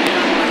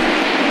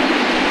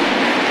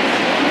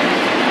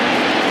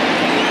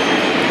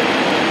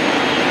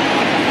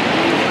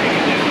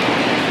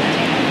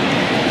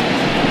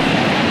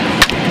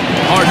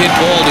 Hard hit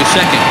ball to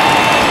second.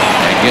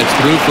 And gets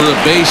through for a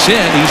base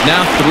hit. He's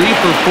now 3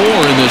 for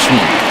 4 in this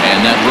one.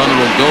 And that runner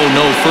will go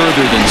no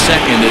further than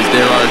second as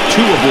there are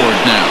 2 aboard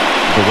now.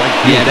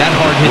 Yeah, that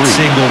hard hit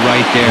single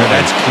right there.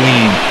 That's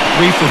clean.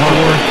 3 for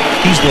 4.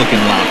 He's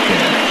looking locked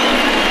in.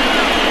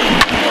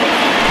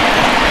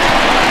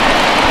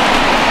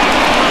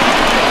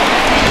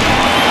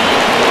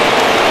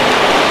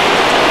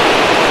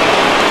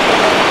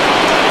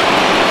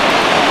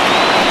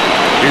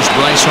 Here's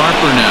Bryce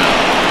Harper now.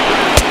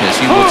 As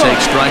he will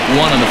take strike 1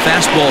 on the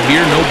fastball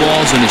here. No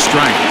balls and a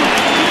strike.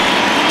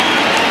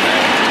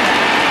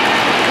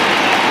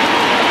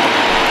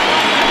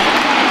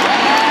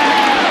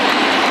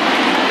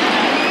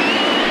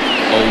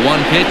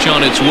 0-1 pitch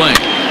on its way.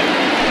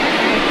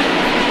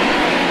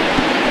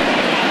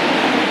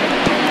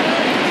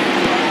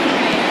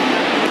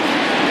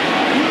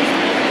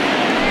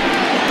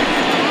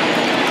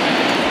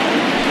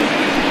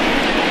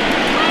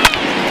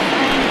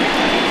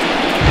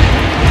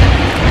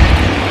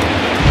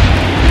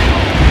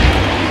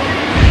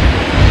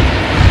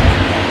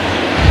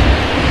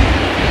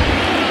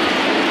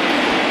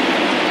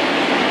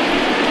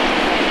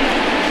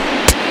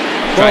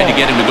 Tried to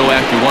get him to go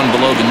after one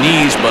below the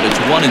knees, but it's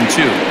 1-2.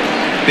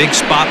 Big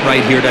spot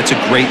right here. That's a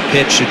great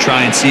pitch to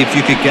try and see if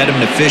you could get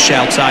him to fish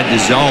outside the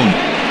zone.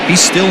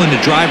 He's still in the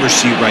driver's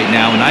seat right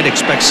now, and I'd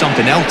expect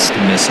something else to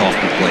miss off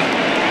the plate.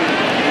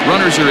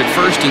 Runners are at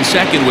first and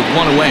second with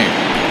 1 away.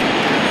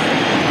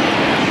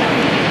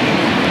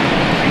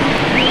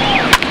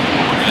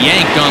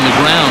 Yanked on the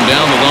ground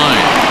down the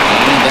line.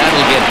 And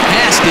that'll get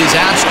past his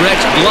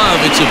outstretched glove.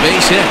 It's a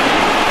base hit.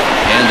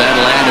 And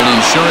that'll add an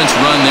insurance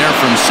run there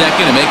from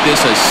second to make this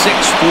a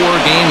 6-4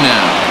 game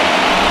now.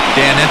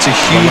 Dan, that's a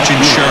huge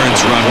insurance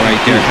run right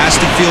there. Has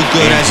to feel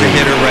good as a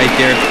hitter right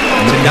there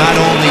to not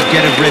only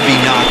get a ribby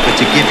knock, but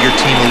to give your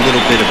team a little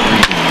bit of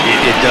breathing.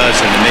 It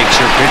does, and it makes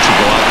your pitcher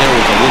go out there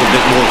with a little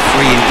bit more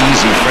free and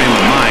easy frame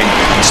of mind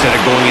instead of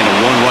going in a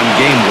one-run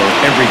game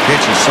where every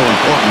pitch is so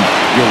important.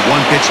 You're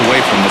 1 pitch away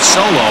from the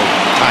solo,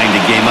 tying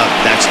the game up.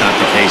 That's not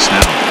the case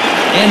now.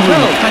 Andrew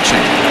McCutcheon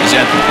is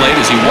at the plate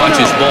as he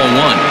watches ball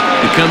 1.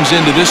 He comes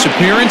into this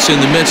appearance in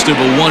the midst of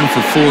a 1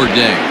 for 4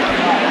 day.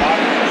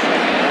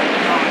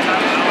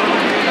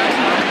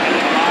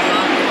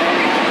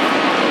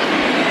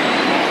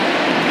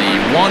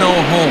 The 1-0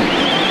 home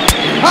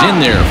is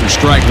in there for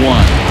strike 1.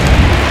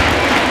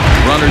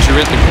 Runners are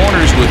at the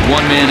corners with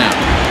 1 man out.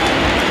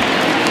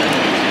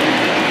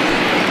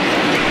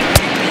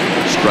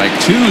 Strike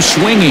 2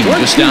 swinging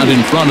just out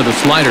in front of the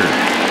slider.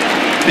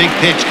 Big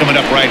pitch coming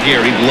up right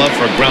here. He'd love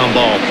for a ground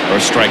ball or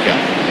a strikeout.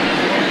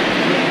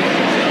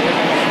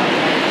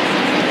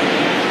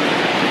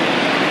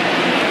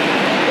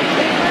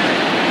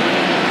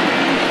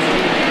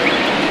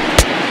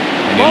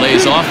 And he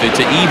lays off it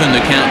to even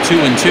the count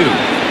 2-2.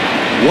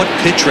 What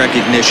pitch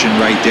recognition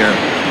right there.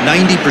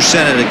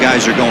 90% of the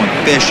guys are going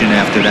fishing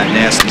after that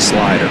nasty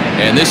slider.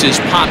 And this is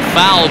pop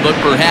foul, but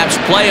perhaps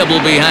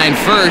playable behind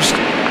first.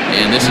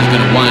 And this is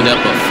going to wind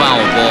up a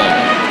foul ball.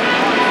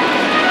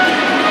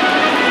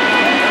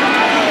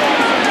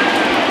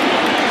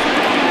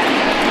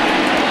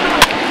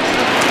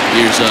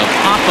 Here's a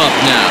pop-up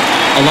now.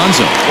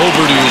 Alonso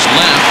over to his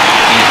left.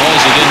 He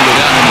hauls it in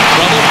without any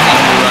trouble,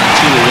 and we're on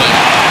 2 away.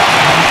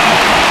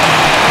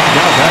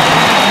 Now back,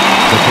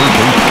 the third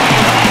baseman,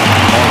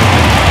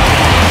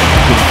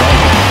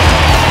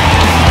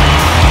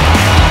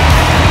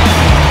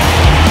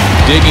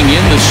 Digging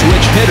in the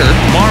switch hitter,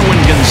 Marwin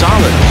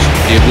Gonzalez.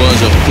 It was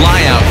a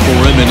flyout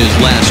for him in his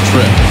last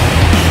trip.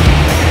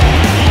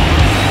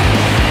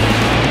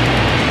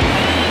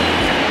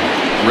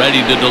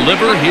 Ready to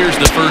deliver. Here's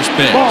the first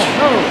pitch. Ball,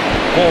 no.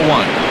 Ball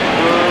 1.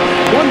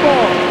 1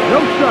 ball, no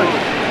strike.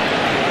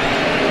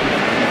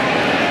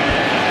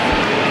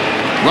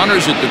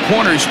 Runners at the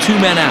corners, 2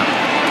 men out.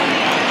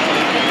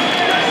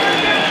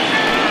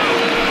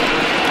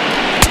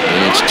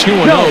 It's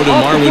 2-0 to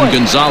Marwin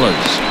Gonzalez.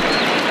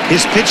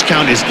 His pitch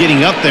count is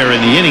getting up there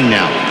in the inning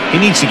now. He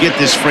needs to get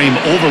this frame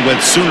over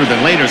with sooner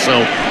than later,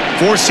 so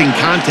forcing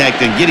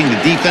contact and getting the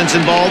defense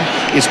involved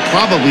is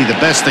probably the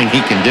best thing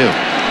he can do.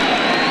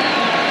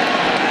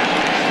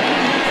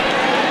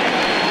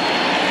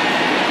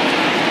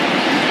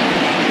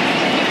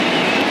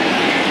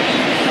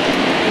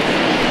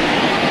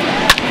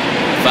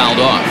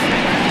 Fouled off.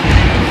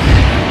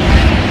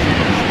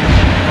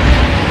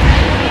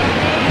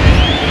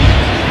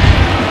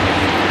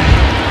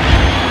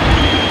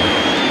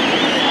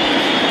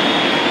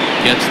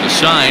 Gets the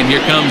sign.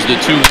 Here comes the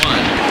 2-1.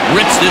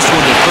 Rips this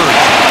one to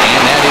first.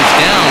 And that is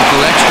down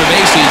for extra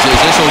bases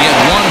as this will get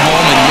 1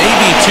 home and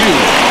maybe 2.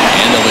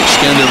 And they'll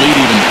extend their lead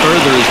even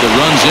further as the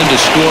runs in to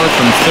score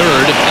from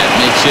third. That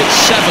makes it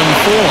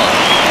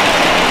 7-4.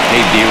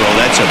 Hey, D-Roll,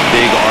 that's a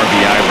big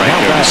RBI right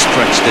there to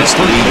stretch this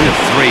lead to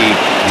 3.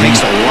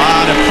 Takes a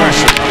lot of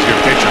pressure off your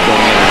pitcher going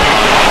into the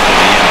bottom.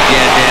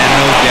 Yeah, Dan,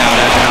 no doubt.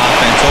 As an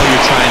offense, all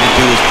you're trying to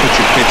do is put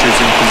your pitchers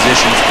in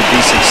positions to be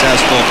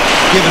successful.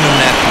 Giving them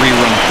that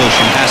 3-run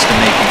cushion has to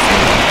make them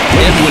feel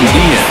it. Edwin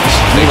Diaz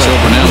takes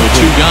over now with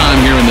 2 gone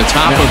here in the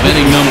top of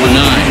inning number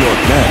 9.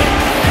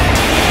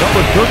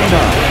 Number 39,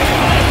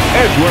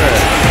 Edwin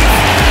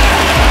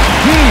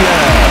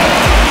Diaz.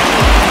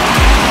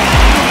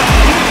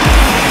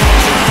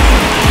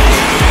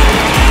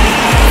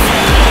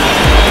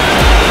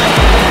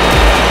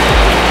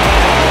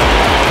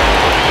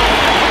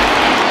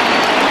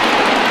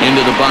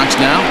 Into the box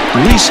now,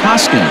 Rhys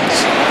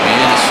Hoskins. And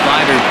a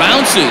slider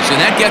bounces, and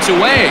that gets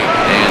away.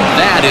 And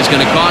that is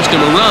going to cost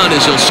him a run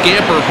as he'll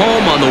scamper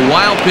home on the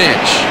wild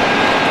pitch.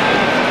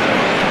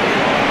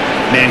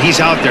 Man, he's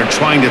out there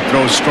trying to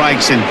throw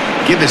strikes and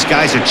give his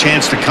guys a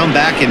chance to come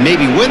back and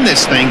maybe win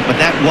this thing,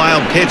 but that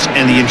wild pitch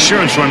and the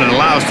insurance run it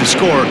allows to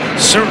score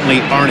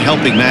certainly aren't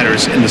helping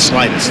matters in the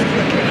slightest.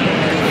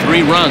 3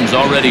 runs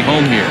already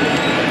home here.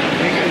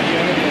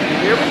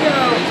 Here we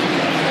go.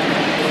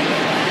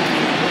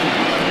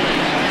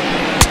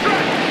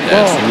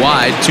 That's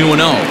wide, 2-0.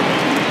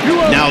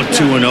 Now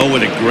 2-0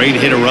 with a great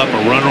hitter up,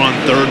 a runner on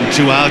third and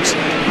 2 outs.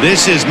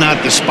 This is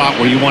not the spot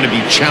where you want to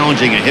be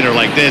challenging a hitter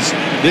like this.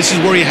 This is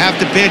where you have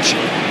to pitch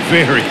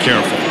very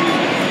careful.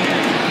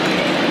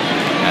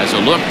 As a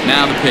look,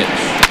 now the pitch.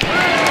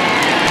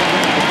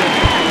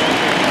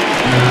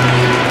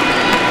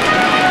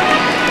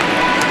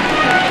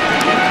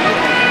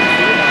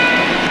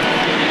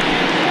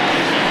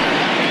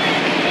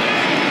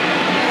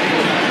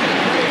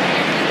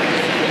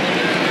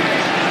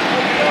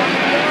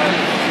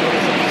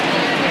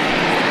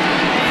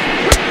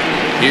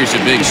 Here's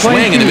a big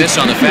swing and a miss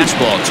on the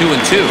fastball, 2-2.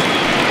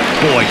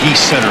 Boy, he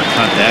center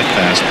cut that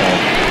fastball.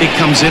 It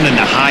comes in the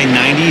high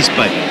 90s,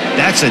 but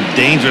that's a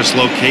dangerous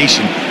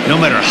location no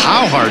matter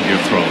how hard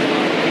you're throwing.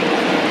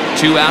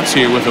 2 outs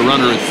here with a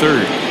runner at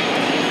third.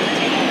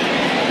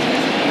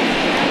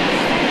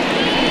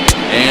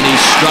 And he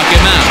struck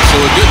him out. So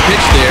a good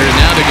pitch there, and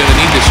now they're going to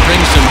need to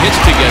string some hits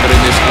together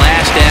in this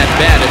last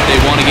at-bat if they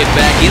want to get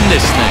back in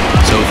this thing.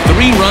 So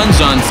 3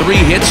 runs on 3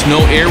 hits, no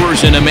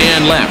errors, and a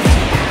man left.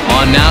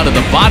 On now to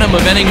the bottom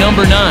of inning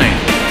number 9.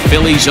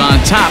 Phillies on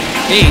top,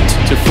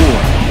 8-4.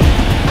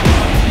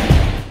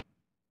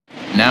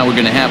 Now we're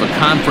going to have a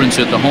conference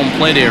at the home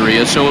plate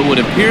area, so it would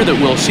appear that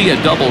we'll see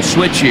a double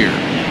switch here.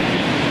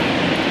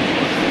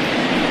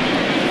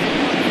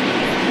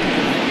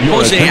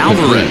 Jose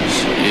Alvarez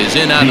is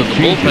in out of the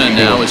bullpen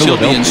now as he'll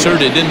be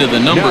inserted into the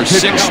number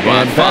 6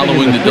 spot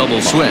following the double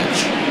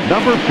switch.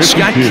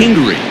 Scott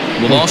Kingery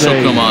will also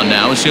come on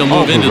now as he'll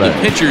move into the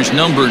pitcher's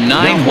number 9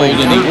 hold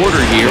in the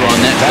order here on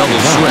that double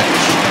switch.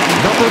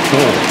 Number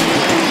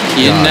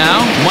 4. In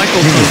now, Michael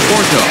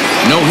Conforto.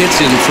 No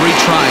hits in 3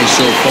 tries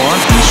so far.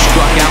 He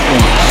struck out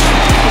once.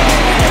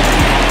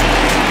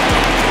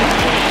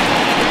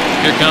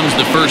 Here comes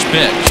the first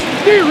pitch.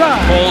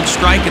 Cold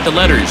strike at the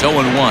letters,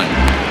 0-1.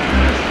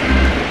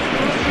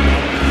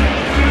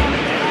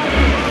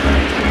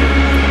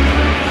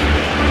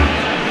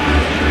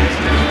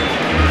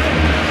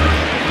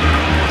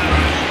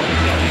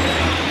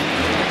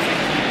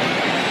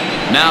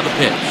 Now the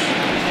pitch.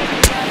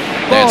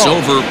 That's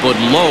over, but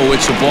low.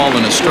 It's a ball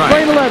and a strike.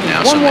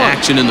 Now some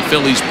action in the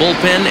Phillies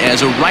bullpen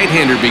as a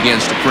right-hander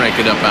begins to crank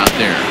it up out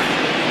there.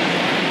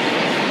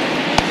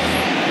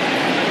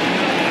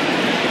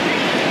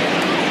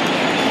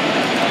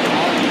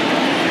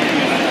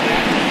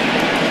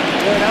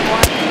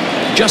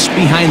 just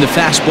behind the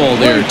fastball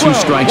there. 2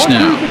 strikes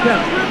now.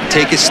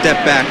 Take a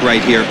step back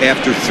right here.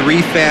 After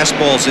 3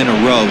 fastballs in a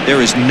row,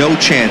 there is no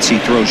chance he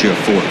throws you a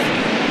 4th.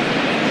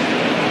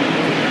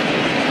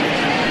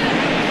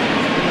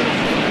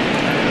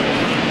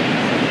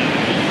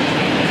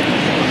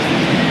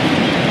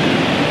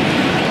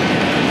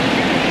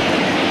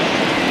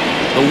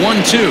 The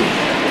 1-2.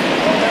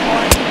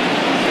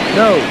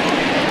 No.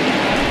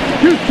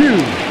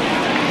 2-2.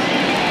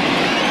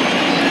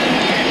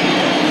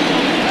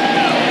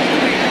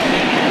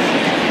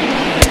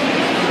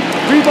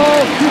 Three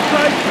balls, 2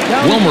 strikes.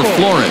 Down Wilmer 4.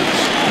 Flores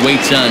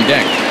waits on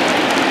deck.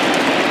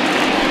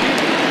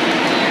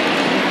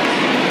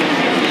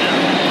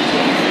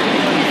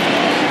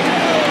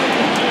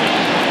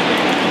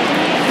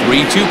 The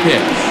 3-2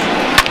 pitch.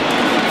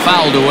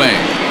 Fouled away.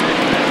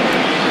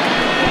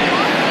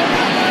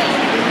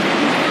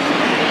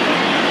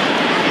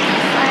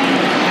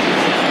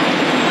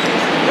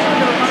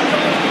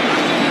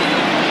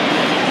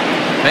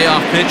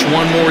 Payoff pitch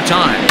one more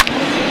time.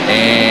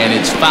 And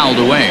it's fouled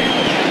away.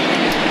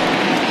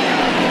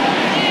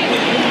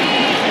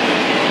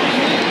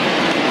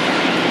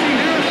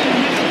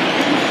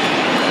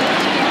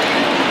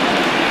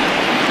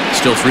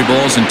 Still 3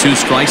 balls and 2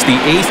 strikes. The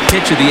 8th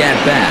pitch of the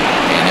at-bat.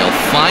 And he'll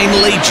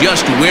finally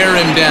just wear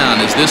him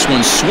down as this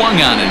one swung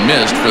on and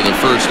missed for the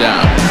first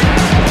out.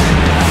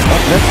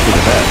 Up next to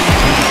the bat.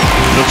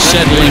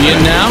 Settling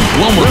in now,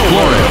 Wilmer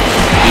Flores.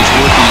 He's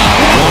working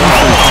on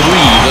 1 for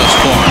 3 thus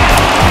far.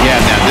 Yeah,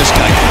 man, this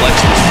guy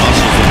flexed his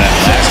muscles in that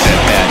last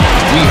at-bat.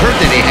 We heard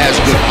that he has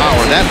good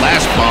power. That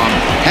last bomb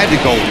had to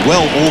go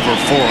well over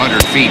 400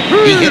 feet.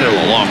 He hit it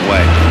a long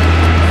way.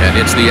 And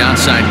it's the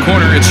outside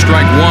corner. It's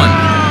strike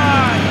 1.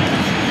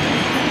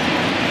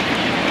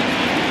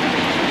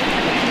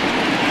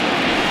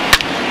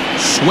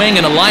 Swing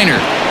and a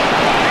liner.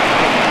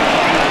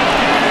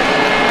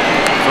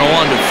 Throw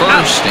on to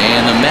first,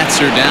 and the Mets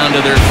are down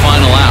to their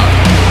final out.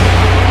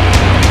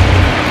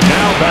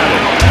 Now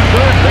batting,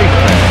 third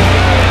baseman,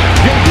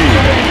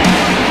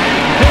 Davis.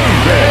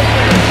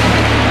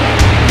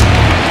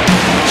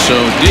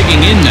 So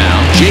digging in now,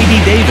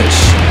 J.D. Davis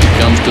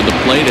comes to the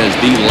plate as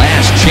the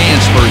last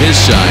chance for his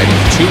side.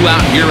 2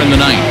 out here in the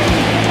 9th.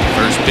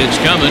 First pitch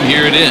coming.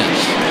 Here it is.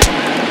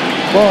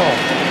 Ball.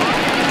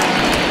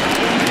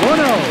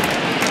 1-0.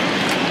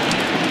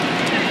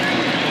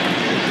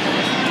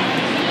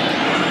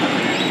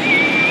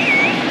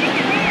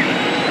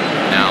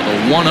 Now the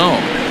 1-0.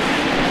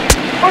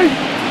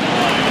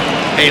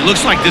 Hey,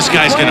 looks like this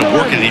guy's going to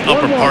work in the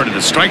upper part of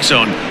the strike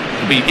zone.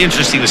 It'll be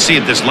interesting to see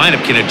if this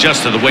lineup can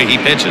adjust to the way he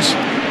pitches.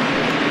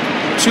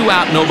 2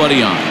 out,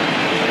 nobody on.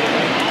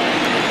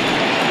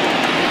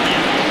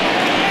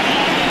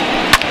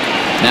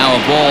 Now a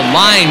ball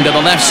lined to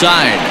the left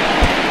side,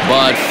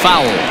 but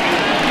foul.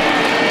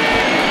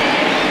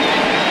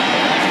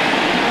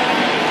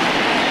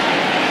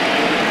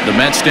 The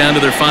Mets down to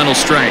their final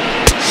strike.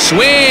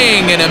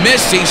 Swing and a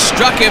miss. He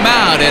struck him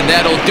out, and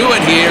that'll do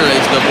it here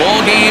as the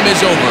ball game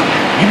is over.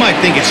 You might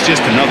think it's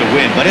just another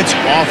win, but it's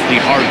awfully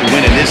hard to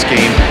win in this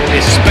game,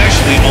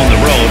 especially on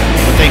the road.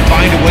 But they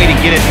find a way to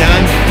get it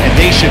done, and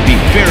they should be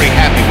very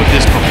happy with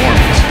this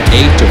performance.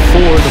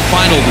 8-4 the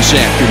final this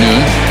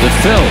afternoon. The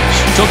Phillies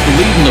took the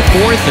lead in the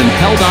 4th and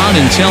held on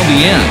until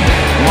the end.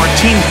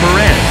 Martin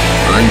Perez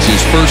earns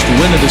his first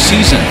win of the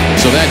season.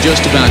 So that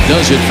just about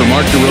does it for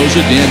Mark DeRosa,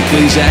 Dan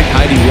Plesac,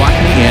 Heidi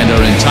Watney, and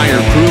our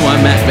entire crew.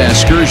 I'm Matt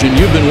Vasgersian.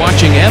 You've been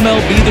watching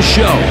MLB The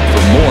Show.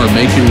 For more,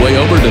 make your way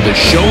over to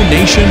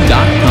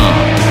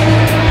theshownation.com.